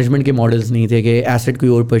 فلیٹ مینجمنٹ کے ماڈلز نہیں تھے کہ ایسٹ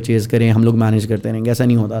کوئی اور پرچیز کریں ہم لوگ مینیج کرتے رہیں گے, ایسا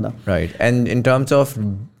نہیں ہوتا تھا. Right. And in terms of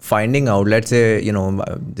finding out, let's say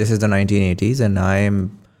this is the 1980s and I am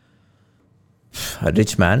a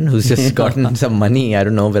rich man who's just gotten some money, I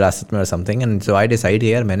don't know, وراثت میں or something, and so I decide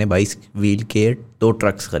یار میں نے 22 wheel کے 2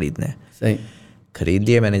 tricks خریدنے ہیں. صحیح, خرید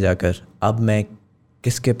لیے میں نے جا کر. اب میں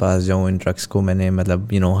کس کے پاس جاؤں ان ٹرکس کو, میں نے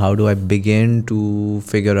مطلب how do I begin to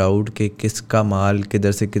figure out کہ کس کا مال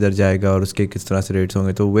کدھر سے کدھر جائے گا اور اس کے کس طرح سے ریٹس ہوں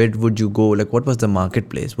گے. تو where would you go, like what was the market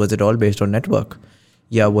place, was it all based on network,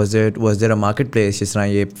 یا was there a market place جس طرح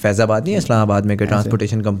یہ فیض آباد نہیں ہے اسلام آباد میں, کہ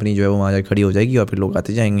ٹرانسپورٹیشن کمپنی جو ہے وہ وہاں جا کھڑی ہو جائے گی اور پھر لوگ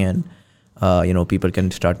آتے جائیں گے and people can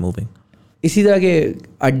start moving. اسی طرح کے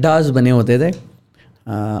اڈاز بنے ہوتے تھے.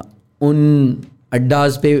 ان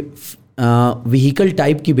اڈاز پہ وہیکل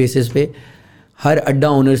ٹائپ کی بیسس پہ ہر اڈا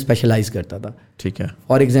اونر اسپیشلائز کرتا تھا. ٹھیک ہے.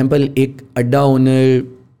 فار ایگزامپل ایک اڈا اونر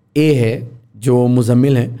اے ہے جو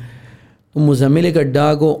مزمل ہے, تو مزمل ایک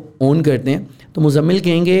اڈا کو اون کرتے ہیں, تو مزمل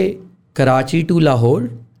کہیں گے Karachi to Lahore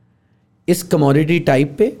us commodity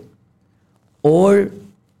type پہ اور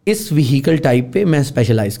اس وہیکل ٹائپ پہ میں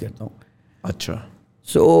اسپیشلائز کرتا ہوں. اچھا.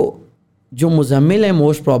 سو جو مزمل ہیں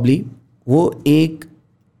موسٹ پرابلی وہ ایک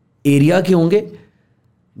ایریا کے ہوں گے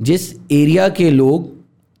جس ایریا کے لوگ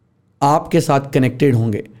آپ کے ساتھ کنیکٹڈ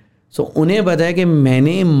ہوں گے. سو انہیں پتہ ہے کہ میں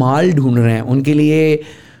نے مال ڈھونڈ رہے ہیں. ان کے لیے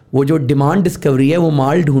وہ جو ڈیمانڈ ڈسکوری ہے وہ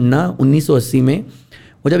مال ڈھونڈنا 1980 میں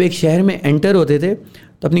وہ جب ایک شہر میں انٹر ہوتے تھے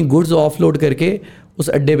تو اپنی گڈز آف لوڈ کر کے اس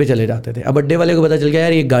اڈے پہ چلے جاتے تھے. اب اڈے والے کو پتہ چل گیا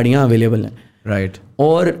یار یہ گاڑیاں اویلیبل ہیں, رائٹ,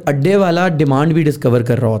 اور اڈے والا ڈیمانڈ بھی ڈسکور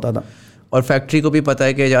کر رہا ہوتا تھا. اور فیکٹری کو بھی پتہ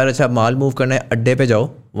ہے کہ یار اچھا مال موو کرنا ہے, اڈے پہ جاؤ,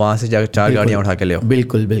 وہاں سے جا 4 گاڑیاں اٹھا کے لے آؤ.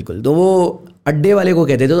 بالکل بالکل. تو وہ اڈے والے کو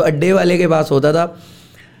کہتے تھے. تو اڈے والے کے پاس ہوتا تھا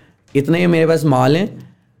اتنے میرے پاس مال ہیں,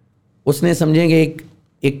 اس نے سمجھیں کہ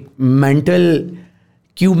ایک مینٹل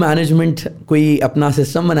کیو مینجمنٹ کوئی اپنا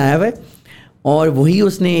سسٹم بنایا ہوا ہے, اور وہی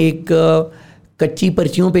اس نے ایک کچی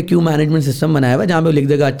پرچیوں پہ کیو مینجمنٹ سسٹم بنایا ہوا ہے جہاں پہ وہ لکھ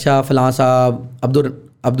دے گا اچھا فلاں صاحب,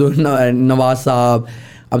 عبد النواز صاحب,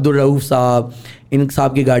 عبد الرؤوف صاحب, ان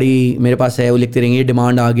صاحب کی گاڑی میرے پاس ہے, وہ لکھتے رہیں گے,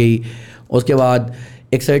 ڈیمانڈ آ گئی. اس کے بعد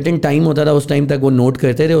ایک سرٹن ٹائم ہوتا تھا, اس ٹائم تک وہ نوٹ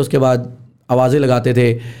کرتے تھے, اس کے بعد آوازیں لگاتے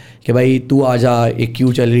تھے کہ بھائی تو آ جا, ایک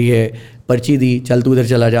کیو چل رہی ہے, پرچی دی, چل تو ادھر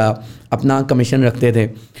چلا جا, اپنا کمیشن رکھتے تھے.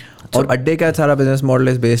 اور اڈے کا سارا business model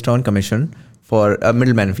is based on commission for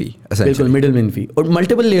middleman fee. بالکل, مڈل مین فی, اور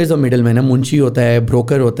multiple layers of middleman ہے. منشی ہوتا ہے,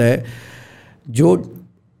 بروکر ہوتا ہے, جو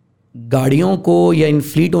گاڑیوں کو یا ان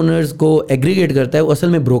فلیٹ اونرز کو ایگریگیٹ کرتا ہے, وہ اصل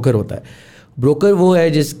میں بروکر ہوتا ہے. بروکر وہ ہے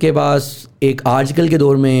جس کے پاس ایک آج کل کے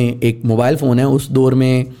دور میں ایک موبائل فون ہے, اس دور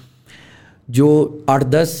میں جو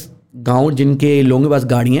 8-10 گاؤں جن کے لوگوں کے پاس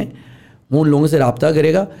گاڑیاں ہیں وہ ان لوگوں سے رابطہ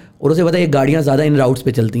کرے گا, اور اسے پتہ ہے یہ گاڑیاں زیادہ ان راؤٹس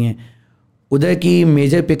پہ چلتی ہیں, ادھر کی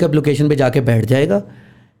میجر پک اپ لوکیشن پہ جا کے بیٹھ جائے گا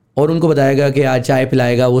اور ان کو بتائے گا کہ آج چائے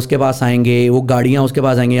پلائے گا. وہ اس کے پاس آئیں گے, وہ گاڑیاں اس کے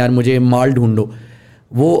پاس آئیں گے, یار مجھے مال ڈھونڈو.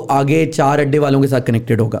 وہ آگے 4 اڈے والوں کے ساتھ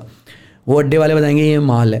کنیکٹڈ ہوگا, وہ اڈے والے بتائیں گے یہ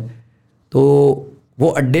مال ہے, تو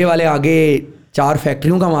وہ اڈے والے آگے 4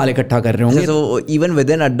 فیکٹریوں کا مال اکٹھا کر رہے ہوں گے. تو ایون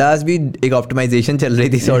ود ان اڈاز بھی ایک آپٹیمائزیشن چل رہی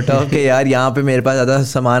تھی سارٹ آف کہ یار یہاں پہ میرے پاس زیادہ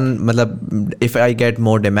سامان, مطلب if I get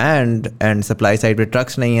more demand and supply side پہ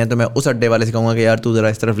ٹرکس نہیں ہیں تو میں اس اڈے والے سے کہوں گا کہ یار تو ذرا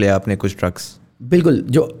اس طرف لے اپنے کچھ ٹرکس. بالکل,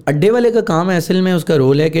 جو اڈے والے کا کام ہے اصل میں اس کا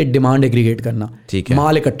رول ہے کہ ڈیمانڈ ایگریگیٹ کرنا, ٹھیک ہے,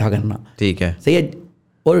 مال اکٹھا کرنا, ٹھیک ہے, صحیح ہے.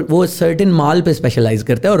 اور وہ سرٹن مال پہ اسپیشلائز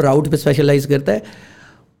کرتا ہے اور راؤٹ پہ اسپیشلائز کرتا ہے,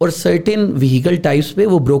 اور سرٹن وہیکل ٹائپس پہ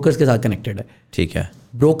وہ بروکرز کے ساتھ کنیکٹڈ ہے. ٹھیک ہے.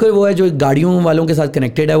 بروکر وہ ہے جو گاڑیوں والوں کے ساتھ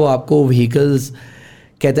کنیکٹڈ ہے, وہ آپ کو وہیکلز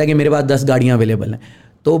کہتا ہے کہ میرے پاس 10 گاڑیاں اویلیبل ہیں.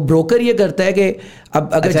 تو بروکر یہ کرتا ہے کہ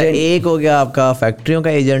اب اگر ایک ہو گیا آپ کا فیکٹریوں کا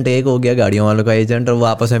ایجنٹ, ایک ہو گیا گاڑیوں والوں کا ایجنٹ, اور وہ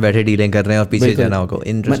آپس میں بیٹھے ڈیلنگ کر رہے ہیں اور پیچھے جانا کو.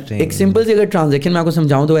 انٹرسٹنگ. ایک سمپل سی اگر ٹرانزیکشن میں آپ کو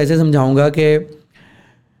سمجھاؤں تو ایسے سمجھاؤں گا کہ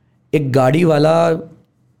ایک گاڑی والا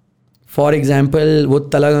فار ایگزامپل وہ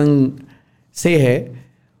تلنگانگ سے ہے,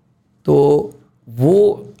 تو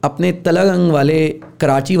وہ اپنے تلنگانگ والے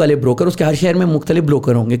کراچی والے بروکر, اس کے ہر شہر میں مختلف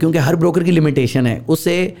بروکر ہوں گے کیونکہ ہر بروکر کی لمیٹیشن ہے, اس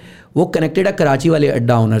سے وہ کنیکٹیڈ ہے کراچی والے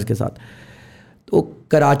اڈا اونرز کے ساتھ. تو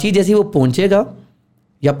کراچی جیسے وہ پہنچے گا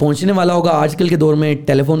یا پہنچنے والا ہوگا, آج کل کے دور میں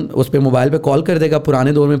ٹیلی فون اس پہ موبائل پہ کال کر دے گا,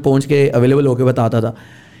 پرانے دور میں پہنچ کے اویلیبل ہو کے بتاتا تھا.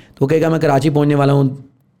 تو کہے گا میں کراچی پہنچنے والا ہوں,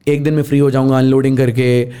 1 دن میں فری ہو جاؤں گا ان لوڈنگ کر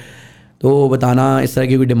کے, تو بتانا اس طرح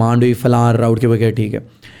کی کوئی ڈیمانڈ ہوئی فلاں راؤٹ کے بغیر, ٹھیک ہے.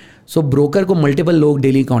 سو بروکر کو ملٹیپل لوگ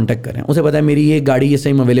ڈیلی کانٹیکٹ کریں, اسے پتا ہے میری یہ گاڑی اس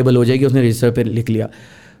ٹائم اویلیبل ہو جائے گی, اس نے رجسٹر پہ لکھ لیا,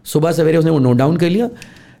 صبح سویرے اس نے وہ نوٹ ڈاؤن کر لیا,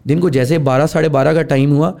 دن کو جیسے 12 ساڑھے 12 کا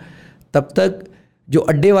ٹائم ہوا تب تک جو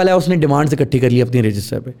اڈے والا ہے اس نے ڈیمانڈ اکٹھی کر لی اپنی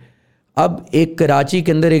رجسٹر پہ. اب ایک کراچی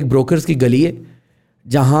کے اندر ایک بروکرز کی گلی ہے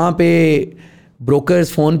جہاں پہ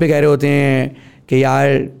بروکرز فون پہ کہہ رہے ہوتے ہیں کہ یار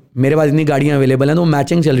میرے پاس اتنی گاڑیاں اویلیبل ہیں, تو وہ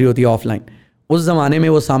میچنگ چل رہی ہوتی ہے آف لائن. اس زمانے میں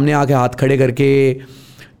وہ سامنے آ کے ہاتھ کھڑے کر کے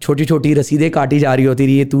چھوٹی چھوٹی رسیدیں کاٹی جا رہی ہوتی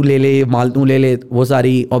تھی, یہ تو لے لے, یہ مال تو لے لے, وہ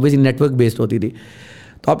ساری اوبیسلی نیٹ ورک بیسڈ ہوتی تھی.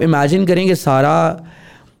 تو آپ امیجن کریں کہ سارا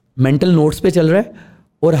مینٹل نوٹس پہ چل رہا ہے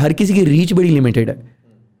اور ہر کسی کی ریچ بڑی لمیٹیڈ ہے,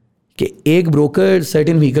 کہ ایک بروکر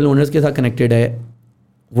سرٹن وہیکل اونرز کے ساتھ کنیکٹیڈ ہے,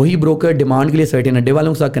 وہی بروکر ڈیمانڈ کے لیے سرٹن اڈے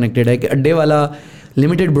والوں کے ساتھ کنیکٹیڈ ہے, کہ اڈے والا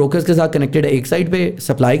لمیٹیڈ بروکرز کے ساتھ کنیکٹیڈ ہے ایک سائڈ پہ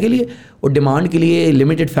سپلائی کے لیے, اور ڈیمانڈ کے لیے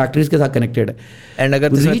لمیٹیڈ فیکٹریز کے ساتھ کنیکٹیڈ ہے. اینڈ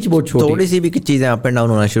اگر ریچ بہت چھوٹی, تھوڑی سی بھی چیزیں اپ اینڈ ڈاؤن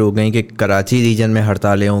ہونا شروع ہو گئیں کہ کراچی ریجن میں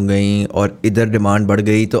ہڑتالیں ہو گئیں اور ادھر ڈیمانڈ بڑھ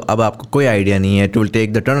گئی, تو اب آپ کو کوئی آئیڈیا نہیں ہے. Two will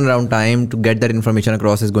take the turn around time to get that information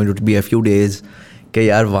across is going to be a few days, کہ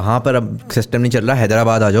یار وہاں پر اب سسٹم نہیں چل رہا,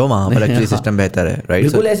 حیدرآباد آ جاؤ, وہاں پر ایکچولی سسٹم بہتر ہے. رائٹ,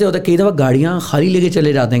 بالکل ایسے ہوتا ہے. کئی دفعہ گاڑیاں خالی لے کے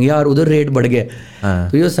چلے جاتے ہیں کہ یار ادھر ریٹ بڑھ گئے,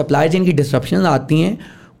 تو یہ سپلائی چین کی ڈسرپشن آتی ہیں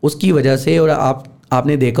اس کی وجہ سے. اور آپ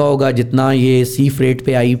نے دیکھا ہوگا جتنا یہ سی فریٹ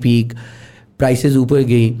پہ آئی پیک, پرائسز اوپر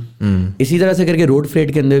گئی, اسی طرح سے کر کے روڈ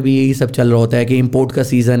فریٹ کے اندر بھی یہی سب چل رہا ہوتا ہے کہ امپورٹ کا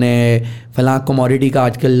سیزن ہے, فلاں کموڈیٹی کا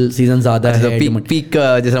آج کل سیزن زیادہ ہے. پیک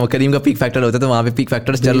جیسے کریم کا پیک فیکٹر ہوتا ہے, تو وہاں پہ پیک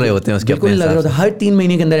فیکٹرز چل رہے ہوتے ہیں اس کے. بالکل لگ رہا ہوتا ہے ہر 3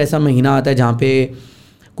 مہینے کے اندر ایسا مہینہ آتا ہے جہاں پہ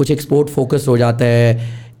کچھ ایکسپورٹ فوکس ہو جاتا ہے,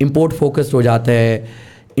 امپورٹ فوکس ہو جاتا ہے,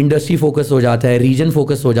 انڈسٹری فوکس ہو جاتا ہے, ریجن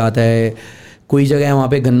فوکس ہو جاتا ہے. کوئی جگہ ہے وہاں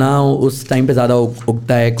پہ گنا اس ٹائم پہ زیادہ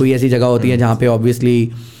اگتا ہے, کوئی ایسی جگہ ہوتی ہے جہاں پہ آبویسلی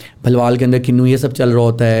بھلوال کے اندر کنو یہ سب چل رہا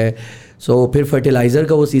ہوتا ہے. سو پھر فرٹیلائزر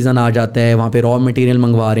کا وہ سیزن آ جاتا ہے, وہاں پہ را مٹیریل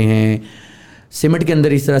منگوا رہے ہیں. سیمنٹ کے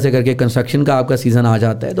اندر اس طرح سے کر کے کنسٹرکشن کا آپ کا سیزن آ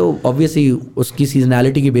جاتا ہے, تو آبویسلی اس کی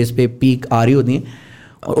سیزنالٹی کی بیس پہ پیک آ رہی ہوتی ہیں,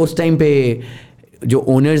 اور اس ٹائم پہ جو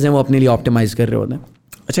اونرز ہیں وہ اپنے لیے آپٹیمائز کر رہے ہوتے ہیں.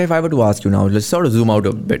 اچھا, if I were to ask you now, let's sort of zoom out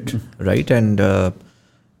a bit, right? And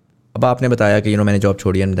اب آپ نے بتایا کہ میں نے جاب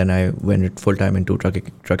چھوڑی and then I went full time in to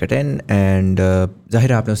truck it in, and ظاہر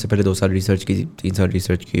ہے آپ نے اس سے پہلے 2 سال ریسرچ کی, 3 سال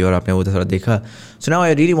ریسرچ کی, اور آپ نے وہ تھوڑا دیکھا. So now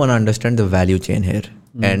I really want to understand the value chain hair,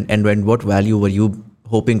 and what value were you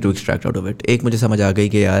hoping to extract out of it. ایک مجھے سمجھ آ گئی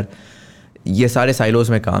کہ یار یہ سارے سائلوز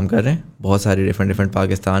میں کام کر رہے ہیں, بہت سارے ڈفرینٹ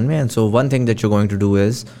پاکستان میں, and so one thing that you going to do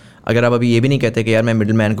is, اگر آپ ابھی یہ بھی نہیں کہتے کہ یار میں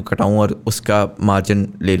مڈل مین کو کٹاؤں اور اس کا مارجن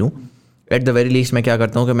لے لوں, ایٹ دا ویری لیسٹ میں کیا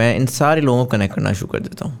کرتا ہوں کہ میں ان سارے لوگوں کو کنیکٹ کرنا شروع کر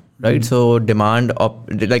دیتا ہوں. Right, so demand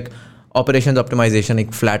like operations optimisation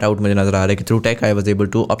ایک فلیٹ آؤٹ مجھے نظر آ رہا ہے کہ through take I was able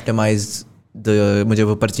to optimise مجھے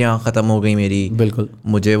وہ پرچیاں ختم ہو گئی میری. بالکل,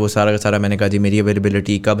 مجھے وہ سارا کا سارا میں نے کہا جی میری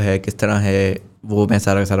اویلیبلٹی کب ہے, کس طرح ہے, وہ میں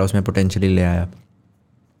سارا کا سارا اس میں پوٹینشلی لے آیا.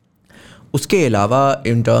 اس کے علاوہ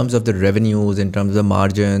ان terms of the revenues, in terms of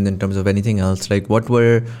margin, in terms of any thing else, like what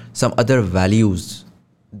were some other values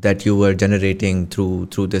that you were generating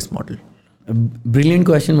through this model. Brilliant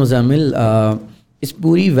question Muzammil. اس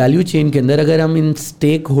پوری ویلیو چین کے اندر اگر ہم ان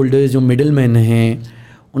stake holders جو middle man ہیں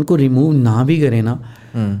ان کو remove نہ بھی کریں نا,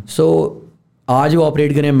 سو آج وہ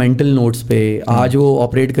آپریٹ کر رہے ہیں مینٹل نوٹس پہ, آج وہ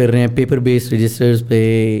آپریٹ کر رہے ہیں پیپر بیس رجسٹرز پہ,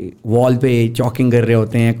 وال پہ چاکنگ کر رہے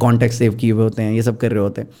ہوتے ہیں, کانٹیکٹ سیو کیے ہوئے ہوتے ہیں, یہ سب کر رہے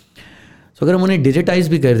ہوتے ہیں. سو اگر ہم انہیں ڈیجیٹائز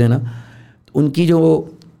بھی کر دیں نا تو ان کی جو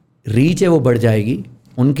ریچ ہے وہ بڑھ جائے گی,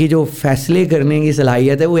 ان کی جو فیصلے کرنے کی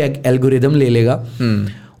صلاحیت ہے وہ ایک الگوریدم لے لے گا,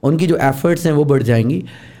 ان کی جو ایفرٹس ہیں وہ بڑھ جائیں گی,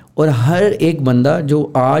 اور ہر ایک بندہ جو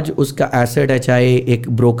آج اس کا ایسٹ ہے, چاہے ایک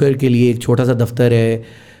بروکر کے لیے ایک چھوٹا سا دفتر ہے,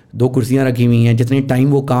 2 کرسیاں رکھی ہوئی ہیں, جتنے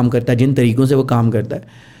ٹائم وہ کام کرتا ہے, جن طریقوں سے وہ کام کرتا ہے,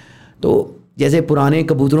 تو جیسے پرانے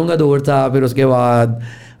کبوتروں کا دور تھا, پھر اس کے بعد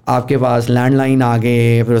آپ کے پاس لینڈ لائن آ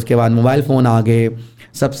گئے, پھر اس کے بعد موبائل فون آ گئے.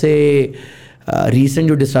 سب سے ریسنٹ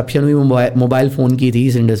جو ڈسرپشن ہوئی وہ موبائل فون کی تھی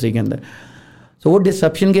اس انڈسٹری کے اندر. سو وہ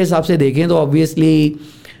ڈسرپشن کے حساب سے دیکھیں تو آبویسلی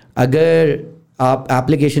اگر آپ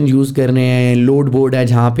ایپلیکیشن یوز کر رہے ہیں, لوڈ بورڈ ہے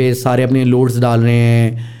جہاں پہ سارے اپنے لوڈس ڈال رہے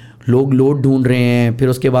ہیں, لوگ لوڈ ڈھونڈ رہے ہیں, پھر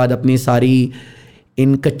اس کے بعد اپنی ساری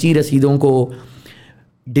ان کچی رسیدوں کو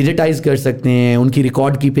ڈیجیٹائز کر سکتے ہیں, ان کی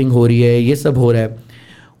ریکارڈ کیپنگ ہو رہی ہے, یہ سب ہو رہا ہے.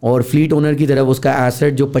 اور فلیٹ اونر کی طرف اس کا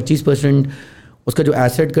ایسٹ جو 25% اس کا جو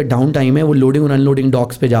ایسٹ کا ڈاؤن ٹائم ہے وہ لوڈنگ اور ان لوڈنگ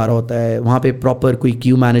ڈاکس پہ جا رہا ہوتا ہے. وہاں پہ پراپر کوئی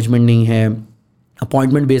کیو مینجمنٹ نہیں ہے,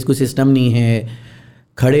 اپوائنٹمنٹ بیس کوئی سسٹم نہیں ہے.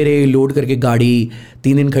 کھڑے رہے لوڈ کر کے گاڑی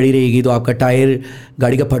 3 دن کھڑی رہے گی تو آپ کا ٹائر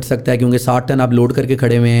گاڑی کا پھٹ سکتا ہے, کیونکہ 60 ٹن آپ لوڈ کر کے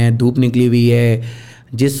کھڑے ہوئے ہیں, دھوپ نکلی ہوئی ہے,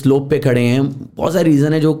 جس سلوپ پہ کھڑے ہیں. بہت سارے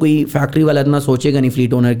ریزن ہے جو کوئی فیکٹری والا اتنا سوچے گا نہیں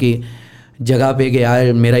فلیٹ اونر کی جگہ پہ کہ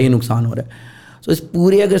یار میرا یہ نقصان ہو رہا ہے. سو اس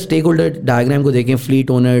پورے اگر اسٹیک ہولڈر ڈائیگرام کو دیکھیں,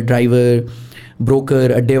 فلیٹ اونر, ڈرائیور,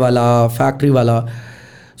 بروکر, اڈے والا, فیکٹری والا,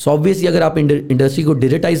 سو آبویسلی اگر آپ انڈسٹری کو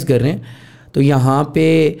ڈیجیٹائز کر رہے ہیں تو یہاں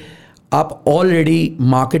پہ آپ آلریڈی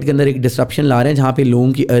مارکیٹ کے اندر ایک ڈسرپشن لا رہے ہیں جہاں پہ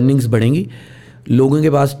لوگوں کی ارننگس بڑھیں گی, لوگوں کے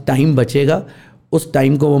پاس ٹائم بچے گا, اس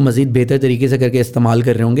ٹائم کو وہ مزید بہتر طریقے سے کر کے استعمال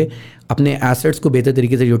کر رہے ہوں گے, اپنے ایسٹس کو بہتر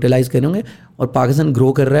طریقے سے یوٹیلائز کر رہے ہوں گے. اور پاکستان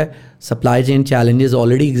گرو کر رہا ہے, supply chain challenges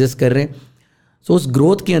already exist کر رہے ہیں. سو اس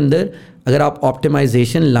گروتھ کے اندر اگر آپ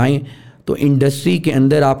آپٹیمائزیشن لائیں تو انڈسٹری کے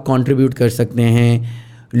اندر آپ کنٹریبیوٹ کر سکتے ہیں.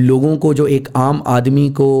 لوگوں کو جو ایک عام آدمی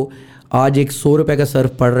کو آج ایک 100 روپے کا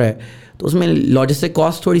سرف پڑ رہا ہے تو اس میں لاجسٹک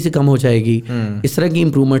کاسٹ تھوڑی سی کم ہو جائے گی, اس طرح کی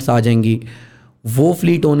امپرومنٹس آ جائیں گی. وہ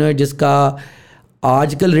فلیٹ اونر جس کا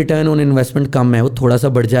آج کل ریٹرن آن انویسٹمنٹ کم ہے وہ تھوڑا سا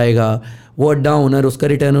بڑھ جائے گا, وہ اڈا اونر اس کا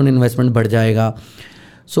ریٹرن آن انویسٹمنٹ بڑھ جائے گا.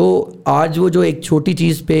 سو آج وہ جو ایک چھوٹی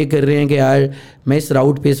چیز پے کر رہے ہیں کہ یار میں اس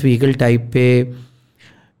راؤٹ پہ, اس وہیکل ٹائپ پہ,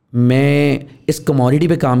 میں اس کموڈٹی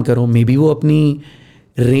پہ کام کروں, مے بی وہ اپنی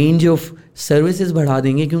رینج آف سروسز بڑھا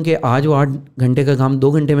دیں گے, کیونکہ آج وہ 8 گھنٹے کا کام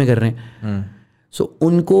 2 گھنٹے میں کر رہے ہیں. سو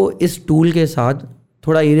ان کو اس ٹول کے ساتھ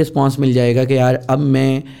تھوڑا یہ رسپانس مل جائے گا کہ یار اب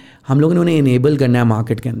ہم لوگوں نے انہیں انیبل کرنا ہے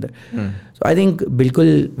مارکیٹ کے اندر. سو آئی تھنک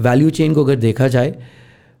بالکل ویلیو چین کو اگر دیکھا جائے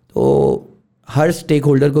تو ہر اسٹیک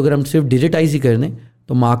ہولڈر کو اگر ہم صرف ڈیجیٹائز ہی کر دیں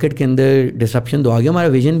تو مارکیٹ کے اندر ڈسرپشن تو آ گیا. ہمارا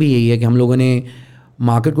ویژن بھی یہی ہے کہ ہم لوگوں نے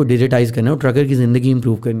مارکیٹ کو ڈیجیٹائز کرنا ہے اور ٹرکر کی زندگی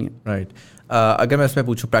امپروو کرنی ہے. رائٹ. اگر میں اس میں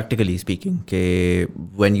پوچھوں پریکٹیکلی اسپیکنگ کہ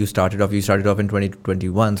when you started off in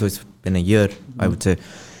 2021, so it's been a year, I would say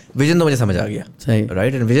vision تو مجھے سمجھ آ گیا. صحیح.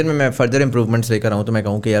 رائٹ. اینڈ ویژن میں فردر امپروومنٹس لے کر آؤں تو میں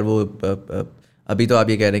کہوں کہ یار وہ ابھی تو آپ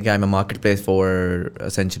یہ کہہ رہے ہیں کہ I am a marketplace for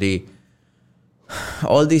essentially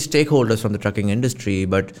all these stakeholders from the trucking industry,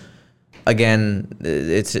 but again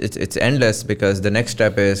it's endless because the next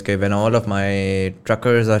step is okay, when all of my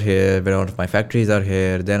truckers are here, when all of my factories are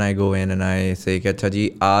here, then I go in and I say کہ اچھا جی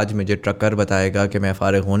آج مجھے trucker بتائے گا کہ میں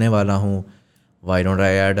فارغ ہونے والا ہوں, why don't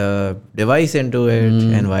I add a device into it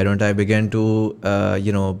and why don't I begin to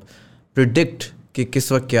predict کہ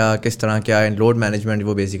کس وقت کیا کس طرح کیا. لوڈ مینجمنٹ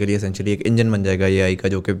وہ بیسیکلی اسینچلی ایک انجن بن جائے گا اے آئی کا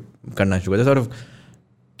جو کہ کرنا شروع کرتا ہے, sort of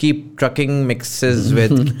keep trucking mixes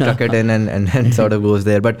with truck it in and sort of goes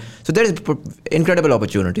there. But so there is incredible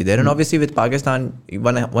opportunity there, and obviously with Pakistan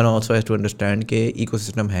one also has to understand کہ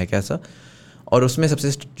ecosystem ہے کیسا, اور اس میں سب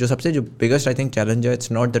سے جو biggest I think challenge ہے,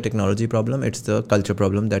 it's not the technology problem, it's the culture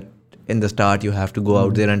problem that in the start you have to go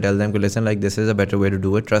out there and tell them to listen, like this is a better way to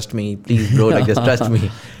do it, trust me please bro, like just trust me.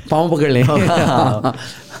 پاؤں پکڑ لیں.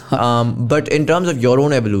 But in terms of your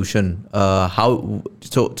own evolution, how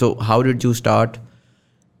did you start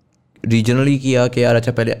regionally کیا کہ یار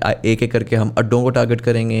اچھا پہلے ایک ایک کر کے ہم اڈوں کو ٹارگیٹ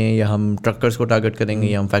کریں گے یا ہم ٹرکرس کو ٹارگیٹ کریں گے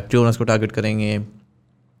یا ہم فیکٹری اونرس کو ٹارگیٹ کریں گے,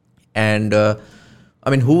 and I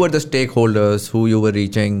mean who are the stakeholders who you were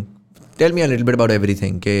reaching, tell me a little bit about every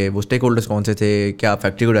thing کہ وہ اسٹیک ہولڈرس کون سے تھے, کیا آپ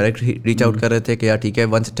فیکٹری کو ڈائریکٹ ریچ آؤٹ کر رہے تھے کہ یار ٹھیک ہے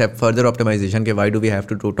ون اسٹیپ فردر آپٹیمائزیشن کہ why do we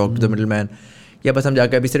have to talk to the middleman, یا بس ہم جا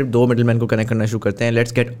کے ابھی صرف 2 مڈل مین کو کنیکٹ کرنا شروع کرتے ہیں,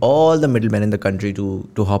 let's get all the middleman in the country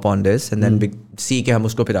to hop on this and then see کہ ہم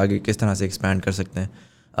اس کو پھر آگے کس طرح سے ایکسپینڈ کر سکتے ہیں.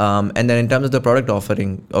 And then in terms of the product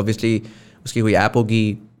offering obviously اس کی کوئی ایپ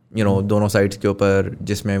ہوگی دونوں سائڈس کے اوپر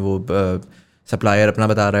جس میں وہ سپلائر اپنا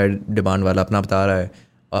بتا رہا ہے, ڈیمانڈ والا اپنا بتا رہا ہے,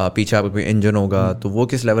 پیچھے آپ کا کوئی انجن ہوگا تو وہ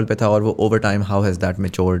کس لیول پہ تھا, اور وہ over time how has that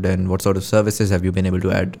matured and what sort of services have you been able to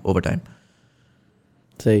add over time.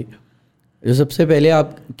 صحیح. جو سب سے پہلے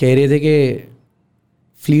آپ کہہ رہے تھے کہ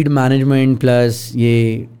فلیٹ مینجمنٹ پلس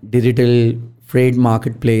یہ ڈیجیٹل فریٹ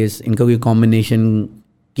مارکیٹ پلیس, ان کا کوئی combination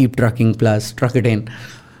keep trucking plus truck it ان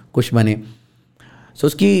کچھ بنے. سو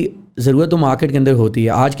اس کی ضرورت تو مارکیٹ کے اندر ہوتی ہے.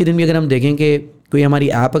 آج کے دن بھی اگر ہم دیکھیں کہ کوئی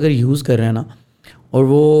ہماری ایپ اگر یوز کر رہے ہیں نا اور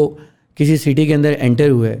وہ کسی سٹی کے اندر انٹر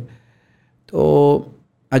ہوئے, تو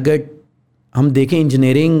اگر ہم دیکھیں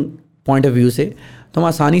انجینئرنگ پوائنٹ آف ویو سے تو ہم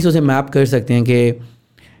آسانی سے اسے میپ کر سکتے ہیں کہ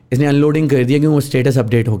اس نے ان لوڈنگ کر دیا کیونکہ وہ اسٹیٹس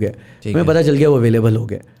اپڈیٹ ہو گیا, ہمیں پتہ چل گیا وہ اویلیبل ہو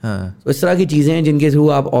گیا. تو اس طرح کی چیزیں ہیں جن کے تھرو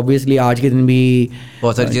آپ آبویسلی آج کے دن بھی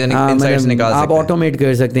بہت ساری چیزیں انسائٹس نکال سکتے ہیں, آپ آٹومیٹ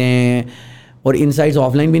کر سکتے ہیں اور انسائٹس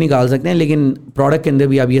آف لائن بھی نکال سکتے ہیں, لیکن پروڈکٹ کے اندر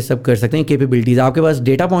بھی آپ یہ سب کر سکتے ہیں. کیپیبلٹیز آپ کے پاس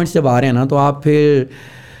ڈیٹا پوائنٹس جب آ رہے ہیں نا تو آپ پھر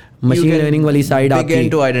مشین لرننگ والی سائڈ آپ کی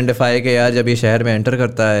ٹو آئیڈینٹیفائی کہ یار جب یہ شہر میں انٹر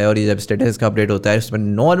کرتا ہے اور یہ جب اسٹیٹس کا اپڈیٹ ہوتا ہے اس میں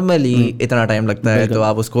نارملی اتنا ٹائم لگتا ہے, تو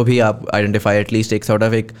آپ اس کو بھی آپ آئیڈینٹیفائی ایٹ لیسٹ ایک سارٹ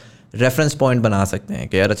آف ایک ریفرنس پوائنٹ بنا سکتے ہیں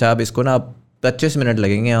کہ یار اچھا اب اس کو نا 25 منٹ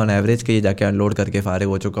لگیں گے آن ایوریج کہ یہ جا کے ان لوڈ کر کے فارغ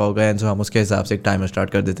ہو چکا ہوگا, اینڈ سو ہم اس کے حساب سے ایک ٹائمر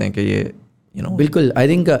اسٹارٹ کر دیتے ہیں کہ یہ بالکل. آئی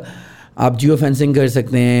تھنک آپ جیو فینسنگ کر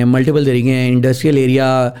سکتے ہیں, ملٹیپل طریقے ہیں. انڈسٹریل ایریا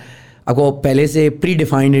آپ کو پہلے سے پری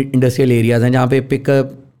ڈیفائنڈ انڈسٹریل ایریاز ہیں جہاں پہ پک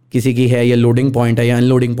اپ کسی کی ہے یا لوڈنگ پوائنٹ ہے یا ان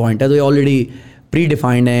لوڈنگ پوائنٹ ہے, تو یہ آلریڈی پری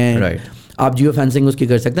ڈیفائنڈ ہیں. آپ جیو فینسنگ اس کی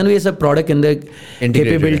کر سکتے ہیں. تو یہ سب پروڈکٹ کے اندر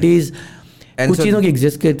کیپیبلٹیز کچھ چیزوں کی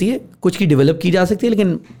ایگزسٹ کرتی ہے, کچھ کی ڈیولپ کی جا سکتی ہے,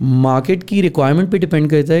 لیکن مارکیٹ کی ریکوائرمنٹ پہ ڈپینڈ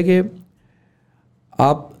کرتا ہے کہ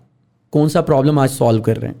آپ کون سا پرابلم آج سالو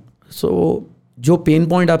کر رہے ہیں. سو جو پین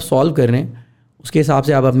پوائنٹ آپ سالو کر رہے ہیں اس کے حساب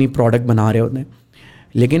سے آپ اپنی پروڈکٹ بنا رہے ہوتے ہیں.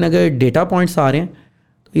 لیکن اگر ڈیٹا پوائنٹس آ رہے ہیں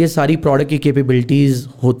تو یہ ساری پروڈکٹ کی کیپیبلٹیز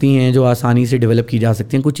ہوتی ہیں جو آسانی سے ڈیولپ کی جا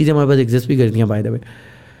سکتی ہیں. کچھ چیزیں ہمارے پاس ایگزسٹ بھی کرتی ہیں بائی دا وے.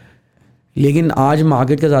 لیکن آج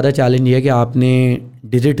مارکیٹ کا زیادہ چیلنج یہ ہے کہ آپ نے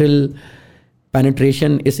ڈیجیٹل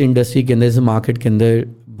پینیٹریشن اس انڈسٹری کے اندر, اس مارکیٹ کے اندر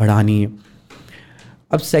بڑھانی ہے.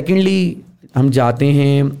 اب سیکنڈلی ہم جاتے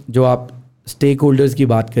ہیں جو آپ اسٹیک ہولڈرز کی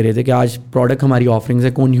بات کر رہے تھے کہ آج پروڈکٹ ہماری آفرنگز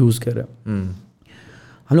ہے, کون یوز کر رہا ہے.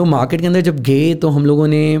 ہم لوگ مارکیٹ کے اندر جب گئے تو ہم لوگوں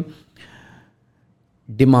نے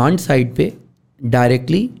ڈیمانڈ سائڈ پہ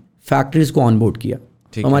ڈائریکٹلی فیکٹریز کو آن بورڈ کیا.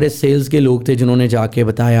 ہمارے سیلز کے لوگ تھے جنہوں نے جا کے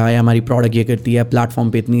بتایا ہے ہماری پروڈکٹ یہ کرتی ہے, پلیٹ فارم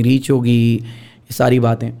پہ اتنی ریچ ہوگی, یہ ساری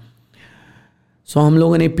باتیں. سو ہم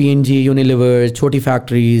لوگوں نے پی این جی, یونیلیور, چھوٹی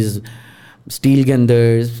فیکٹریز اسٹیل کے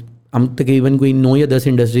اندر, ہم تقریباً کوئی 9 یا 10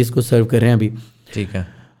 انڈسٹریز کو سرو کر رہے ہیں ابھی. ٹھیک ہے.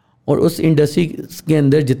 اور اس انڈسٹریز کے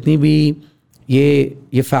اندر جتنی بھی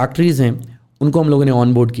یہ فیکٹریز ہیں ان کو ہم لوگوں نے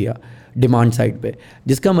آن بورڈ کیا ڈیمانڈ سائڈ پہ,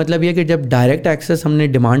 جس کا مطلب یہ کہ جب ڈائریکٹ ایکسیس ہم نے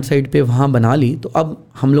ڈیمانڈ سائڈ پہ وہاں بنا لی تو اب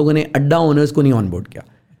ہم لوگوں نے اڈا اونرز کو نہیں آن بورڈ کیا.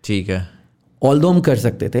 ٹھیک ہے. آل دو ہم کر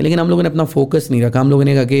سکتے تھے لیکن ہم لوگوں نے اپنا فوکس نہیں رکھا. ہم لوگوں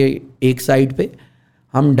نے کہا کہ ایک سائڈ پہ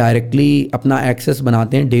ہم ڈائریکٹلی اپنا ایکسیس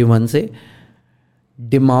بناتے ہیں ڈے ون سے,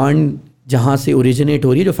 ڈیمانڈ جہاں سے اوریجنیٹ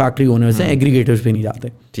ہو رہی ہے جو فیکٹری اونرز ہیں ایگریگیٹرز پہ نہیں جاتے.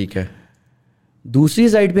 ٹھیک ہے. دوسری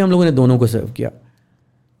سائڈ پہ ہم لوگوں نے دونوں کو سرو کیا,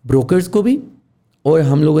 بروکرز کو بھی, اور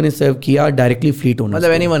ہم لوگوں نے سرو کیا ڈائریکٹلی فلیٹ اونرز.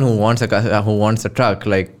 مطلب anyone who wants a truck,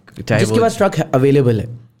 like جس کے پاس ٹرک اویلیبل ہے.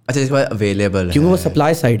 اچھا, اس کے بعد اویلیبل ہے کیونکہ وہ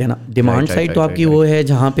سپلائی سائڈ ہے نا. ڈیمانڈ سائڈ تو آپ کی وہ ہے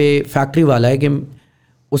جہاں پہ فیکٹری والا ہے کہ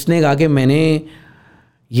اس نے کہا کہ میں نے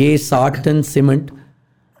یہ 60 ٹن سیمنٹ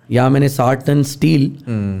یا میں نے 60 ٹن اسٹیل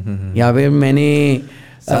یا پھر میں نے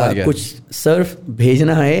کچھ سرف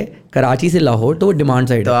بھیجنا ہے کراچی سے لاہور, تو وہ ڈیمانڈ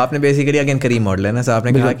سائڈ. تو آپ نے بیسیکلی اگین کریم ماڈل ہے نا, سو آپ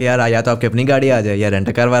نے کہا کہ یار یا تو آپ کی اپنی گاڑی آ جائے یا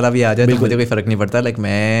رینٹ کار والا بھی آ جائے, تو مجھے کوئی فرق نہیں پڑتا. لائک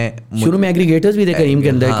میں شروع میں ایگریگیٹرز بھی تھے کریم کے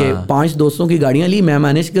اندر کہ 5 دوستوں کی گاڑیاں لی, میں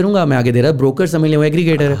مینیج کروں گا, میں آگے دے رہا. بروکر سمجھ لیں وہ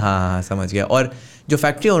ایگریگیٹر. ہاں سمجھ گیا. اور جو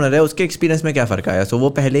فیکٹری اونر ہے اس کے ایکسپیرینس میں کیا فرق آیا؟ سو وہ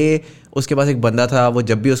پہلے اس کے پاس ایک بندہ تھا, وہ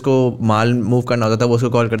جب بھی اس کو مال موو کرنا ہوتا تھا وہ اس کو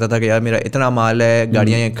کال کرتا تھا کہ یار میرا اتنا مال ہے,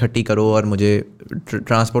 گاڑیاں اکٹھی کرو اور مجھے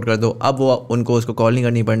ٹرانسپورٹ کر دو. اب وہ ان کو اس کو کال نہیں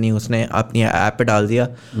کرنی پڑنی, اس نے اپنی ایپ پہ ڈال دیا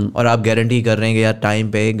اور آپ گارنٹی کر رہے ہیں کہ یار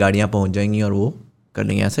ٹائم پہ گاڑیاں پہنچ جائیں گی اور وہ کر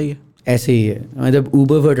لیں گے. ایسا ہی ہے. ایسے ہی ہے. مطلب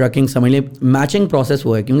اوبر فار ٹرکنگ سمجھ لیں میچنگ پروسیس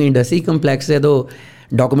وہ ہے, کیونکہ انڈسٹری کمپلیکس ہے تو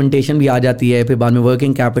ڈاکومنٹیشن بھی آ جاتی ہے, پھر بعد میں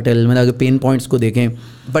ورکنگ کیپٹل, مطلب اگر پین پوائنٹس کو دیکھیں.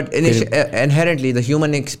 But inherently the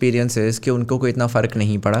human experience is کہ ان کو کوئی اتنا فرق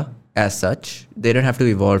نہیں پڑا as such. They don't have to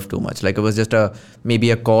evolve too much, like it was just may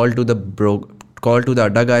be a call to the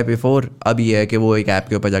adda guy before. اب یہ ہے کہ وہ ایک ایپ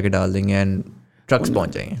کے اوپر جا کے ڈال دیں گے اینڈ ٹرکس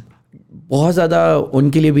پہنچ جائیں گے. بہت زیادہ ان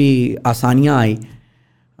کے لیے بھی آسانیاں آئی.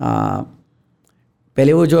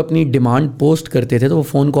 پہلے وہ جو اپنی ڈیمانڈ پوسٹ کرتے تھے تو وہ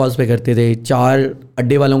فون کالز پہ کرتے تھے, 4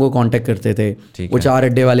 اڈے والوں کو کانٹیکٹ کرتے تھے. وہ 4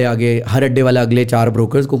 اڈے والے آگے, ہر اڈے والا اگلے 4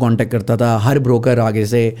 بروکرز کو کانٹیکٹ کرتا تھا, ہر بروکر آگے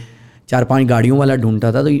سے 4-5 گاڑیوں والا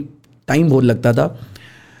ڈھونڈتا تھا, تو ٹائم بہت لگتا تھا.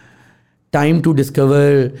 ٹائم ٹو ڈسکور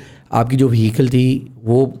آپ کی جو وہیکل تھی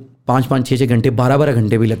وہ 5-5, 6-6 گھنٹے, 12-12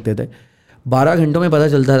 گھنٹے بھی لگتے تھے. 12 گھنٹوں میں پتہ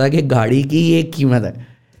چلتا تھا کہ گاڑی کی یہ قیمت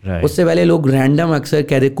ہے. اس سے پہلے لوگ رینڈم اکثر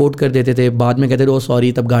کہتے کوٹ کر دیتے تھے, بعد میں کہتے تھے او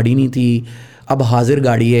سوری تب گاڑی نہیں تھی, اب حاضر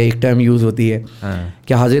گاڑی ہے, ایک ٹرم یوز ہوتی ہے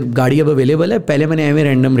کہ حاضر گاڑی اب اویلیبل ہے, پہلے میں نے ایویں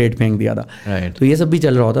رینڈم ریٹ پھینک دیا تھا. تو یہ سب بھی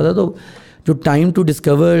چل رہا ہوتا تھا. تو جو ٹائم ٹو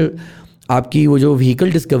ڈسکور آپ کی وہ جو وہیکل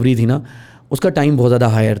ڈسکوری تھی نا, اس کا ٹائم بہت زیادہ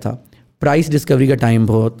ہائر تھا. پرائس ڈسکوری کا ٹائم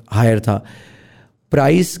بہت ہائر تھا.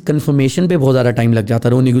 پرائس کنفرمیشن پہ بہت زیادہ ٹائم لگ جاتا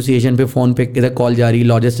تھا. وہ نیگوسیشن پہ فون پہ ادھر کال جاری,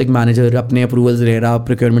 لاجسٹک مینیجر اپنے اپروولز لے رہا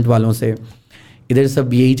پروکیورمنٹ والوں سے, ادھر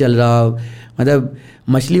سب یہی چل رہا. مطلب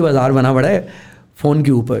مچھلی بازار بنا پڑا ہے فون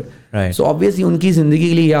کے اوپر. سو آبویسلی ان کی زندگی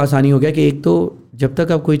کے لیے یہ آسانی ہو گیا کہ ایک تو جب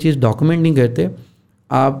تک آپ کوئی چیز ڈاکومنٹ نہیں کرتے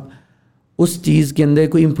آپ اس چیز کے اندر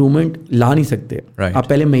کوئی امپرومنٹ لا نہیں سکتے. آپ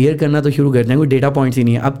پہلے میئر کرنا تو شروع کرتے ہیں, کوئی ڈیٹا پوائنٹس ہی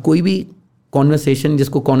نہیں ہے. اب کوئی بھی کانورسیشن, جس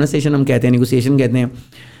کو کانورسیشن ہم کہتے ہیں, نیگوسیشن کہتے ہیں,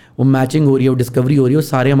 وہ میچنگ ہو رہی ہے, وہ ڈسکوری ہو رہی ہے, وہ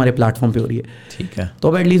سارے ہمارے پلیٹ فارم پہ ہو رہی ہے. ٹھیک ہے. تو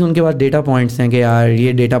اب ایٹ لیسٹ ان کے پاس ڈیٹا پوائنٹس ہیں کہ یار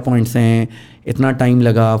یہ ڈیٹا پوائنٹس ہیں, اتنا ٹائم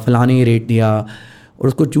لگا, فلاں نے یہ ریٹ دیا, اور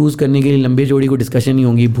اس کو چوز کرنے کے لیے لمبی چوڑی کو ڈسکشن نہیں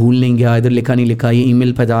ہوگی, بھول نہیں گیا, ادھر لکھا نہیں لکھا, یہ ای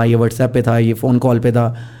میل پہ تھا, یہ واٹس ایپ پہ تھا, یہ فون کال پہ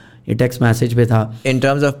تھا, یہ ٹیکسٹ میسیج پہ تھا. In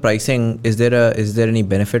terms of pricing, is there any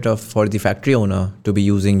benefit for the factory owner to be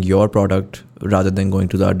using your product rather than going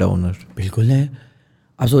to the other owner? بالکل ہے.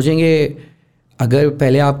 آپ سوچیں گے اگر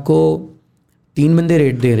پہلے آپ کو 3 بندے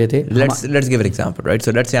ریٹ دے رہے تھے. Let's give an example, right?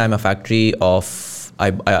 So let's say I'm a factory of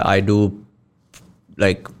I do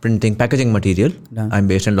like printing packaging material. I'm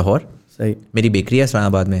based in Lahore. صحیح. میری بیکری ہے اسلام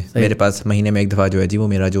آباد میں. میرے پاس مہینے میں ایک دفعہ جو ہے جی وہ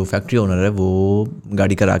میرا جو فیکٹری اونر ہے وہ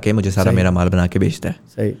گاڑی کرا کے مجھے سارا میرا مال بنا کے بیچتا ہے.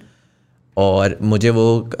 صحیح. اور مجھے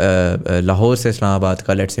وہ لاہور سے اسلام آباد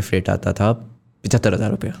کا لیٹ سے فریٹ آتا تھا 75,000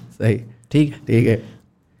 روپیہ. صحیح. ٹھیک ہے. ٹھیک ہے.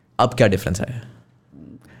 اب کیا ڈفرینس آیا؟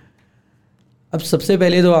 اب سب سے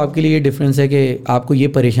پہلے تو آپ کے لیے یہ ڈفرینس ہے کہ آپ کو یہ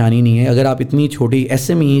پریشانی نہیں ہے. اگر آپ اتنی چھوٹی ایس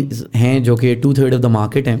ایم ایز ہیں جو کہ 2/3 آف دا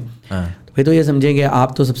مارکیٹ ہیں, تو پھر تو یہ سمجھیں کہ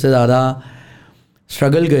آپ تو سب سے زیادہ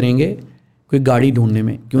اسٹرگل کریں گے کوئی گاڑی ڈھونڈنے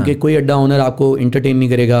میں, کیونکہ کوئی اڈا اونر آپ کو انٹرٹین نہیں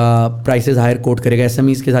کرے گا, پرائسز ہائر کوٹ کرے گا. ایس ایم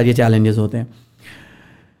ایز کے ساتھ یہ چیلنجز ہوتے ہیں.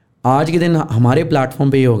 آج کے دن ہمارے پلیٹ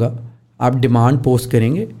فارم پہ یہ ہوگا, آپ ڈیمانڈ پوسٹ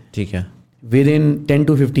کریں گے, ٹھیک ہے, ود ان 10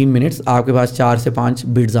 to 15 منٹس آپ کے پاس 4 سے 5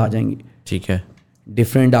 بڈز آ جائیں گی. ٹھیک ہے.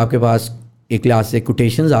 ڈفرینٹ آپ کے پاس ایک کلاس سے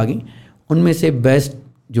کوٹیشنز آ گئیں, ان میں سے بیسٹ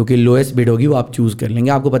جو کہ لوئسٹ بڈ ہوگی وہ آپ چوز کر لیں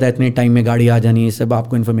گے. آپ کو پتہ ہے اتنے ٹائم میں گاڑی آ جانی ہے, سب آپ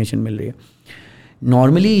کو انفارمیشن مل رہی ہے.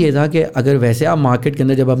 نارملی یہ تھا کہ اگر ویسے آپ مارکیٹ کے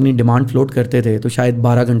اندر جب اپنی ڈیمانڈ فلوٹ کرتے تھے تو شاید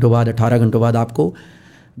 12 گھنٹوں بعد 18 گھنٹوں بعد آپ کو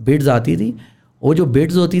بڈز آتی تھی. وہ جو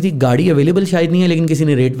بڈز ہوتی تھی گاڑی اویلیبل شاید نہیں ہے لیکن کسی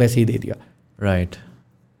نے ریٹ ویسے ہی دے دیا. رائٹ.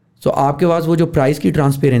 سو آپ کے پاس وہ جو پرائز کی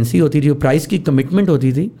ٹرانسپیرنسی ہوتی تھی, جو پرائز کی کمٹمنٹ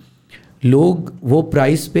ہوتی تھی, لوگ وہ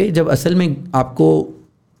پرائز پہ جب اصل میں آپ کو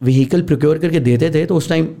وہیکل پروکیور کر کے دیتے تھے تو اس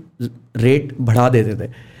ٹائم ریٹ بڑھا دیتے تھے.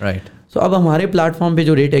 رائٹ. سو اب ہمارے پلیٹ فارم پہ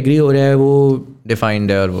جو ریٹ ایگری ہو رہا ہے وہ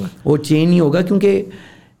ڈیفائنڈ ہے اور وہ چینج نہیں ہوگا, کیونکہ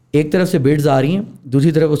ایک طرف سے بڈز آ رہی ہیں,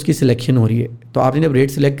 دوسری طرف اس کی سلیکشن ہو رہی ہے. تو آپ نے جب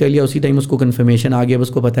ریٹ سلیکٹ کر لیا اسی ٹائم اس کو کنفرمیشن آ گیا, اب اس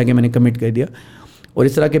کو پتہ ہے کہ میں نے کمٹ کر دیا. اور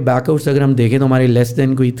اس طرح کے بیک آؤٹس اگر ہم دیکھیں تو ہمارے لیس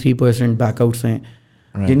دین کوئی 3% بیک آؤٹس ہیں,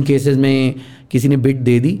 جن کیسز میں کسی نے بڈ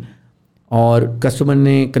دے دی اور کسٹمر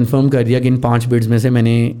نے کنفرم کر دیا کہ ان 5 بڈز میں سے میں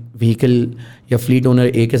نے وہیکل یا فلیٹ اونر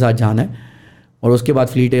اے کے ساتھ جانا ہے, اور اس کے بعد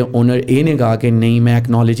فلیٹ اونر اے نے کہا کہ نہیں میں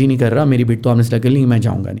ایکنالج ہی نہیں کر رہا, میری بڈ تو آپ نے سلیکٹ نہیں, میں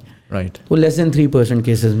جاؤں گا نہیں. رائٹ. تو لیس دین 3%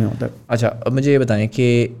 کیسز میں ہوتا ہے. اچھا, اب مجھے یہ بتائیں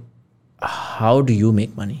کہ how do you make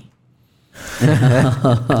money?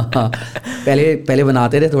 پہلے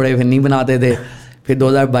بناتے تھے تھوڑے, پھر نہیں بناتے تھے, پھر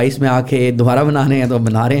 2022 میں آ کے دوبارہ بنانے ہیں تو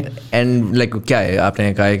بنا رہے ہیں. اینڈ لائک کیا ہے آپ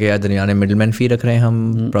نے کہا ہے کہ درمیان میں مڈل مین فی رکھ رہے ہیں,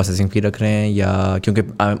 ہم پروسیسنگ فی رکھ رہے ہیں, یا کیونکہ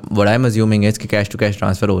وٹ آئی ایم ازیومنگ از کہ کیش ٹو کیش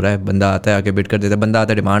ٹرانسفر ہو رہا ہے, بندہ آتا ہے آ کے بڈ کر دیتا ہے, بندہ آتا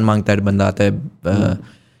ہے ڈیمانڈ مانگتا ہے, بندہ آتا ہے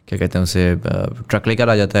کیا کہتے ہیں اسے ٹرک لے کر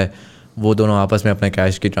آ جاتا ہے, وہ دونوں آپس میں اپنے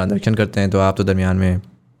کیش کی ٹرانزیکشن کرتے ہیں, تو آپ تو درمیان میں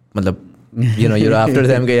مطلب یو آفٹر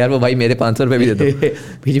دیم کہ یار وہ بھائی میرے 500 روپے بھی دے دو,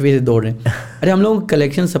 پیچھے دوڑ رہے ہیں. ارے ہم لوگ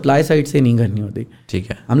کلیکشن سپلائی سائڈ سے نہیں کرنی ہوتی. ٹھیک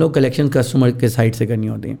ہے. ہم لوگ کلیکشن کسٹمر کے سائڈ سے کرنی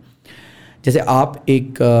ہوتی ہیں. جیسے آپ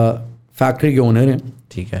ایک فیکٹری کے اونر ہیں,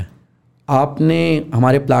 ٹھیک ہے, آپ نے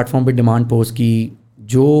ہمارے پلیٹ فارم پہ ڈیمانڈ پوسٹ کی,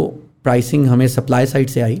 جو پرائسنگ ہمیں سپلائی سائڈ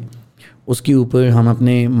سے آئی اس کے اوپر ہم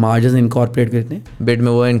اپنے مارجنز انکارپوریٹ کرتے ہیں. بڈ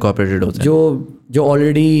میں وہ انکارپوریٹڈ ہوتا ہے جو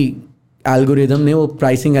آلریڈی الگوریدم نے, وہ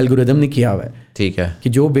پرائسنگ الگوریدم نے کیا ہوا ہے. ٹھیک ہے, کہ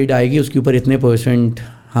جو بڈ آئے گی اس کے اوپر اتنے %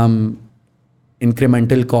 ہم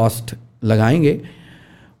انکریمنٹل کاسٹ لگائیں گے,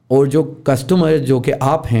 اور جو کسٹمر جو کہ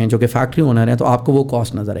آپ ہیں, جو کہ فیکٹری اونر ہیں, تو آپ کو وہ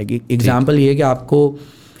کاسٹ نظر آئے گی. ایگزامپل یہ ہے کہ آپ کو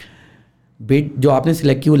بڈ جو آپ نے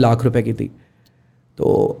سلیکٹ کی وہ ₹1,00,000 کی تھی,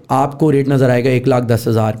 تو آپ کو ریٹ نظر آئے گا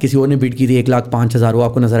 1,10,000. کسی اور نے بڈ کی تھی 1,05,000, وہ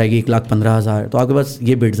آپ کو نظر آئے گی 1,15,000. تو آپ کے پاس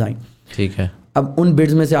یہ بڈز آئیں. ٹھیک ہے. اب ان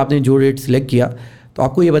بڈز میں سے آپ نے جو ریٹ سلیکٹ کیا, تو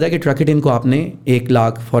آپ کو یہ پتا ہے کہ ٹرک اٹ ان کو آپ نے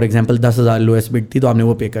 1,00,000 فار ایگزامپل 10,000 لوئسٹ بڈ تھی, تو آپ نے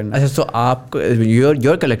وہ پے کرنا. اچھا, سو آپ you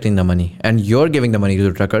are collecting the money and you are giving the money to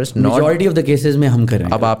ٹرکرز. Majority of the cases میں ہم کر رہے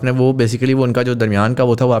ہیں. اب آپ نے وہ بیسیکلی وہ ان کا جو درمیان کا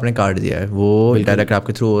وہ تھا وہ آپ نے کاٹ دیا ہے, وہ ڈائریکٹ آپ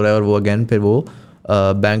کے تھرو ہو رہا ہے, اور وہ اگین پھر وہ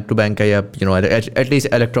بینک ٹو بینک ہے یا ایٹ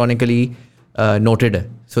لیسٹ الیکٹرانکلی نوٹڈ ہے.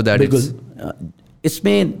 سو دیٹ بالکل. اس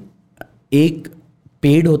میں ایک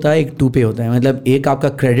پیڈ ہوتا ہے, ایک ٹو پے ہوتا ہے. مطلب ایک آپ کا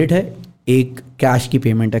کریڈٹ ہے, ایک کیش کی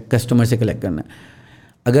پیمنٹ ہے, کسٹمر سے کلیکٹ کرنا ہے.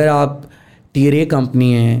 اگر آپ ٹیئر اے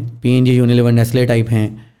کمپنی ہیں, P&G, یونیلیور, نیسلے ٹائپ ہیں,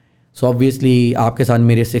 سو آبویسلی آپ کے ساتھ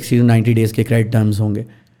میرے 60 to 90 days کے کریڈٹ ٹرمز ہوں گے.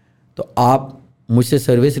 تو آپ مجھ سے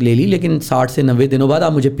سروس لے لی, لیکن 60 سے 90 دنوں بعد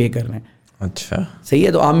آپ مجھے پے کر رہے ہیں. اچھا, صحیح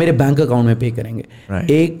ہے. تو آپ میرے بینک اکاؤنٹ میں پے کریں گے.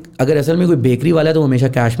 ایک اگر اصل میں کوئی بیکری والا ہے تو وہ ہمیشہ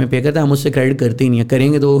کیش میں پے کرتا ہے, ہم اس سے کریڈٹ کرتے ہی نہیں ہیں,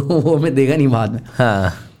 کریں گے تو وہ ہمیں دے گا نہیں بعد میں. ہاں,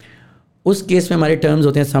 اس کیس میں ہمارے ٹرمز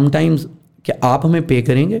ہوتے ہیں سم ٹائمز کہ آپ ہمیں پے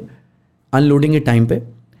کریں گے ان لوڈنگ کے ٹائم پہ,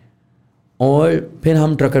 اور پھر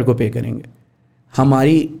ہم ٹرکر کو پے کریں گے.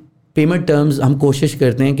 ہماری پیمنٹ ٹرمز ہم کوشش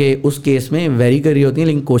کرتے ہیں کہ اس کیس میں ویری کر رہی ہوتی ہیں,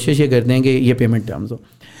 لیکن کوشش یہ کرتے ہیں کہ یہ پیمنٹ ٹرمز ہو.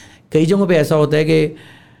 کئی جگہوں پہ ایسا ہوتا ہے کہ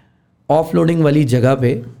آف لوڈنگ والی جگہ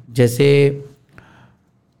پہ, جیسے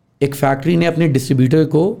ایک فیکٹری نے اپنے ڈسٹریبیوٹر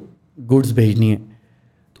کو گڈس بھیجنی ہے,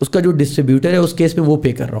 تو اس کا جو ڈسٹریبیوٹر ہے اس کیس میں وہ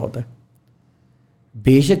پے کر رہا ہوتا ہے.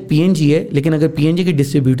 بے شک پی این جی ہے, لیکن اگر پی این جی کے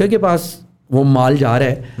ڈسٹریبیوٹر کے پاس وہ مال جا رہا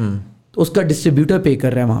ہے تو اس کا ڈسٹریبیوٹر پے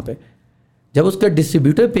کر رہا ہے وہاں پہ. جب اس کا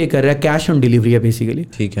ڈسٹریبیوٹر پے کر رہا ہے, کیش آن ڈلیوری ہے بیسیکلی,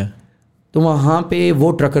 ٹھیک ہے, تو وہاں پہ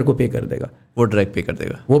وہ ٹرکر کو پے کر دے گا, وہ ڈائریکٹ پے کر دے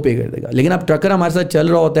گا, وہ پے کر دے گا. لیکن اب ٹرکر ہمارے ساتھ چل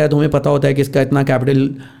رہا ہوتا ہے تو ہمیں پتہ ہوتا ہے کہ اس کا اتنا کیپٹل,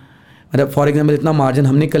 مطلب فار ایگزامپل اتنا مارجن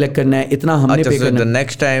ہم نے کلیکٹ کرنا ہے, اتنا ہم نے پے کرنا ہے.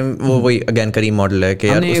 نیکسٹ ٹائم وہی اگین کریم ماڈل ہے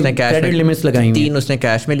کہ اس نے کیش میں لمٹس لگائی, 3 اس نے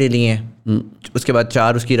کیش میں لے لی ہیں, اس کے بعد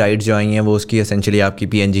 4 اس کی رائڈ جو آئی ہیں وہ اس کی اسینشلی آپ کی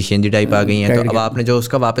پی and G she N G type آ گئی ہیں. تو اب آپ نے جو اس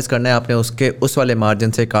کا واپس کرنا ہے, آپ نے اس کے اس والے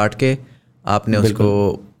مارجن سے کاٹ کے آپ نے اس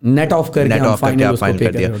کو نیٹ آف کر کے آپ فائنل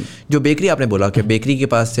کر دیا. جو بیکری آپ نے بولا کہ بیکری کے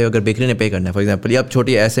پاس سے اگر بیکری نے پے کرنا ہے, فار ایگزامپل, یا اب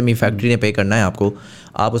چھوٹی ایس ایم ای فیکٹری نے پے کرنا ہے آپ کو,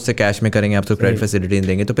 آپ اس سے کیش میں کریں گے, آپ کو کریڈٹ فیسلٹی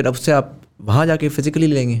دیں گے, تو پھر اب اس سے آپ وہاں جا کے فزیکلی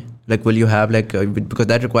لیں گے. Like will you have like because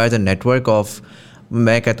that requires a net work of,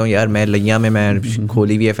 میں کہتا ہوں یار میں لیا میں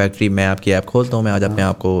کھولی ہوئی ہے فیکٹری, میں آپ کی ایپ کھولتا ہوں, میں آج اپنے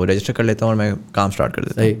آپ کو رجسٹر کر لیتا ہوں اور میں کام اسٹارٹ کر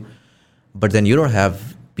دیتا ہوں. But then you don't have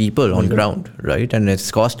people on ground, right, and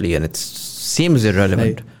it's costly and it's seems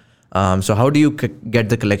irrelevant. So how do you get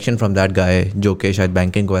the collection from that guy جو کہ شاید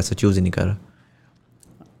بینکنگ کو ایسا چوز ہی نہیں کر رہا؟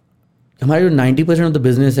 ہمارا جو 90% آف دا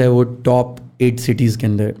بزنس ہے وہ ٹاپ 8 سٹیز کے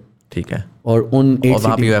اندر, ٹھیک ہے, اور ان 8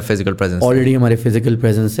 وہاں پہ فزیکل پریزنس آلریڈی ہمارے فزیکل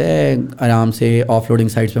پریزنس ہے. آرام سے آف لوڈنگ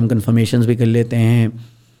سائٹس پہ ہم کنفرمیشنز بھی کر لیتے ہیں,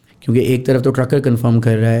 کیونکہ ایک طرف تو ٹرکر کنفرم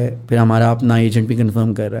کر رہا ہے, پھر ہمارا اپنا ایجنٹ بھی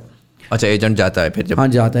کنفرم کر رہا ہے. اچھا, ایجنٹ جاتا ہے پھر جب؟ ہاں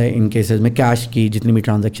جاتا ہے, ان کیسز میں کیش کی جتنی بھی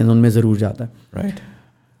ٹرانزیکشن ان میں ضرور جاتا ہے, رائٹ.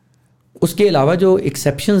 اس کے علاوہ جو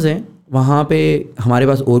ایکسیپشنز ہیں وہاں پہ ہمارے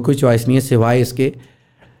پاس اور کوئی چوائس نہیں ہے سوائے اس کے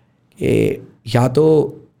کہ یا تو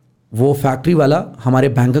وہ فیکٹری والا ہمارے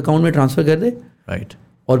بینک اکاؤنٹ میں ٹرانسفر کر دے, رائٹ,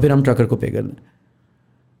 اور پھر ہم ٹرکر کو پے کر دیں.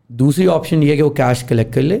 دوسری آپشن یہ ہے کہ وہ کیش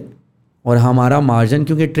کلیکٹ کر لے, اور ہمارا مارجن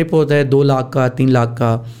کیونکہ ٹرپ ہوتا ہے 2 لاکھ کا 3 لاکھ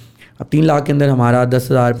کا, اب 3 لاکھ کے اندر ہمارا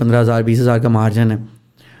 10,000 15,000 20,000 کا مارجن ہے,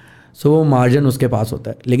 سو وہ مارجن اس کے پاس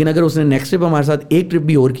ہوتا ہے. لیکن اگر اس نے نیکسٹ ٹرپ ہمارے ساتھ ایک ٹرپ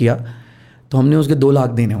بھی اور کیا تو ہم نے اس کے 2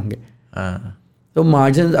 لاکھ دینے ہوں گے, تو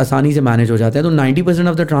مارجن آسانی سے مینیج ہو جاتا ہے. تو 90%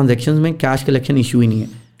 آف دا ٹرانزیکشن میں کیش کلیکشن ایشو ہی نہیں ہے.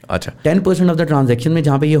 اچھا, 10% آف دا ٹرانزیکشن میں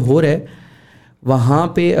جہاں پہ یہ ہو رہا ہے, وہاں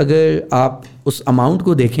پہ اگر آپ اس اماؤنٹ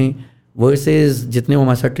کو دیکھیں ورسز جتنے وہ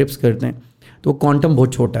ہمارے ساتھ ٹرپس کرتے ہیں تو کوانٹم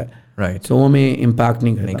بہت چھوٹا ہے, رائٹ, سو ہمیں امپیکٹ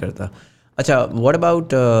نہیں کرتا. اچھا, what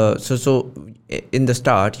about so in the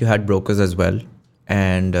start you had brokers as well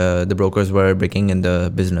and the brokers were breaking in the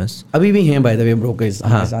business. ابھی بھی ہیں بائی دا وے بروکرز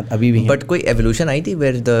ہمارے ساتھ, ابھی بھی ہیں. بٹ کوئی ایولیوشن آئی تھی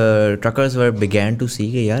where the truckers were began to see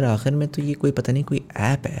کہ یار آخر میں تو یہ کوئی پتہ نہیں کوئی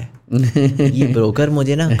ایپ ہے, یہ بروکر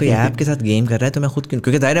مجھے نا کوئی ایپ کے ساتھ گیم کر رہا ہے, تو میں خود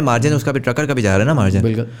کیونکہ ظاہر ہے مارجن اس کا بھی ٹرکر کا بھی جا رہا ہے نا مارجن,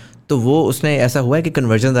 بالکل, تو وہ اس نے ایسا ہوا ہے کہ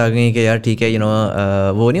کنورژنز آ گئی کہ یار ٹھیک ہے, یو نو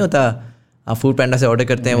وہ نہیں ہوتا آپ فوڈ پینڈا سے آرڈر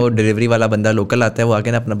کرتے ہیں, وہ ڈلیوری والا بندہ لوکل آتا ہے, وہ آ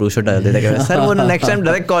کے نا اپنا بروشر ڈال دیتا ہے, سر وہ نیکسٹ ٹائم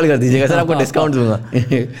ڈائریکٹ کال کر دیجیے گا, سر آپ کو ڈسکاؤنٹ دوں گا.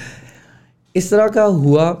 اس طرح کا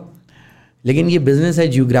ہوا, لیکن یہ بزنس ہے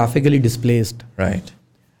جیوگرافیکلی ڈسپلیسڈ, رائٹ.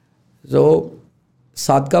 تو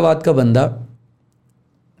صادق آباد کا بندہ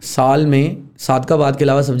سال میں صادق آباد کے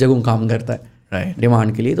علاوہ سب جگہوں کام کرتا ہے, رائٹ,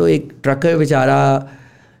 ڈیمانڈ کے لیے. تو ایک ٹرکر بیچارہ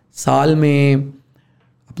سال میں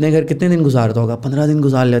اپنے گھر کتنے دن گزارتا ہوگا, 15 دن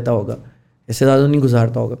گزار لیتا ہوگا, اس سے زیادہ نہیں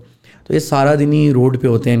گزارتا ہوگا. تو یہ سارا دن ہی روڈ پہ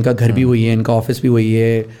ہوتے ہیں, ان کا گھر بھی وہی ہے, ان کا آفس بھی وہی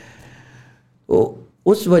ہے. تو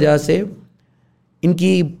اس وجہ سے ان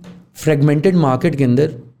کی فریگمنٹڈ مارکیٹ کے اندر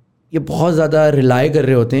یہ بہت زیادہ ریلائی کر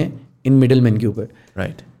رہے ہوتے ہیں ان مڈل مین کے اوپر,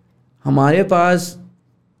 رائٹ. ہمارے پاس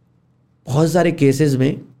بہت سارے کیسز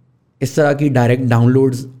میں اس طرح کی ڈائریکٹ ڈاؤن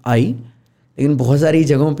لوڈز آئی, لیکن بہت ساری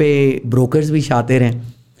جگہوں پہ بروکرز بھی شاطر ہیں,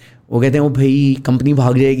 وہ کہتے ہیں او بھائی کمپنی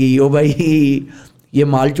بھاگ جائے گی, او بھائی یہ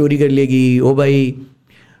مال چوری کر لے گی, او بھائی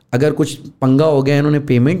اگر کچھ پنگا ہو گیا انہوں نے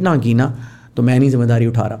پیمنٹ نہ کی نا تو میں نہیں ذمہ داری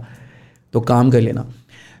اٹھا رہا, تو کام کر لینا.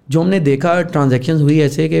 جو ہم نے دیکھا ٹرانزیکشنز ہوئی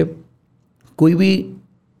ایسے کہ کوئی بھی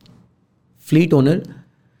فلیٹ اونر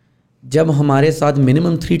جب ہمارے ساتھ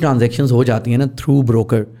منیمم 3 ٹرانزیکشنز ہو جاتی ہیں نا تھرو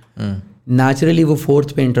بروکر, نیچرلی وہ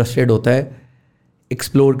 4th پہ انٹرسٹیڈ ہوتا ہے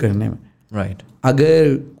ایکسپلور کرنے میں, رائٹ.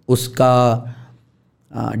 اگر اس کا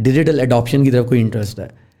ڈیجیٹل ایڈاپشن کی طرف کوئی انٹرسٹ ہے.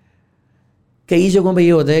 کئی جگہوں پہ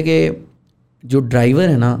یہ ہوتا ہے کہ جو ڈرائیور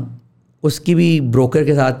ہے نا اس کی بھی بروکر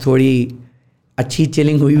کے ساتھ تھوڑی اچھی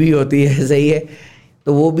چیلنگ ہوئی بھی ہوتی ہے, صحیح ہے,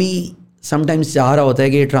 تو وہ بھی سم ٹائمز چاہ رہا ہوتا ہے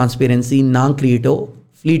کہ یہ ٹرانسپیرنسی نہ کریٹ ہو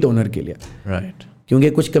فلیٹ اونر کے لیے, رائٹ, کیونکہ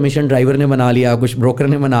کچھ کمیشن ڈرائیور نے بنا لیا, کچھ بروکر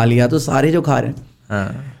نے بنا لیا, تو سارے جو کھا رہے ہیں,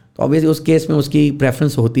 تو obviously اس کیس میں اس کی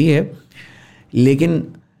پریفرنس ہوتی ہے. لیکن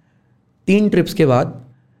 3 ट्रिप्स के बाद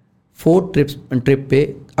 4th ट्रिप पे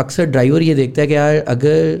अक्सर ड्राइवर ये देखता है कि यार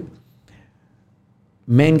अगर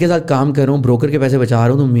मैं इनके साथ काम कर रहा हूँ, ब्रोकर के पैसे बचा रहा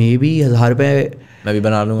हूँ, तो मैं भी 1000 रुपये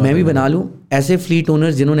मैं भी बना लूँ. ऐसे फ्लीट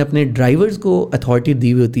ओनर्स जिन्होंने अपने ड्राइवर्स को अथॉरिटी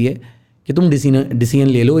दी हुई होती है कि तुम डिसीजन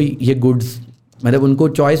ले लो, ये गुड्स, मतलब उनको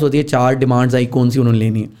चॉइस होती है, 4 डिमांड्स आई, कौन सी उन्होंने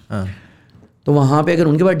लेनी है. तो वहाँ पे अगर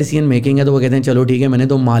उनके पास डिसीजन मेकिंग है तो वो कहते हैं चलो ठीक है, मैंने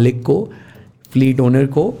तो मालिक को, फ्लीट ओनर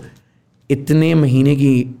को इतने महीने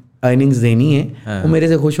की अर्निंग्स देनी है, वो मेरे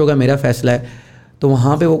से खुश होगा, मेरा फैसला है. तो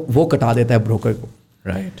वहाँ पे वो कटा देता है ब्रोकर को.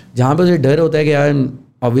 राइट. जहाँ पे उसे डर होता है कि यार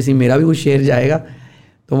ऑब्वियसली मेरा भी कुछ शेयर जाएगा,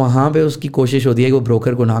 तो वहाँ पे उसकी कोशिश होती है कि वो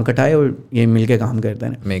ब्रोकर को ना कटाए और ये मिल के काम करते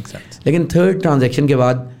हैं. Make sense. लेकिन 3rd ट्रांजेक्शन के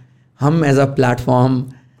बाद हम एज अ प्लेटफॉर्म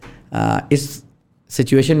इस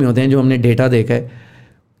सिचुएशन में होते हैं जो हमने डेटा देखा है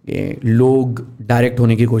कि लोग डायरेक्ट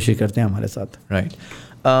होने की कोशिश करते हैं हमारे साथ. Right.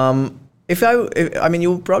 If I mean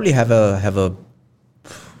you probably have a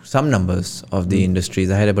some numbers of the industries.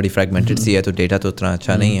 ज़ाहिर है बड़ी fragmented सी है तो डेटा तो उतना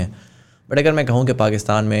अच्छा नहीं है. बट अगर मैं कहूँ कि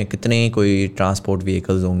पाकिस्तान में कितने कोई ट्रांसपोर्ट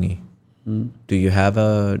व्हीकल्स होंगी, do you have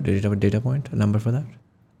a data point number for that?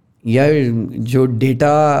 यार जो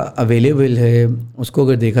डेटा अवेलेबल है उसको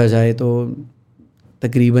अगर देखा जाए तो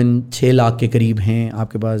तकरीबन 6 लाख के करीब हैं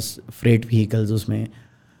आपके पास फ्रेट व्हीकल्स, उसमें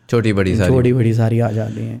छोटी बड़ी सारी आ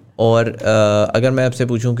जाती हैं. और अगर मैं आपसे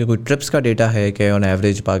पूछूं कि कोई ट्रिप्स का डेटा है कि ऑन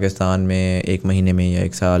एवरेज पाकिस्तान में 1 महीने में या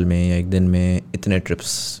 1 साल में या 1 दिन में इतने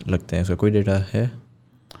ट्रिप्स लगते हैं, उसका कोई डेटा है?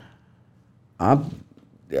 आप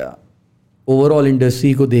ओवरऑल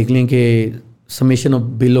इंडस्ट्री को देख लें कि summation of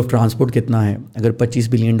bill of transport कितना है, अगर $25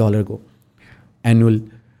 बिलियन को एनुअल,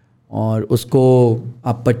 और उसको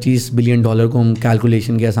आप $25 बिलियन को हम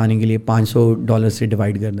कैलकुलेशन के आसानी के लिए $500 से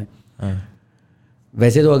डिवाइड कर दें.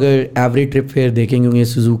 वैसे तो अगर एवरेज ट्रिप फेयर देखेंगे होंगे,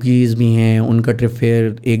 सुजुकीज़ भी हैं, उनका ट्रिप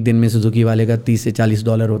फेयर एक दिन में सुजुकी वाले का $30 से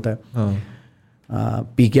 $40 होता है.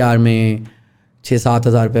 PKR में 6-7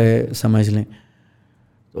 हज़ार रुपये समझ लें.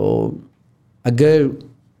 तो अगर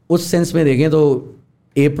उस सेंस में देखें तो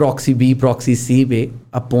A proxy B proxy C पे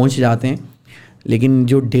अब पहुंच जाते हैं. लेकिन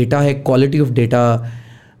जो डेटा है, क्वालिटी ऑफ डेटा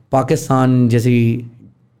पाकिस्तान जैसी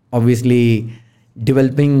ऑब्वियसली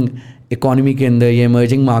डेवलपिंग इकॉनमी के अंदर या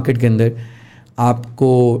इमर्जिंग मार्केट के अंदर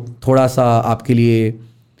आपको थोड़ा सा आपके लिए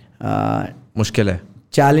मुश्किल है,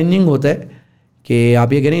 चैलेंजिंग होता है कि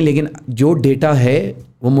आप ये करें. लेकिन जो डेटा है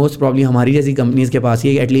वो मोस्ट प्रॉब्ली हमारी जैसी कंपनीज़ के पास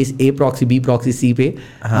ही है, at least A proxy B proxy C पे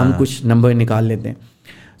हम कुछ नंबर निकाल लेते हैं.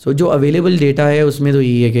 सो जो अवेलेबल डेटा है उसमें तो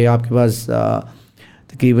यही है कि आपके पास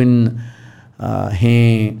तकरीबन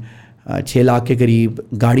हैं 6 लाख के करीब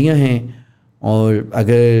गाड़ियां हैं. और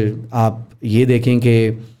अगर आप ये देखें कि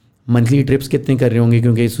मंथली ट्रिप्स कितने कर रहे होंगे,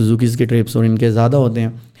 क्योंकि सुजुकीज़ के ट्रिप्स और इनके ज़्यादा होते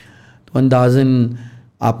हैं, तो अंदाज़न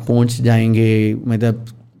आप पहुंच जाएंगे, मतलब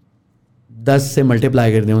 10 से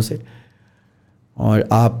मल्टीप्लाई कर दें उसे और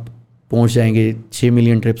आप पहुंच जाएंगे 6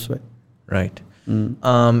 मिलियन ट्रिप्स पे. Right.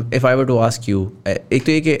 If I were to ask you, एक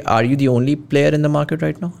तो ये कि are you the only player in the market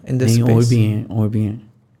right now in this space? नहीं, और भी हैं.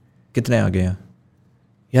 कितने आगे हैं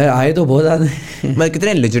यार? आए तो बहुत ज़्यादा हैं. मतलब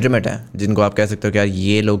कितने लेजिटिमेट हैं जिनको आप कह सकते हो कि यार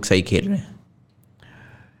ये लोग सही खेल रहे हैं?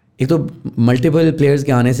 एक तो मल्टीपल प्लेयर्स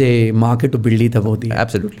के आने से मार्केट तो बिल्ड ही तब होती है.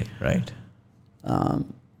 Absolutely right.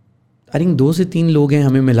 आई थिंक 2 से 3 लोग हैं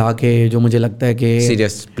हमें मिला के जो मुझे लगता है कि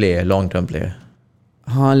serious player, long term player.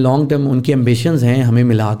 हाँ, लॉन्ग टर्म उनकी एम्बिशंस हैं हमें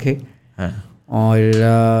मिला के. हाँ. और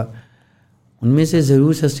उनमें से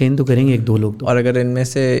ज़रूर सस्टेन तो करेंगे 1-2 लोग तो. और अगर इनमें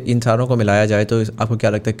से इन सारों को मिलाया जाए तो आपको क्या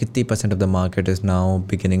लगता है कितनी % of the market is now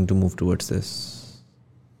beginning to move towards this?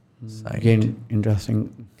 Interesting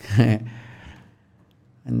है.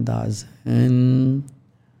 अंदाज़न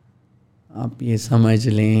आप ये समझ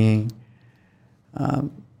लें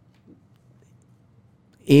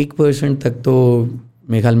 1% तक तो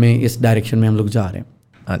मेरे ख्याल में इस डायरेक्शन में हम लोग जा रहे हैं.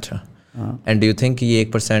 अच्छा. एंड डू यू थिंक ये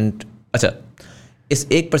 1%, अच्छा इस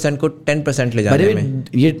 1% को 10% ले जाने में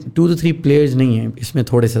ये 2 to 3 प्लेयर्स नहीं है, इसमें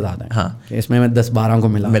थोड़े से ज़्यादा है. हाँ, इसमें मैं 10-12 को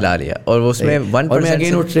मिला लिया और उसमें 1% और मैं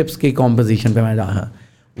अगेन वो ट्रिप्स की कॉम्पोजिशन पे मैं जा रहा.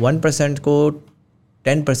 1% को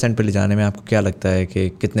 10% पे ले जाने में आपको क्या लगता है कि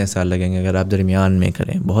कितने साल लगेंगे अगर आप दरमियान में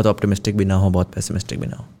करें, बहुत ऑप्टिमिस्टिक भी ना हो बहुत पेसिमिस्टिक भी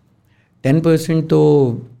ना हो? 10% तो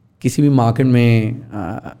किसी भी मार्केट में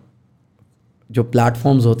जो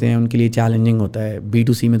प्लेटफॉर्म्स होते हैं उनके लिए चैलेंजिंग होता है.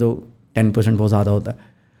 B2C में तो 10% बहुत ज़्यादा होता है.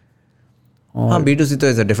 हाँ, B2C तो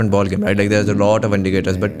is a different ball game, right? Like there is a lot of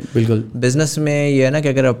indicators. But बिल्कुल बिजनेस में ये है ना कि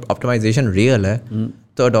अगर ऑप्टिमाइजेशन रियल है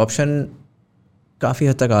तो अडॉप्शन काफ़ी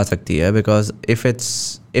हद तक आ सकती है. Because if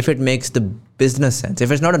it makes the business sense,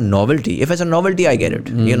 if it's not a novelty, if it's a novelty I get it,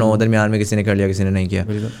 you know, दरमियान में किसी ने कर लिया किसी ने नहीं किया.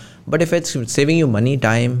 But if it's saving you money,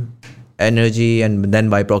 time, energy and then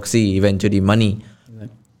bye proxy eventually money,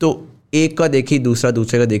 तो एक का देखी दूसरा,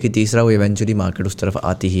 दूसरे का देखी तीसरा, वो इवेंचुअली मार्केट उस तरफ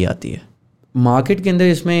आती ही आती है. مارکیٹ کے اندر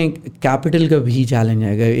اس میں کیپٹل کا بھی چیلنج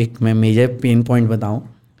ہے. اگر ایک میں میجر پین پوائنٹ بتاؤں,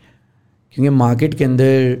 کیونکہ مارکیٹ کے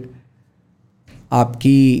اندر آپ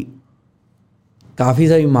کی کافی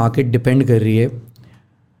ساری مارکیٹ ڈپینڈ کر رہی ہے.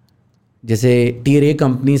 جیسے ٹیئر اے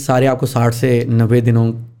کمپنی سارے آپ کو 60 سے 90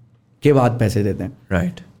 دنوں کے بعد پیسے دیتے ہیں,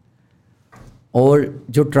 رائٹ. اور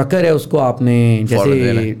جو ٹرکر ہے اس کو آپ نے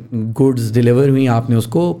جیسے گڈس ڈلیور ہوئی آپ نے اس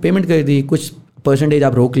کو پیمنٹ کر دی, کچھ پرسنٹیج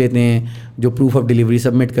آپ روک لیتے ہیں جو پروف آف ڈلیوری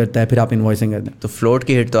سبمٹ کرتا ہے, پھر آپ انوائسنگ کرتے ہیں. تو فلوٹ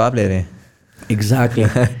کی ہٹ تو آپ لے رہے ہیں. ایگزیکٹلی.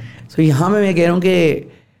 سو یہاں میں کہہ رہا ہوں کہ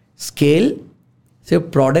اسکیل صرف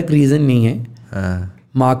پروڈکٹ ریزن نہیں ہے,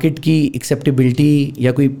 مارکیٹ کی ایکسیپٹیبلٹی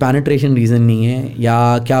یا کوئی پینیٹریشن ریزن نہیں ہے,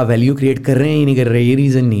 یا کیا ویلیو کریٹ کر رہے ہیں یا نہیں کر رہے یہ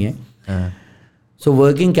ریزن نہیں ہے. سو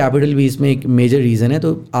ورکنگ کیپٹل بھی اس میں ایک میجر ریزن ہے.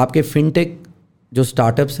 تو آپ کے فن ٹیک جو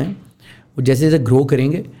اسٹارٹ اپس ہیں وہ جیسے جیسے گرو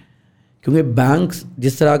کریں گے, کیونکہ بینکس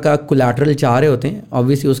جس طرح کا کولیٹرل چاہ رہے ہوتے ہیں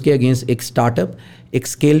آبویسلی اس کے اگینسٹ ایک اسٹارٹ اپ ایک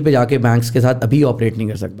اسکیل پہ جا کے بینکس کے ساتھ ابھی آپریٹ نہیں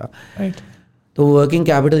کر سکتا. تو ورکنگ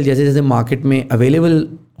کیپٹل جیسے جیسے مارکیٹ میں اویلیبل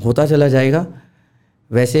ہوتا چلا جائے گا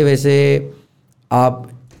ویسے ویسے آپ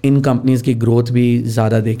ان کمپنیز کی گروتھ بھی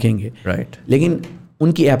زیادہ دیکھیں گے. رائٹ. لیکن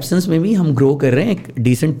ان کی ایبسنس میں بھی ہم گرو کر رہے ہیں ایک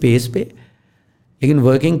ڈیسنٹ پیس پہ. لیکن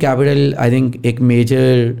ورکنگ کیپٹل آئی تھنک ایک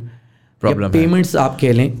میجر پرابلم, پیمنٹس آپ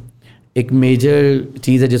کہہ لیں ایک میجر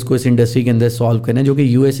چیز ہے جس کو اس انڈسٹری کے اندر سالو کرنا ہے, جو کہ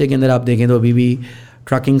یو ایس اے کے اندر آپ دیکھیں تو ابھی بھی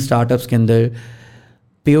ٹرکنگ اسٹارٹ اپس کے اندر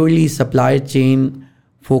purely supply chain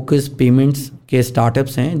focus payments کے اسٹارٹ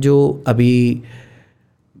اپس ہیں جو ابھی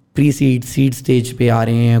پری سیڈ اسٹیج پہ آ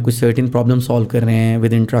رہے ہیں, کچھ سرٹن پرابلم سالو کر رہے ہیں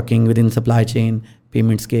with in trucking, with in supply chain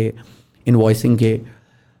payments کے, انوائسنگ کے.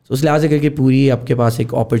 تو اس لحاظ سے کر کے پوری آپ کے پاس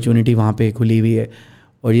ایک اپرچونیٹی وہاں پہ کھلی ہوئی ہے.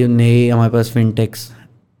 اور یہ نئے ہمارے پاس فن ٹیکس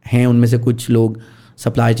ہیں, ان میں سے کچھ لوگ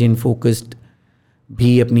سپلائی چین فوکسڈ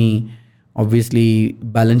بھی اپنی آبویسلی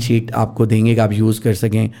بیلنس شیٹ آپ کو دیں گے کہ آپ یوز کر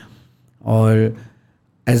سکیں, اور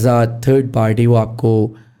ایز اے تھرڈ پارٹی وہ آپ کو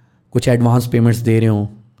کچھ ایڈوانس پیمنٹس دے رہے ہوں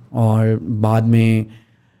اور بعد میں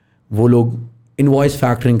وہ لوگ انوائس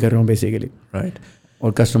فیکٹرنگ کر رہے ہوں بیسیکلی. رائٹ.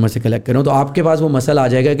 اور کسٹمر سے کلیکٹ کر رہے ہوں. تو آپ کے پاس وہ مسئلہ آ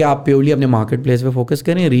جائے گا کہ آپ پیورلی اپنے مارکیٹ پلیس پہ فوکس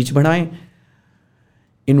کریں, ریچ بڑھائیں,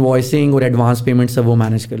 انوائسنگ اور ایڈوانس پیمنٹ سب وہ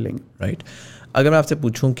مینیج کر لیں گے. رائٹ. اگر میں آپ سے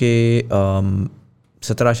پوچھوں کہ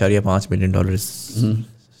 $17.5 million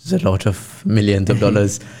is a lot of millions of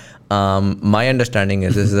dollars. My understanding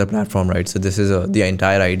is this is a platform, right? So this is the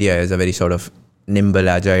entire idea is a very sort of nimble,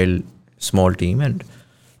 agile, small team, and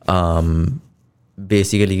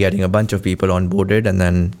basically getting a bunch of people onboarded and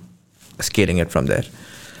then scaling it from there.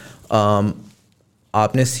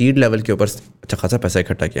 آپ نے sad level کے اوپر اچھا خاصا پیسہ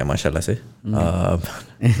اکٹھا کیا ماشاء اللہ سے,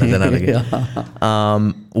 نظر نہ لگے.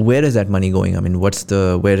 Where is that money going? I main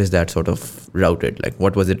where is that sort of routed, like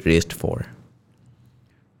what was it raised for?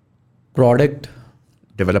 Product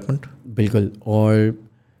development. بالکل. اور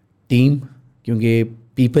ٹیم, کیونکہ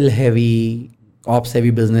پیپل ہیوی آپس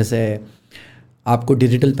ہیوی بزنس ہے, آپ کو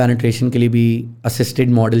ڈیجیٹل پینیٹریشن کے لیے بھی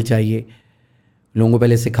اسسٹڈ ماڈل چاہیے. لوگوں کو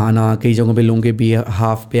پہلے سکھانا, کئی جگہوں پہ لوگوں کے بھی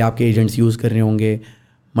ہاف پہ آپ کے ایجنٹس یوز کر رہے ہوں گے,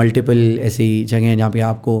 ملٹیپل ایسی جگہیں ہیں جہاں پہ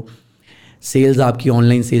آپ کو سیلز آپ کی آن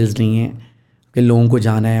لائن سیلز نہیں ہیں کہ لوگوں کو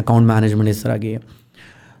جانا ہے, اکاؤنٹ مینجمنٹ اس طرح کی ہے.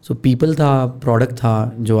 سو پیپل تھا, پروڈکٹ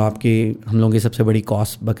تھا, جو آپ کے ہم لوگوں کی سب سے بڑی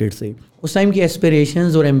کاسٹ بکٹ سے. اس ٹائم کی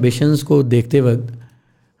ایسپریشنز اور ایمبیشنز کو دیکھتے وقت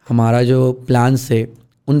ہمارا جو پلانس تھے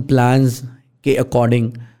ان پلانز کے اکارڈنگ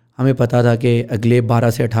ہمیں پتہ تھا کہ اگلے 12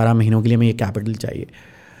 سے 18 مہینوں کے لیے ہمیں یہ کیپٹل چاہیے.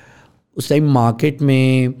 اس ٹائم مارکیٹ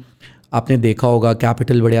میں آپ نے دیکھا ہوگا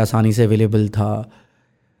کیپٹل بڑے آسانی سے اویلیبل تھا.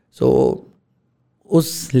 سو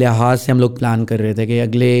اس لحاظ سے ہم لوگ پلان کر رہے تھے کہ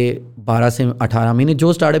اگلے 12 سے 18 مہینے جو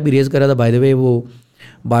اسٹارٹ اپ بھی ریز کر رہا تھا, بائی دا وے وہ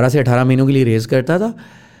 12 سے 18 مہینوں کے لیے ریز کرتا تھا,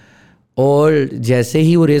 اور جیسے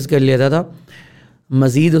ہی وہ ریز کر لیتا تھا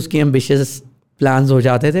مزید اس کے ایمبیشیس پلانز ہو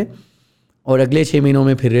جاتے تھے اور اگلے 6 مہینوں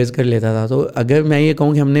میں پھر ریز کر لیتا تھا. تو اگر میں یہ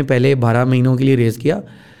کہوں کہ ہم نے پہلے 12 مہینوں کے لیے ریز کیا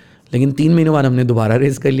لیکن 3 مہینوں بعد ہم نے دوبارہ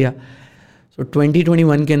ریز کر لیا. سو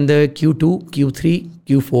 2021 کے اندر Q2, Q3,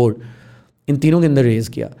 Q4 ان تینوں کے اندر ریز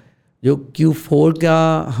کیا. جو Q4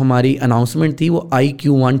 کا ہماری اناؤنسمنٹ تھی وہ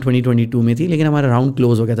Q1 2022 میں تھی, لیکن ہمارا راؤنڈ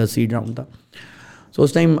کلوز ہو گیا تھا, سیڈ راؤنڈ تھا. سو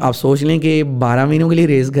اس ٹائم آپ سوچ لیں کہ 12 مہینوں کے لیے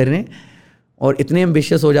ریز کر رہے ہیں اور اتنے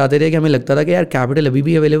ایمبیشیس ہو جاتے تھے کہ ہمیں لگتا تھا کہ یار کیپٹل ابھی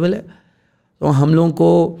بھی اویلیبل ہے, تو ہم لوگوں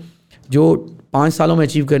کو جو 5 سالوں میں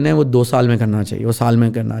اچیو کرنا ہے وہ 2 سال میں کرنا چاہیے, وہ سال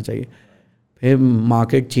میں کرنا چاہیے. پھر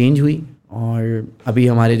مارکیٹ چینج ہوئی اور ابھی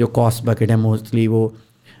ہمارے جو کاسٹ بکٹ ہے موسٹلی وہ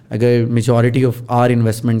اگر میجورٹی آف آر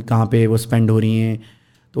انویسٹمنٹ کہاں پہ وہ اسپینڈ ہو رہی ہیں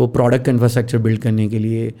تو وہ پروڈکٹ کا انفراسٹرکچر بلڈ کرنے کے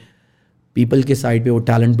لیے, پیپل کے سائڈ پہ وہ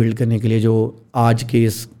ٹیلنٹ بلڈ کرنے کے لیے جو آج کے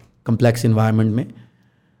اس کمپلیکس انوائرمنٹ میں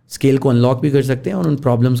اسکیل کو انلاک بھی کر سکتے ہیں اور ان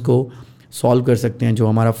پرابلمس کو सॉल्व कर सकते हैं, जो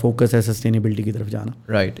हमारा फोकस है सस्टेनेबिलिटी की तरफ जाना.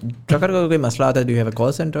 राइट. ट्रकर का कोई मसला आता है, do you have a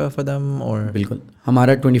call centre for them? और बिल्कुल,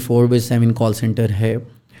 हमारा 24/7 कॉल सेंटर है.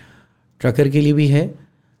 ट्रकर के लिए भी है,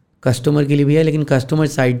 कस्टमर के लिए भी है, लेकिन कस्टमर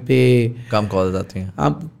साइड पे कम कॉल्स आती हैं.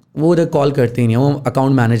 आप वो उधर कॉल करते ही नहीं, वो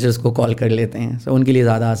अकाउंट मैनेजर्स को कॉल कर लेते हैं. सो उनके लिए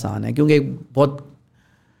ज़्यादा आसान है, क्योंकि बहुत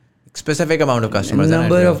specific amount of customers,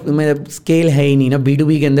 number of में स्केल है ही नहीं ना.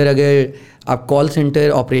 B2B के अंदर अगर आप कॉल सेंटर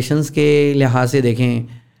ऑपरेशंस के लिहाज से देखें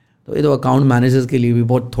तो ये तो अकाउंट मैनेजर्स के लिए भी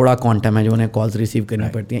बहुत थोड़ा क्वांटम है जो उन्हें कॉल्स रिसीव करनी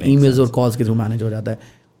पड़ती हैं. ईमेल्स और कॉल्स के थ्रू मैनेज हो जाता है,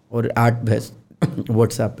 और एट बेस्ट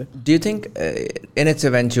WhatsApp पे. Do you think in its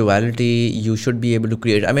eventuality you should be able to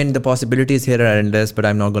create, I mean the possibilities here are endless, but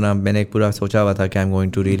I'm not gonna, मैंने एक पूरा सोचा हुआ था कि I'm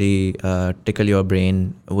going to really tickle your brain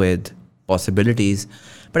with possibilities,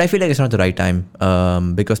 but I feel like it's not the right time,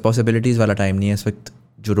 because possibilities वाला time नहीं है इस वक्त.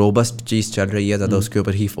 जो robust चीज़ चल रही है ज़्यादा उसके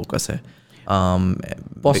ऊपर ही focus है.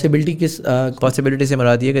 पॉसिबिलिटी किस पॉसिबिलिटी से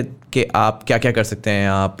मुराद ये कि आप क्या क्या कर सकते हैं.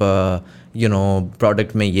 आप यू नो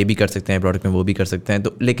प्रोडक्ट में ये भी कर सकते हैं, प्रोडक्ट में वो भी कर सकते हैं.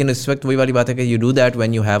 तो लेकिन इस वक्त वही वाली बात है कि you do that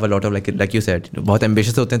when you have a lot of like you said, बहुत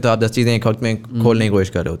एम्बिशियस होते हैं तो आप 10 चीज़ें एक वक्त में खोलने की कोशिश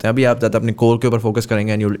कर रहे होते हैं. अभी आप ज़्यादा अपने कोर के ऊपर फोकस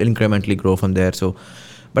करेंगे and you will incrementally grow from there. So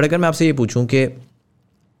but अगर मैं आपसे ये पूछूँ कि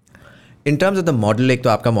in terms of the model, एक तो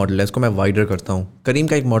आपका मॉडल है, इसको मैं वाइडर करता हूँ. करीम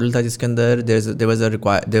का एक मॉडल था जिसके अंदर there was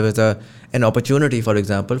an opportunity for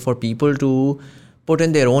example for people to put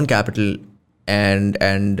in their own capital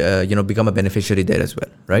and you know become a beneficiary there as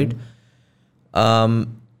well, right?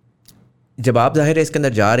 जब आप ज़ाहिर है इसके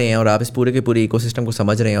अंदर जा रहे हैं और आप इस पूरे के पूरे इकोसिस्टम को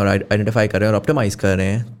समझ रहे हैं और आइडेंटिफाई कर रहे हैं और ऑप्टिमाइज़ कर रहे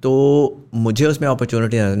हैं, तो मुझे उसमें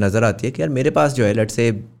अपॉर्चुनिटी नज़र आती है कि यार मेरे पास जो है लेट्स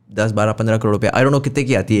से 10, 12, 15 करोड़ रुपये, आई डोंट नो कितने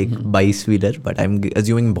की आती है एक 22 wheeler, but I am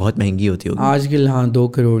assuming बहुत महंगी होती होगी आज के. हाँ, 2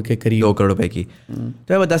 करोड़ के करीब, 2 करोड़ रुपए की.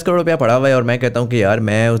 तो वो 10 करोड़ रुपया पड़ा हुआ है और मैं कहता हूँ कि यार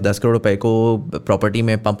मैं उस 10 करोड़ रुपए को प्रॉपर्टी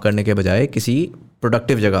में पंप करने के बजाय किसी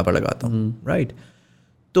प्रोडक्टिव जगह पर लगाता हूँ, राइट?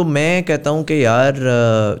 तो मैं कहता हूँ कि यार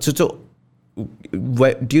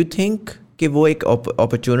डू यू थिंक कि वो एक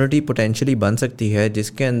अपॉर्चुनिटी पोटेंशियली बन सकती है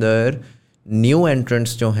जिसके अंदर न्यू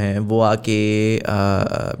एंट्रेंट्स जो हैं वो आके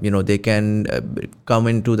you know they can come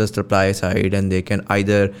in to the supply side and they can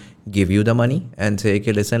either give you the money and से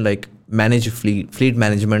कि listen like manage fleet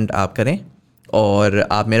management आप करें और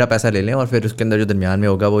आप मेरा पैसा ले लें और फिर उसके अंदर जो दरमियान में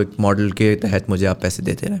होगा वो एक मॉडल के तहत मुझे आप पैसे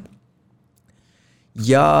देते रहें,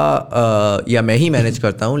 या मैं ही मैनेज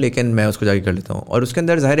करता हूँ लेकिन मैं उसको जाके कर लेता हूँ. और उसके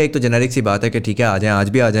अंदर ज़ाहिर है एक तो जेनेरिक सी बात है कि ठीक है आ जाएँ, आज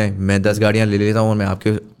भी आ जाएँ, मैं 10 गाड़ियाँ ले लेता हूँ और मैं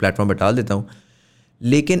आपके प्लेटफॉर्म पर डाल देता हूँ.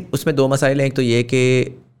 लेकिन उसमें 2 मसाइल हैं. एक तो ये कि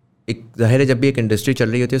एक ज़ाहिर है जब भी एक इंडस्ट्री चल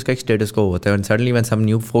रही होती है उसका एक स्टेटस को होता है, and suddenly when some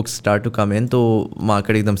new focus start to come इन तो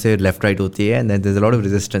मार्केट एकदम से लेफ्ट राइट होती है and there is a lot of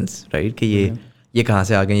resistance, right? कि ये कहाँ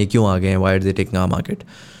से आ गए, ये क्यों आ गए हैं, why are they taking our market.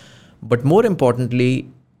 But more importantly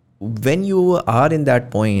when you are in that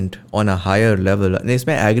point on a higher level,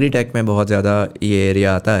 इसमें एग्रीटेक में बहुत ज़्यादा ये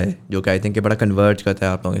एरिया आता है जो कि आई थिंक बड़ा कन्वर्ज करता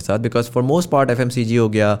है आप लोगों के साथ, because for most part FMCG हो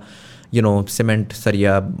गया, यू नो सीमेंट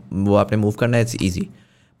सरिया वो आपने मूव करना है, it's easy.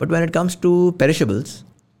 But when it comes to पेरिशेबल्स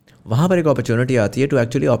वहाँ पर एक अपॉर्चुनिटी आती है to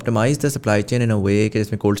actually optimise the supply chain in अ वे कि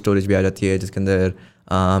जिसमें कोल्ड स्टोरेज भी आ जाती है, जिसके अंदर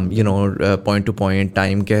you know point two point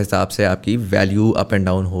time के हिसाब से आपकी वैल्यू अप एंड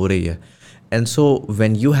डाउन हो रही है. And so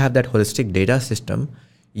when you have that holistic data system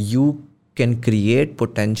you can create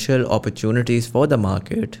potential opportunities for the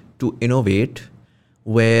market to innovate,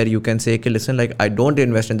 where you can say कि listen like I don't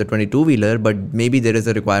invest in the 22-wheeler but maybe there is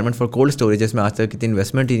a requirement for cold storage जिसमें आज तक कितनी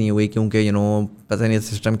investment ही नहीं हुई क्योंकि you know पता नहीं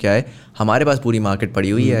सिस्टम क्या है. हमारे पास पूरी मार्केट पड़ी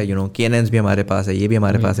हुई है, you know K&Ns भी हमारे पास है, ये भी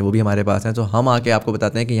हमारे पास है, वो भी हमारे पास है. तो हम आके आपको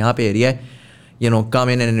बताते हैं कि यहाँ पे एरिया है, you know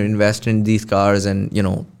come in and invest in these cars and you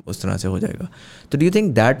know उस तरह से हो जाएगा. तो do you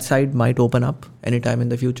think that side might open up anytime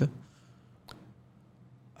in the future?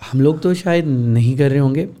 हम लोग तो शायद नहीं कर रहे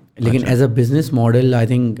होंगे, लेकिन as a business model I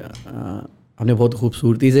think आपने बहुत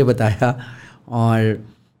खूबसूरती से बताया. और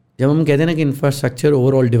जब हम कहते हैं ना कि इंफ्रास्ट्रक्चर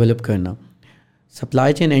ओवरऑल डेवलप करना,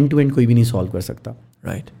 supply chain and to and कोई भी नहीं सॉल्व कर सकता,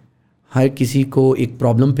 राइट? हर किसी को एक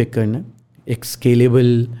प्रॉब्लम पिक करना है, एक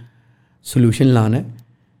स्केलेबल सोल्यूशन लाना है,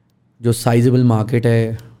 जो साइजेबल मार्केट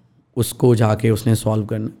है उसको जाके उसने सॉल्व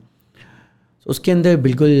करना. उसके अंदर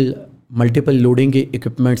बिल्कुल मल्टीपल लोडिंग के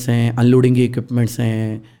इक्विपमेंट्स हैं, अनलोडिंग के इक्विपमेंट्स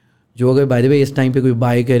हैं, जो अगर बाय द वे इस टाइम पे कोई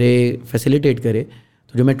बाय करे, फैसिलिटेट करे,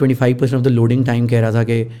 तो जो मैं 25% ऑफ द लोडिंग टाइम कह रहा था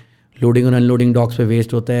कि लोडिंग और अनलोडिंग डॉक्स पे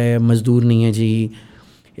वेस्ट होता है, मज़दूर नहीं है जी,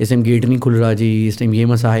 इस टाइम गेट नहीं खुल रहा जी, इस टाइम ये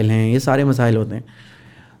मसाइल हैं, ये सारे मसाइल होते हैं.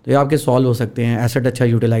 तो ये आपके सॉल्व हो सकते हैं. एसेट अच्छा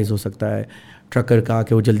यूटिलाइज हो सकता है ट्रकर का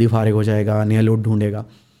कि वो जल्दी फारिग हो जाएगा, नया लोड ढूंढेगा.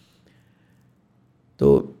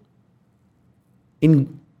 तो इन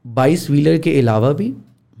 22 व्हीलर के अलावा भी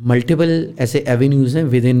मल्टीपल ऐसे एवेन्यूज़ हैं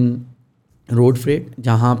विद इन रोड फ्रेट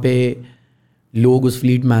जहाँ पे लोग उस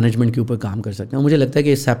फ्लीट मैनेजमेंट के ऊपर काम कर सकते हैं. मुझे लगता है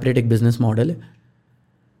कि सेपरेट एक बिज़नेस मॉडल है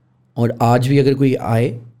اور آج بھی اگر کوئی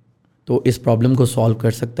آئے تو اس پرابلم کو سالو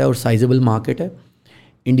کر سکتا ہے اور سائزبل مارکیٹ ہے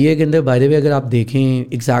انڈیا کے اندر. بائی دا وے اگر آپ دیکھیں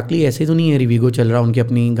ایگزیکٹلی ایسے تو نہیں ہے ریویگو چل رہا, ان کی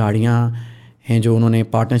اپنی گاڑیاں ہیں جو انہوں نے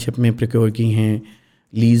پارٹنرشپ میں پروکیور کی ہیں,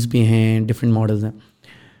 لیز پہ ہیں, ڈفرینٹ ماڈلز ہیں.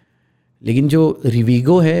 لیکن جو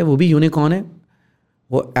ریویگو ہے وہ بھی یونیکارن ہے,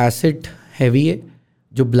 وہ ایسٹ ہیوی ہے.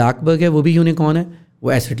 جو بلیک برگ ہے وہ بھی یونیکارن ہے,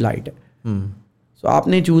 وہ ایسٹ لائٹ ہے. سو آپ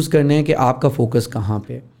نے چوز کرنا ہے کہ آپ کا فوکس کہاں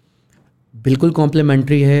پہ ہے. بالکل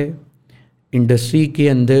کمپلیمنٹری ہے. انڈسٹری کے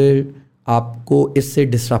اندر آپ کو اس سے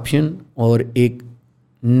ڈسرپشن اور ایک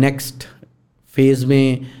نیکسٹ فیز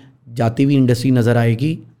میں جاتی ہوئی انڈسٹری نظر آئے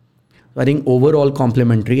گی. I think over all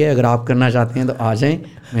complementary ہے. اگر آپ کرنا چاہتے ہیں تو آ جائیں,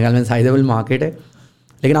 میرے خیال میں سائزبل مارکیٹ ہے.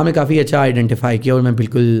 لیکن آپ نے کافی اچھا آئیڈینٹیفائی کیا اور میں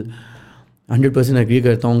بالکل 100% اگری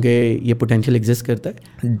کرتا ہوں کہ یہ پوٹینشیل ایگزسٹ کرتا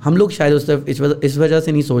ہے. ہم لوگ شاید اس طرف اس وجہ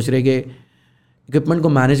سے نہیں سوچ رہے کہ اکوپمنٹ کو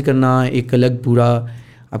مینیج کرنا ایک الگ پورا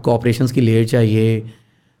آپ کو آپریشنس کی لیئر چاہیے.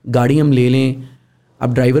 گاڑی ہم لے لیں,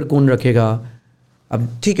 اب ڈرائیور کون رکھے گا؟ اب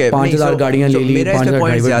ٹھیک ہے 5,000 گاڑیاں لے لی, میرا اس میں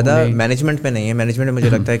پوائنٹ زیادہ مینجمنٹ میں نہیں ہے. مینجمنٹ میں مجھے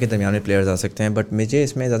لگتا ہے کہ درمیان میں پلیئرز آ سکتے ہیں, بٹ مجھے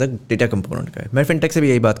اس میں زیادہ ڈیٹا کمپوننٹ کا ہے. میں فنٹیک سے بھی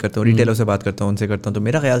یہی بات کرتا ہوں, ریٹیلر سے بات کرتا ہوں, ان سے کرتا ہوں. تو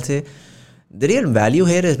میرا خیال سے the real value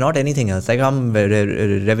here is not anything else. like ہم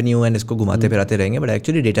ریونیو اینڈ اس کو گھماتے پھراتے رہیں گے, بٹ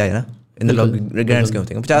ایکچولی ڈیٹا ہے نا ان the grand scheme of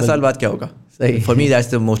things. 50 سال بعد کیا ہوگا؟ For me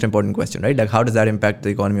that's the most important question, right? Like how does that impact the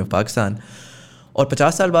economy of Pakistan. اور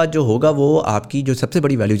 50 سال بعد جو ہوگا وہ آپ کی جو سب سے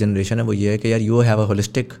بڑی ویلیو جنریشن ہے وہ یہ ہے کہ یار you have a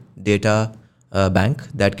holistic data bank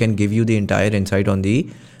that can give you the entire insight on the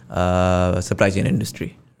supply chain industry,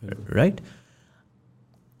 right?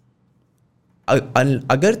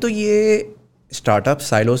 اگر تو یہ اسٹارٹ اپ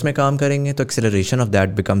سائلوز میں کام کریں گے تو acceleration of that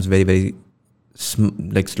becomes very very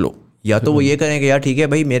like سلو. یا تو وہ یہ کریں کہ یار ٹھیک ہے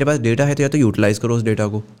بھائی میرے پاس ڈیٹا ہے تو یا تو یوٹیلائز کرو اس ڈیٹا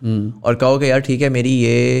کو اور کہو کہ یار ٹھیک ہے میری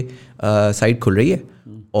یہ سائٹ کھل رہی ہے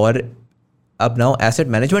اور اب ناؤ ایسٹ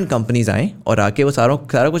مینجمنٹ کمپنیز آئیں اور آ کے وہ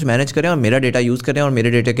سارا کچھ مینیج کریں اور میرا ڈیٹا یوز کریں اور میرے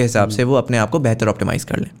ڈیٹا کے حساب سے وہ اپنے آپ کو بہتر آپٹیمائز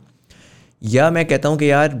کر لیں. یا میں کہتا ہوں کہ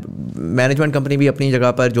یار مینجمنٹ کمپنی بھی اپنی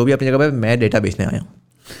جگہ پر, جو بھی اپنی جگہ پر, میں ڈیٹا بیچنے آیا ہوں,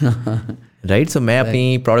 رائٹ؟ سو میں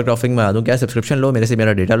اپنی پروڈکٹ آفرنگ میں آ دوں, کیا سبسکرپشن لو میرے سے,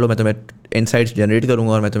 میرا ڈیٹا لو, میں تمہیں انسائٹس جنریٹ کروں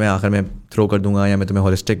گا اور میں تمہیں آخر میں تھرو کر دوں گا, یا میں تمہیں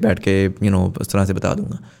ہولسٹک بیٹھ کے اس طرح سے بتا دوں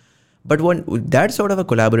گا. But that sort of a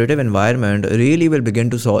کولیبوریٹو environment really will begin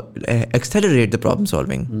to accelerate the problem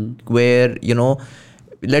solving, where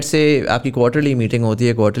let's say آپ کی کوارٹرلی میٹنگ ہوتی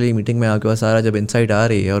ہے. کوارٹرلی میٹنگ میں آپ کے پاس سارا جب انسائٹ آ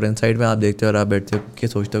رہی ہے اور انسائٹ میں آپ دیکھتے ہو اور آپ بیٹھتے ہو کہ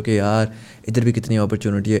سوچتے ہو کہ یار ادھر بھی کتنی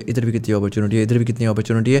اپرچونیٹی ہے, ادھر بھی کتنی اپرچونیٹی ہے, ادھر بھی کتنی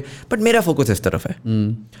اپرچونیٹی ہے, بٹ میرا فوکس اس طرف ہے.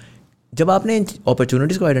 جب آپ نے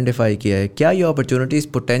اپرچونیٹیز کو آئیڈینٹیفائی کیا ہے, کیا یہ اپرچونیٹیز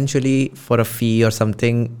پوٹینشلی فار اے فی اور سم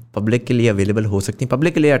تھنگ پبلک کے لیے اویلیبل ہو سکتی ہیں؟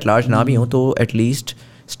 پبلک کے لیے ایٹ لارج نہ بھی ہوں تو ایٹ لیسٹ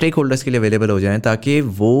اسٹیک ہولڈرس کے لیے اویلیبل ہو جائیں, تاکہ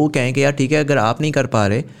وہ کہیں کہ یار ٹھیک ہے اگر آپ نہیں کر پا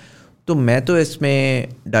رہے تو میں تو اس میں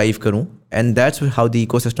ڈائیو کروں, and that's how the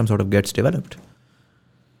eco system sort of Gates developed.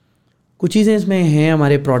 کچھ چیزیں اس میں ہیں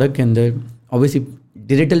ہمارے پروڈکٹ کے اندر, اوبیسلی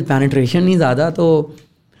ڈیجیٹل پینیٹریشن نہیں زیادہ, تو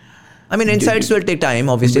I mean insights will take time,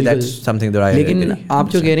 obviously that's something that I لیکن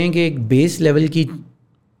آپ جو کہہ رہے ہیں کہ ایک بیس لیول کی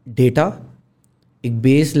ڈیٹا, ایک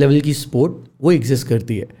بیس لیول کی سپورٹ وہ ایگزسٹ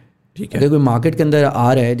کرتی ہے. ٹھیک ہے, اگر کوئی مارکیٹ کے اندر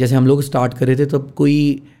آ رہا ہے, جیسے ہم لوگ اسٹارٹ کر رہے تھے تو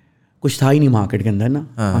کوئی کچھ تھا ہی نہیں مارکیٹ کے اندر نا,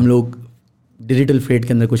 ہم لوگ ڈیجیٹل فریٹ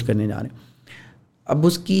کے اندر کچھ کرنے جا رہے ہیں. اب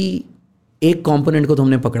اس کی ایک کمپوننٹ کو تو ہم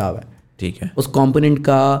نے پکڑا ہوا ہے, ٹھیک ہے, اس کمپوننٹ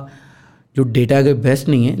کا جو ڈیٹا اگر بیسٹ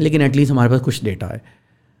نہیں ہے لیکن ایٹ لیسٹ ہمارے پاس کچھ ڈیٹا ہے,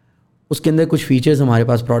 اس کے اندر کچھ فیچرز ہمارے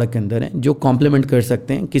پاس پروڈکٹ کے اندر ہیں جو کمپلیمنٹ کر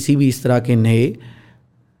سکتے ہیں کسی بھی اس طرح کے نئے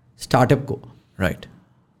اسٹارٹ اپ کو, رائٹ؟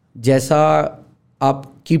 جیسا آپ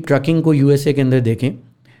کیپ ٹرکنگ کو USA کے اندر دیکھیں,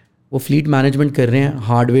 وہ فلیٹ مینجمنٹ کر رہے ہیں,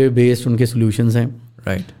 ہارڈ ویئر بیسڈ ان کے سولوشنز ہیں,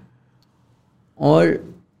 رائٹ, اور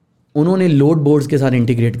انہوں نے لوڈ بورڈز کے ساتھ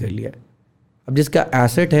انٹیگریٹ کر لیا ہے. اب جس کا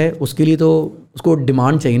ایسٹ ہے اس کے لیے تو اس کو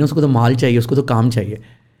ڈیمانڈ چاہیے نا, اس کو تو مال چاہیے, اس کو تو کام چاہیے.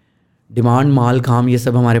 ڈیمانڈ, مال, کام یہ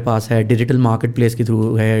سب ہمارے پاس ہے, ڈیجیٹل مارکیٹ پلیس کے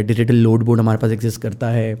تھرو ہے, ڈیجیٹل لوڈ بورڈ ہمارے پاس ایگزسٹ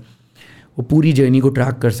کرتا ہے, وہ پوری جرنی کو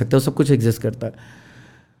ٹریک کر سکتا ہے, سب کچھ ایگزسٹ کرتا ہے.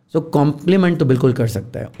 سو کمپلیمنٹ تو بالکل کر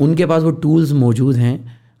سکتا ہے, ان کے پاس وہ ٹولز موجود ہیں.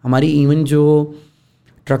 ہماری ایون جو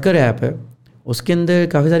ٹرکر ایپ ہے اس کے اندر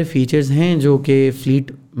کافی سارے فیچرز ہیں جو کہ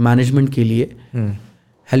فلیٹ مینجمنٹ کے لیے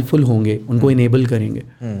ہیلپ فل ہوں گے, ان کو انیبل کریں گے.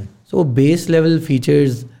 So base level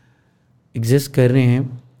features exist کر رہے ہیں,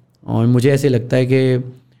 اور مجھے ایسے لگتا ہے کہ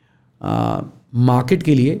مارکیٹ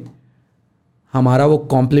کے لیے ہمارا وہ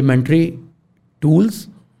complementary tools,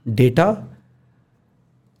 data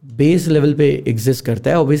base level پہ ایگزسٹ کرتا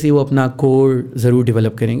ہے. اوبیسلی وہ اپنا کور ضرور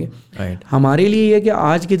ڈیولپ کریں گے. ہمارے لیے یہ ہے کہ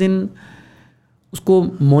آج کے دن اس کو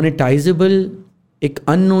مونیٹائزیبل, ایک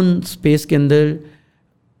ان نون اسپیس کے اندر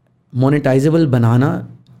مونیٹائزیبل بنانا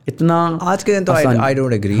اتنا آج کے دن تو I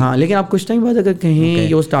don't agree. ہاں, لیکن آپ کچھ ٹائم بعد اگر کہیں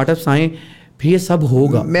یہ وہ اسٹارٹ اپس آئیں پھر یہ سب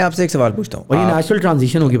ہوگا. میں آپ سے ایک سوال پوچھتا ہوں, اور یہ نیچرل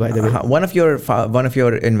ٹرانزیشن ہوگی by the way. one of your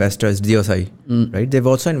investors, DOSI, right? They've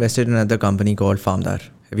also invested in another company called Farmdar.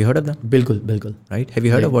 Have you heard of them? بالکل بالکل. Right? Have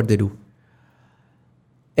you heard of what they do?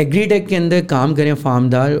 Agritech کے اندر کام کریں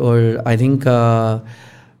فارمدار, اور I think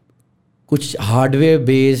کچھ hardware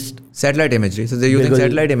based satellite imagery. So they're using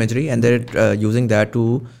satellite imagery and they're using that to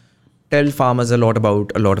tell farmers a lot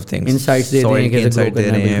about a lot of things. Insights دے رہے ہیں, insight دے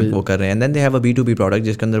رہے ہیں, وہ کر رہے ہیں. And then they have a B2B product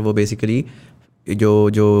جس کے اندر وہ بیسیکلی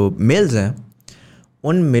جو ملز ہیں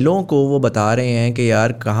ان ملوں کو وہ بتا رہے ہیں کہ یار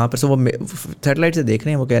کہاں پر. وہ سیٹلائٹ سے دیکھ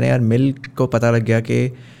رہے ہیں, وہ کہہ رہے ہیں یار مل کو پتہ لگ گیا کہ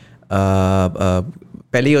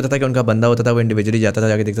پہلے ہی ہوتا تھا کہ ان کا بندہ ہوتا تھا, وہ انڈیویجولی جاتا تھا,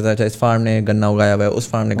 جا کے دیکھتا تھا اچھا اس فارم نے گنا اگایا ہوا ہے, اس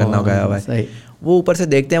فارم نے گنا اگایا ہوا ہے. وہ اوپر سے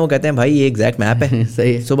دیکھتے ہیں, وہ کہتے ہیں بھائی یہ ایگزیکٹ میپ ہے,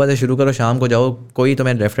 صحیح, صبح سے شروع کرو شام کو جاؤ, کوئی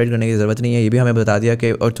تمہیں لیفٹ رائٹ کرنے کی ضرورت نہیں ہے. یہ بھی ہمیں بتا دیا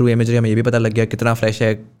کہ, اور تھرو امیجری ہمیں یہ بھی پتہ لگ گیا کتنا فریش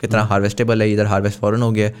ہے, کتنا ہارویسٹیبل ہے, ادھر ہارویسٹ فوراً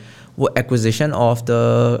ہو گیا. وہ ایکوزیشن آف دا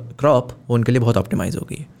کراپ وہ ان کے لیے بہت آپٹیمائز ہو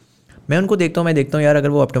گئی. میں ان کو دیکھتا ہوں یار اگر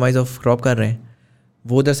وہ آپٹیمائز آف کراپ کر رہے ہیں,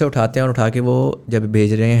 وہ ادھر سے اٹھاتے ہیں اور اٹھا کے وہ جب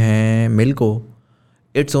بھیج رہے ہیں مل کو,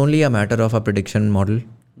 it's only a matter of a prediction model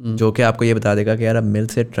جو کہ آپ کو یہ بتا دے گا کہ یار اب مل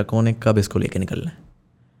سے ٹرکوں نے کب اس کو لے کے نکلنا ہے.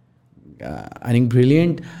 I think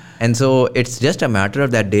brilliant. And so it's just a matter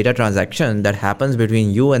of that data transaction that happens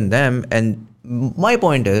between you and them. And my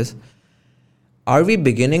point is, are we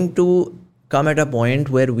beginning to come at a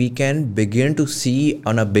point where we can begin to see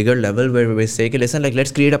on a bigger level where we say, okay, listen, like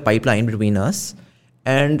let's create a pipeline between us.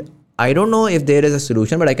 And I don't know if there is a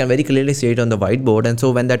solution, but I can very clearly see it on the whiteboard. And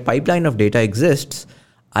so when that pipeline of data exists,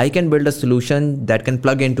 I can build a solution that can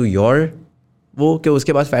plug into your وہ کہ اس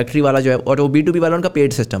کے پاس factory والا جو ہے, اور وہ B2B والا ان کا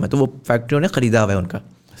پیڈ سسٹم ہے, تو وہ فیکٹریوں نے خریدا ہوا ہے ان کا,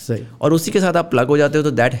 صحیح, اور اسی کے ساتھ آپ پلگ ہو جاتے ہو, تو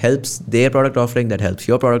that helps their product offering, that helps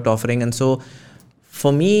your product offering. And so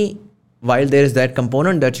for me while there is that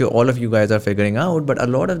component that all of you guys are figuring out, but a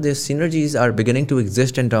lot of these synergies are beginning to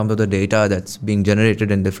exist in terms of the data that's being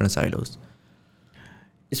generated in different silos.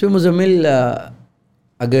 اس پہ مزمل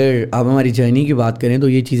اگر آپ ہماری journey کی بات کریں تو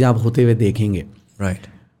یہ چیزیں آپ ہوتے ہوئے دیکھیں گے. رائٹ.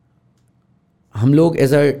 ہم لوگ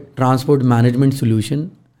as a transport management solution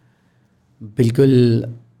بالکل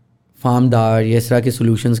فارمدار یا اس طرح کے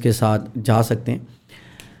سولوشنس کے ساتھ جا سکتے ہیں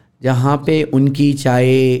جہاں پہ ان کی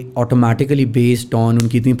چاہے آٹومیٹیکلی بیسڈ آن ان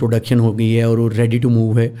کی اتنی پروڈکشن ہو گئی ہے اور وہ ریڈی ٹو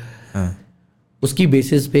موو ہے, اس کی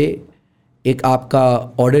بیسس پہ ایک آپ کا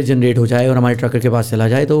آرڈر جنریٹ ہو جائے اور ہمارے ٹرکر کے پاس چلا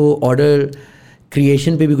جائے, تو وہ آرڈر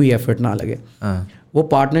کریشن پہ بھی کوئی ایفرٹ نہ لگے. وہ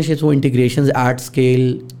پارٹنرشپس, وہ انٹیگریشنز ایٹ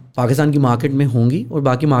اسکیل پاکستان کی مارکیٹ میں ہوں گی اور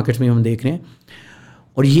باقی مارکیٹس میں ہم دیکھ رہے ہیں,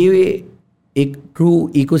 اور یہ ایک true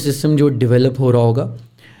ecosystem develop ہو رہا ہوگا.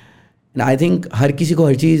 اینڈ آئی تھنک ہر کسی کو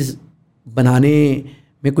ہر چیز بنانے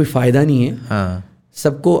میں کوئی فائدہ نہیں ہے,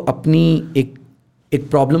 سب کو اپنی ایک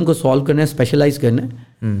پرابلم کو سالو کرنا ہے, اسپیشلائز کرنا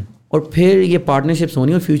ہے, اور پھر یہ پارٹنرشپس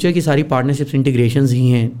ہونی, اور فیوچر کی ساری پارٹنرشپس انٹیگریشنز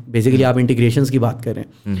ہی ہیں. بیسیکلی آپ انٹیگریشنز کی بات کر رہے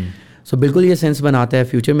ہیں, سو بالکل یہ سینس بناتا ہے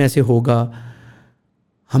فیوچر میں ایسے ہوگا,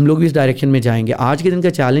 ہم لوگ بھی اس ڈائریکشن میں جائیں گے. آج کے دن کا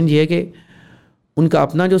چیلنج یہ ہے کہ ان کا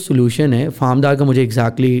اپنا جو سولوشن ہے, فارمدار کا مجھے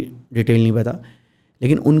ایگزیکٹلی ڈیٹیل نہیں پتا,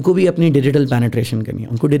 لیکن ان کو بھی اپنی ڈیجیٹل پینیٹریشن کرنی ہے,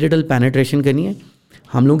 ان کو ڈیجیٹل پینیٹریشن کرنی ہے.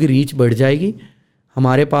 ہم لوگوں کی ریچ بڑھ جائے گی,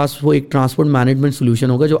 ہمارے پاس وہ ایک ٹرانسپورٹ مینجمنٹ سولوشن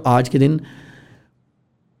ہوگا جو آج کے دن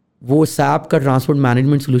وہ سیپ کا ٹرانسپورٹ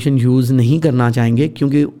مینجمنٹ سولوشن یوز نہیں کرنا چاہیں گے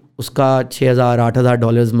کیونکہ اس کا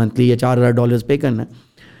 $6,000-8,000 منتھلی یا $4,000 پے کرنا ہے,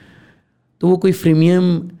 تو وہ کوئی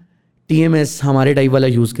فریمیم TMS ہمارے ٹائپ والا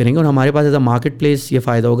یوز کریں گے, اور ہمارے پاس ایز اے مارکیٹ پلیس یہ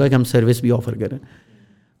فائدہ ہوگا کہ ہم سروس بھی آفر کریں.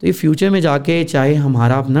 تو یہ فیوچر میں جا کے چاہے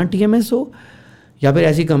ہمارا اپنا TMS ہو یا پھر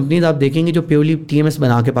ایسی کمپنیز آپ دیکھیں گے جو پیورلی TMS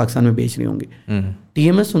بنا کے پاکستان میں بیچ رہی ہوں گی.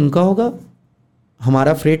 TMS ان کا ہوگا,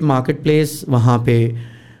 ہمارا فریٹ مارکیٹ پلیس وہاں پہ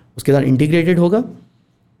اس کے ساتھ انٹیگریٹڈ ہوگا,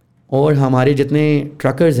 اور ہمارے جتنے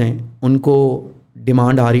ٹرکرز ہیں ان کو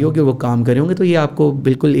ڈیمانڈ آ رہی ہوگی, وہ کام کرے ہوں گے. تو یہ آپ کو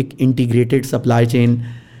بالکل ایک انٹیگریٹڈ سپلائی چین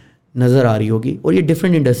نظر آ رہی ہوگی, اور یہ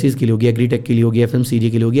ڈفرینٹ انڈسٹریز کے لیے ہوگی, ایگری ٹیک کے لیے ہوگی,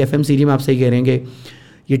 FMCG کے لیے ہوگی. FMCG میں آپ صحیح کہہ رہے ہیں کہ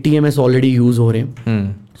یہ TMS آلریڈی یوز ہو رہے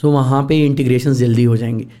ہیں, سو وہاں پہ انٹیگریشنز جلدی ہو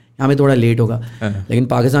جائیں گی. یہاں پہ تھوڑا لیٹ ہوگا, لیکن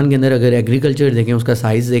پاکستان کے اندر اگر ایگریکلچر دیکھیں, اس کا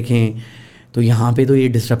سائز دیکھیں, تو یہاں پہ تو یہ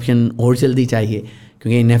ڈسرپشن اور جلدی چاہیے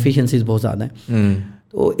کیونکہ انیفیشنسیز بہت زیادہ ہیں.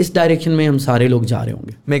 تو اس ڈائریکشن میں ہم سارے لوگ جا رہے ہوں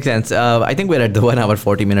گے. Make sense. I think we're at the 1 hour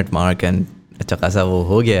 40 minute mark, and اچھا خاصا وہ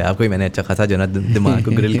ہو گیا ہے آپ کو, میں نے اچھا خاصا جو نا دماغ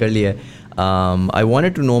کو گرل کر لیا ہے. I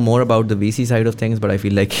wanted to know more about the VC side of things, but I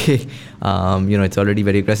feel like it's already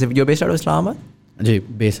very aggressive. You're based out of Islamabad? G,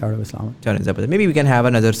 based out of Islamabad. چلیں زبردست. Maybe we can have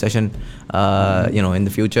another session in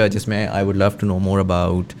the future جس میں I would love to know more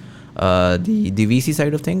about the VC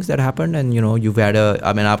side of things that happened, and you've had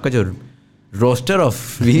I mean آپ کا جو roster of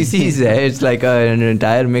VCs ہے, it's like an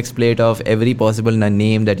entire mixed plate of every possible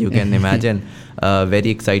name that you can imagine.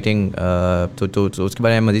 Very exciting. تو اس کے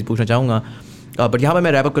بارے میں مزید پوچھنا چاہوں گا. But यहाँ पे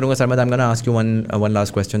मैं wrap up करूँगा Sarmad. I'm gonna ask you one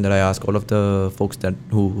last question that I ask all of the folks that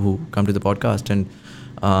who come to the podcast. And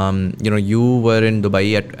you were in Dubai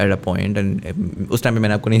at a point, and उस time पे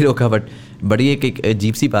मैंने आपको नहीं रोका, but बड़ी एक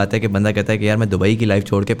अजीब सी बात है कि बंदा कहता है कि यार मैं दुबई की लाइफ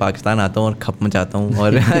छोड़ के पाकिस्तान आता हूँ और खप मचाता हूँ,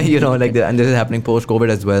 और and this is happening post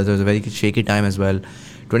COVID as well, so it's a very shaky time as well.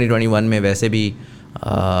 2021 में वैसे भी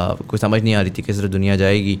कुछ समझ नहीं आ रही थी किस तरह दुनिया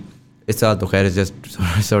जाएगी. इस साल तो खैर just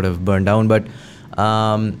sort of burned down, but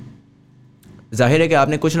ज़ाहिर है कि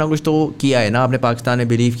आपने कुछ ना कुछ तो किया है ना, आपने पाकिस्तान में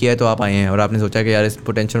बिलीव किया है तो आप आए हैं, और आपने सोचा कि यार इस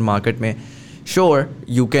पोटेंशियल मार्केट में sure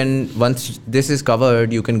you can, once this is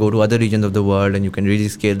covered, you can go to other regions of the world and you can really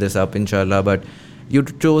scale this up inshallah, but you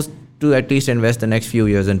chose to at least invest the next few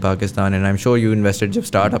years in Pakistan, and I'm sure you invested. जब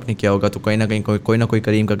start आपने किया होगा तो कोई ना कोई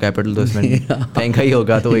करीम का capital तो इसमें फेंका ही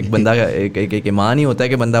होगा, तो एक बंदा एक ईमान ही होता है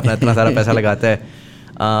कि बंदा अपना इतना सारा पैसा लगाता है.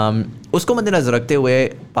 उसको मद्देनज़र रखते हुए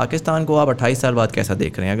पाकिस्तान को आप 28 साल बाद कैसा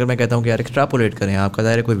देख रहे हैं? अगर मैं कहता हूँ कि यार एक्स्ट्रापोलेट करें, आपका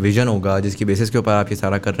ज़ाहिर कोई विजन होगा जिसकी बेसिस के ऊपर आप ये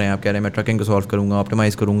सारा कर रहे हैं. आप कह रहे हैं मैं ट्रकिंग को सॉल्व करूँगा,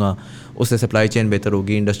 ऑप्टिमाइज़ करूँगा, उससे सप्लाई चेन बेहतर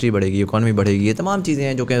होगी, इंडस्ट्री बढ़ेगी, इकॉनमी बढ़ेगी, ये तमाम चीज़ें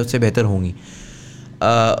हैं जो कि उससे बेहतर होंगी.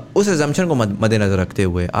 उस अजम्पशन को मद्देनज़र रखते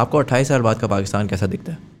हुए आपको 28 साल बाद का पाकिस्तान कैसा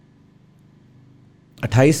दिखता है?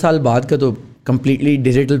 28 साल बाद का तो कम्प्लीटली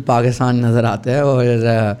डिजिटल पाकिस्तान नज़र आता है,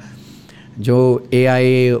 और जो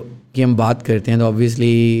AI की हम बात करते हैं तो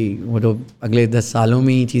ऑब्वियसली वो तो अगले 10 सालों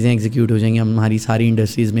में ही चीज़ें एग्जीक्यूट हो जाएंगी हमारी सारी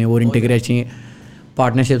इंडस्ट्रीज़ में, और इंटीग्रेशन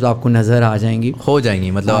पार्टनरशिप्स आपको नज़र आ जाएंगी, हो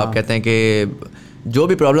जाएंगी. मतलब आप कहते हैं कि जो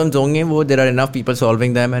भी प्रॉब्लम्स होंगे वो there are enough people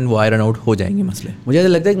solving them and वो आयरन आउट हो जाएंगे मसले. मुझे ऐसा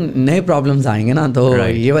लगता है कि नए प्रॉब्लम्स आएंगे ना, तो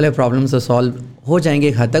ये वाले प्रॉब्लम्स तो सॉल्व हो जाएंगे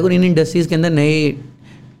एक हद तक, और इन इंडस्ट्रीज़ के अंदर नए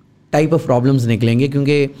टाइप ऑफ प्रॉब्लम्स निकलेंगे,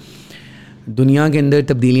 क्योंकि दुनिया के अंदर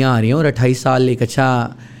तब्दीलियाँ आ रही हैं, और 28 साल एक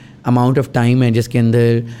अच्छा अमाउंट ऑफ टाइम है जिसके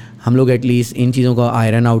अंदर हम लोग एटलीस्ट इन चीज़ों को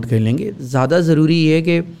आयरन आउट कर लेंगे. ज़्यादा ज़रूरी ये है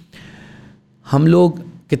कि हम लोग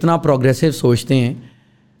कितना प्रोग्रेसिव सोचते हैं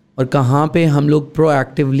और कहाँ पे हम लोग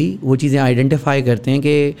प्रोएक्टिवली वो चीज़ें आइडेंटिफाई करते हैं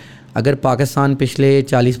कि अगर पाकिस्तान पिछले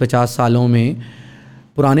 40-50 सालों में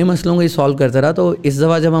पुराने मसलों को ही सॉल्व करता रहा, तो इस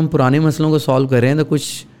दफ़ा जब हम पुराने मसलों को सॉल्व कर रहे हैं तो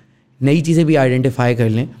कुछ नई चीज़ें भी आइडेंटिफाई कर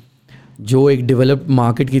लें, जो एक डेवलप्ड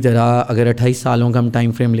मार्केट की तरह. अगर 28 सालों का हम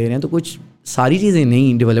टाइम फ्रेम ले रहे हैं तो कुछ सारी चीज़ें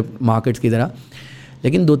नहीं डेवलप्ड मार्केट्स की तरह,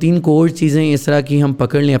 लेकिन 2-3 कोर चीज़ें इस तरह की हम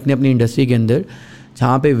पकड़ लें अपनी इंडस्ट्री के अंदर,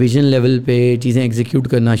 जहाँ पे विजन लेवल पे चीज़ें एग्जीक्यूट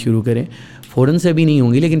करना शुरू करें. फ़ौरन से भी नहीं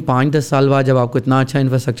होंगी, लेकिन 5-10 साल बाद जब आपको इतना अच्छा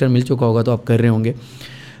इंफ्रास्ट्रक्चर मिल चुका होगा तो आप कर रहे होंगे.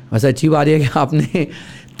 वैसे अच्छी बात है कि आपने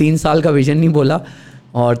 3 साल का विजन नहीं बोला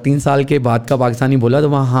और 3 साल के बाद का पाकिस्तान नहीं बोला, तो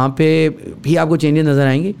वहाँ पे भी आपको चेंजेस नज़र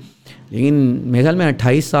आएंगे. लेकिन मेरे ख्याल में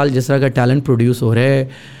 28 साल जिस तरह का टैलेंट प्रोड्यूस हो रहा है,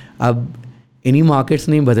 अब इन्हीं मार्केट्स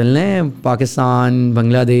नहीं बदलना है. पाकिस्तान,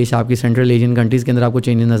 बांग्लादेश, आपकी सेंट्रल एशियन कंट्रीज़ के अंदर आपको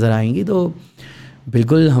चेंजेस नज़र आएंगी. तो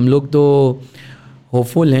बिल्कुल हम लोग तो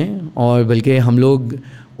होपफुल हैं, और बल्कि हम लोग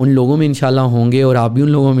उन लोगों में इंशाल्लाह होंगे, और आप भी उन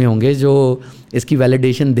लोगों में होंगे जो इसकी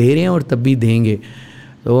वैलिडेशन दे रहे हैं और तब भी देंगे.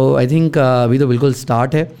 तो आई थिंक अभी तो बिल्कुल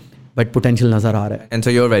स्टार्ट है, बट पोटेंशियल नज़र आ रहा है. And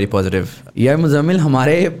so you are very positive. यार मुज़म्मिल,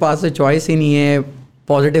 हमारे पास तो चॉइस ही नहीं है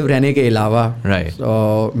पॉजिटिव रहने के अलावा. राइट.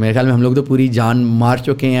 तो मेरे ख्याल में हम लोग तो पूरी जान मार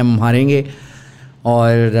चुके हैं, हम हारेंगे, और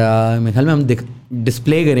मेरे ख्याल में हम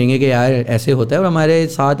डिस्प्ले करेंगे कि यार ऐसे होता है. और हमारे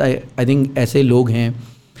साथ आई थिंक ऐसे लोग हैं,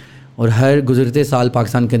 और हर गुज़रते साल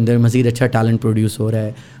पाकिस्तान के अंदर मज़ीद अच्छा टैलेंट प्रोड्यूस हो रहा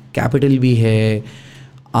है, कैपिटल भी है.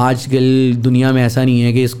 आजकल दुनिया में ऐसा नहीं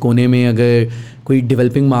है कि इस कोने में अगर कोई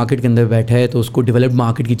डेवलपिंग मार्केट के अंदर बैठा है तो उसको डेवलप्ड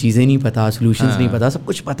मार्केट की चीज़ें नहीं पता, सॉल्यूशंस नहीं पता. सब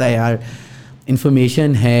कुछ पता है यार,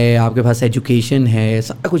 इन्फॉर्मेशन है, आपके पास एजुकेशन है,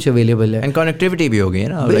 सारा कुछ अवेलेबल है, एंड कनेक्टिविटी भी हो गई है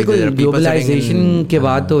ना. बिल्कुल. ग्लोबलाइजेशन के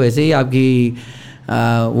बाद तो वैसे ही आपकी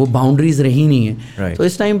वो बाउंड्रीज़ रही नहीं है. तो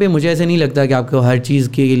इस टाइम पे मुझे ऐसे नहीं लगता कि आपको हर चीज़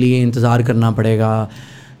के लिए इंतज़ार करना पड़ेगा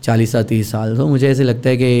 40-30 साल. तो मुझे ऐसे लगता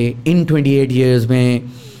है कि इन 28 ईयर्स में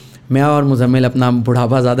मैं और मुज़म्मिल अपना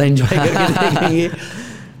बुढ़ापा ज़्यादा एंजॉय करके देखेंगे.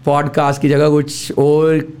 पॉडकास्ट की जगह कुछ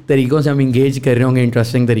और तरीक़ों से हम इंगेज कर रहे होंगे,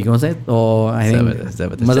 इंटरेस्टिंग तरीक़ों से. तो आई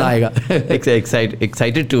थिंक मज़ा आएगा.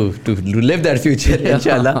 Excited to live that future,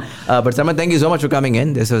 inshallah. But Sarmad, thank you so much for coming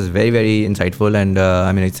in. This was very, very insightful, and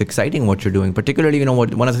I mean, it's exciting what you're doing. Particularly,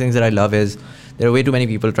 one of the things that I love is there are way too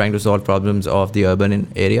many people trying to solve problems of the urban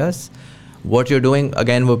areas. What you're doing,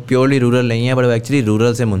 again, वो purely rural नहीं है, but वो actually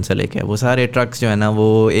rural से मुंसलिक है. वो सारे trucks जो है ना, वो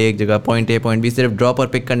एक जगह पॉइंट A पॉइंट B सिर्फ ड्रॉप और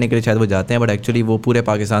पिक करने के लिए शायद वो जाते हैं, बट एक्चुअली वो पूरे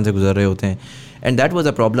पाकिस्तान से गुजर रहे होते हैं. And that was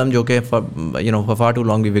a problem जो कि for far to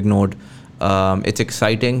long we ignored. It's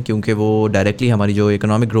exciting क्योंकि वो डायरेक्टली हमारी जो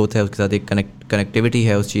इकोनॉमिक ग्रोथ है उसके साथ एक कनेक्टिविटी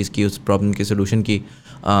है उस चीज़ की, उस प्रॉब्लम की सोल्यूशन की.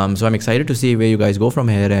 सो I am excited to C way you guys go from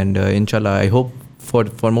here, and इंशाल्लाह I hope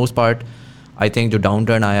for most part I think जो डाउन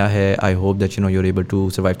टर्न आया है, I hope that you're able to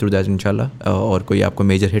survive through that इंशाल्लाह, और कोई आपको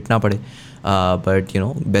major hit ना पड़े. But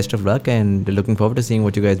best of luck, and looking forward to seeing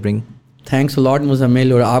what you guys bring thanks لاٹ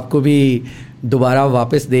مزمل, اور آپ کو بھی دوبارہ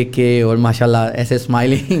واپس دیکھ کے اور ماشاء اللہ ایسے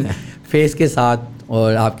اسمائلنگ فیس کے ساتھ,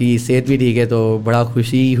 اور آپ کی صحت بھی ٹھیک ہے, تو بڑا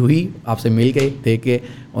خوشی ہوئی آپ سے مل کے دیکھ کے,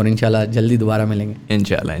 اور انشاءاللہ جلدی دوبارہ ملیں گے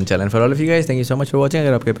انشاءاللہ. For all of you guys thank you so much for watching.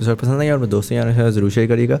 اگر آپ کو ایپیسوڈ پسند آئی اور میں دوستوں یار ضرور شیئر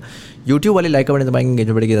کریے گا. یوٹیوب والے لائک کا بٹن دبائیں گے,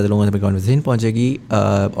 جو بڑے زیادہ لوگوں سے کنورسیشن پہنچے گی.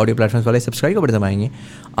 آڈیو پلیٹفارمس والے سبسکرائب کا بٹن دبائیں گے,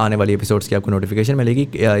 آنے والی ایپیسوڈس کی آپ کو نوٹیفیکیشن ملے گی.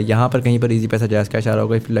 یہاں پر کہیں پر ایزی پیسہ جائز کا اشارہ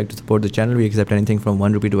ہوگا. If you like to support the channel we accept any thing from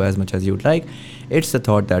 1 rupee to as much as you like. It's the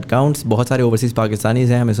thought that counts. بہت سارے اوورسیز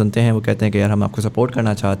پاکستانیز ہیں, ہمیں سنتے ہیں, وہ کہتے ہیں کہ یار ہم آپ کو سپورٹ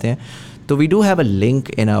کرنا چاہتے ہیں, تو we do have a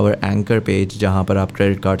link in our anchor page جہاں پر آپ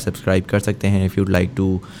کریڈٹ کارڈ سبسکرائب کر سکتے ہیں. If you'd like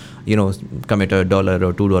to commit $1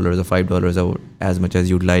 or $2 or $5 or as much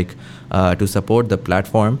as you'd like to support the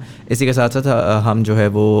platform. اسی کے ساتھ ساتھ ہم جو ہے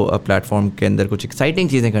وہ پلیٹ فارم کے اندر کچھ ایکسائٹنگ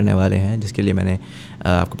چیزیں کرنے والے ہیں, جس کے لیے میں نے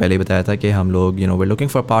آپ کو پہلے ہی بتایا تھا کہ ہم لوگ we're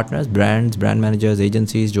looking for partners, brand managers,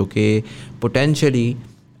 agencies جو کہ پوٹینشلی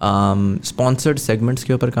اسپانسرڈ سیگمنٹس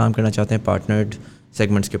کے اوپر کام کرنا چاہتے ہیں, پارٹنرڈ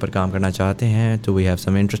سیگمنٹس کے اوپر کام کرنا چاہتے ہیں. تو we have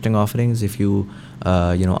some interesting آفرنگز. If you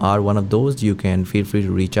are one of those you can feel free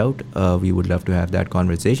to reach out. We would love to have that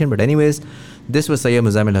conversation. But any ways, this was Syed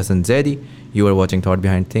Muzammil Hasan Zaidi. You are watching thought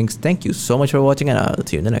behind things. Thank you so much for watching and I will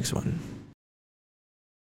C you in the next one.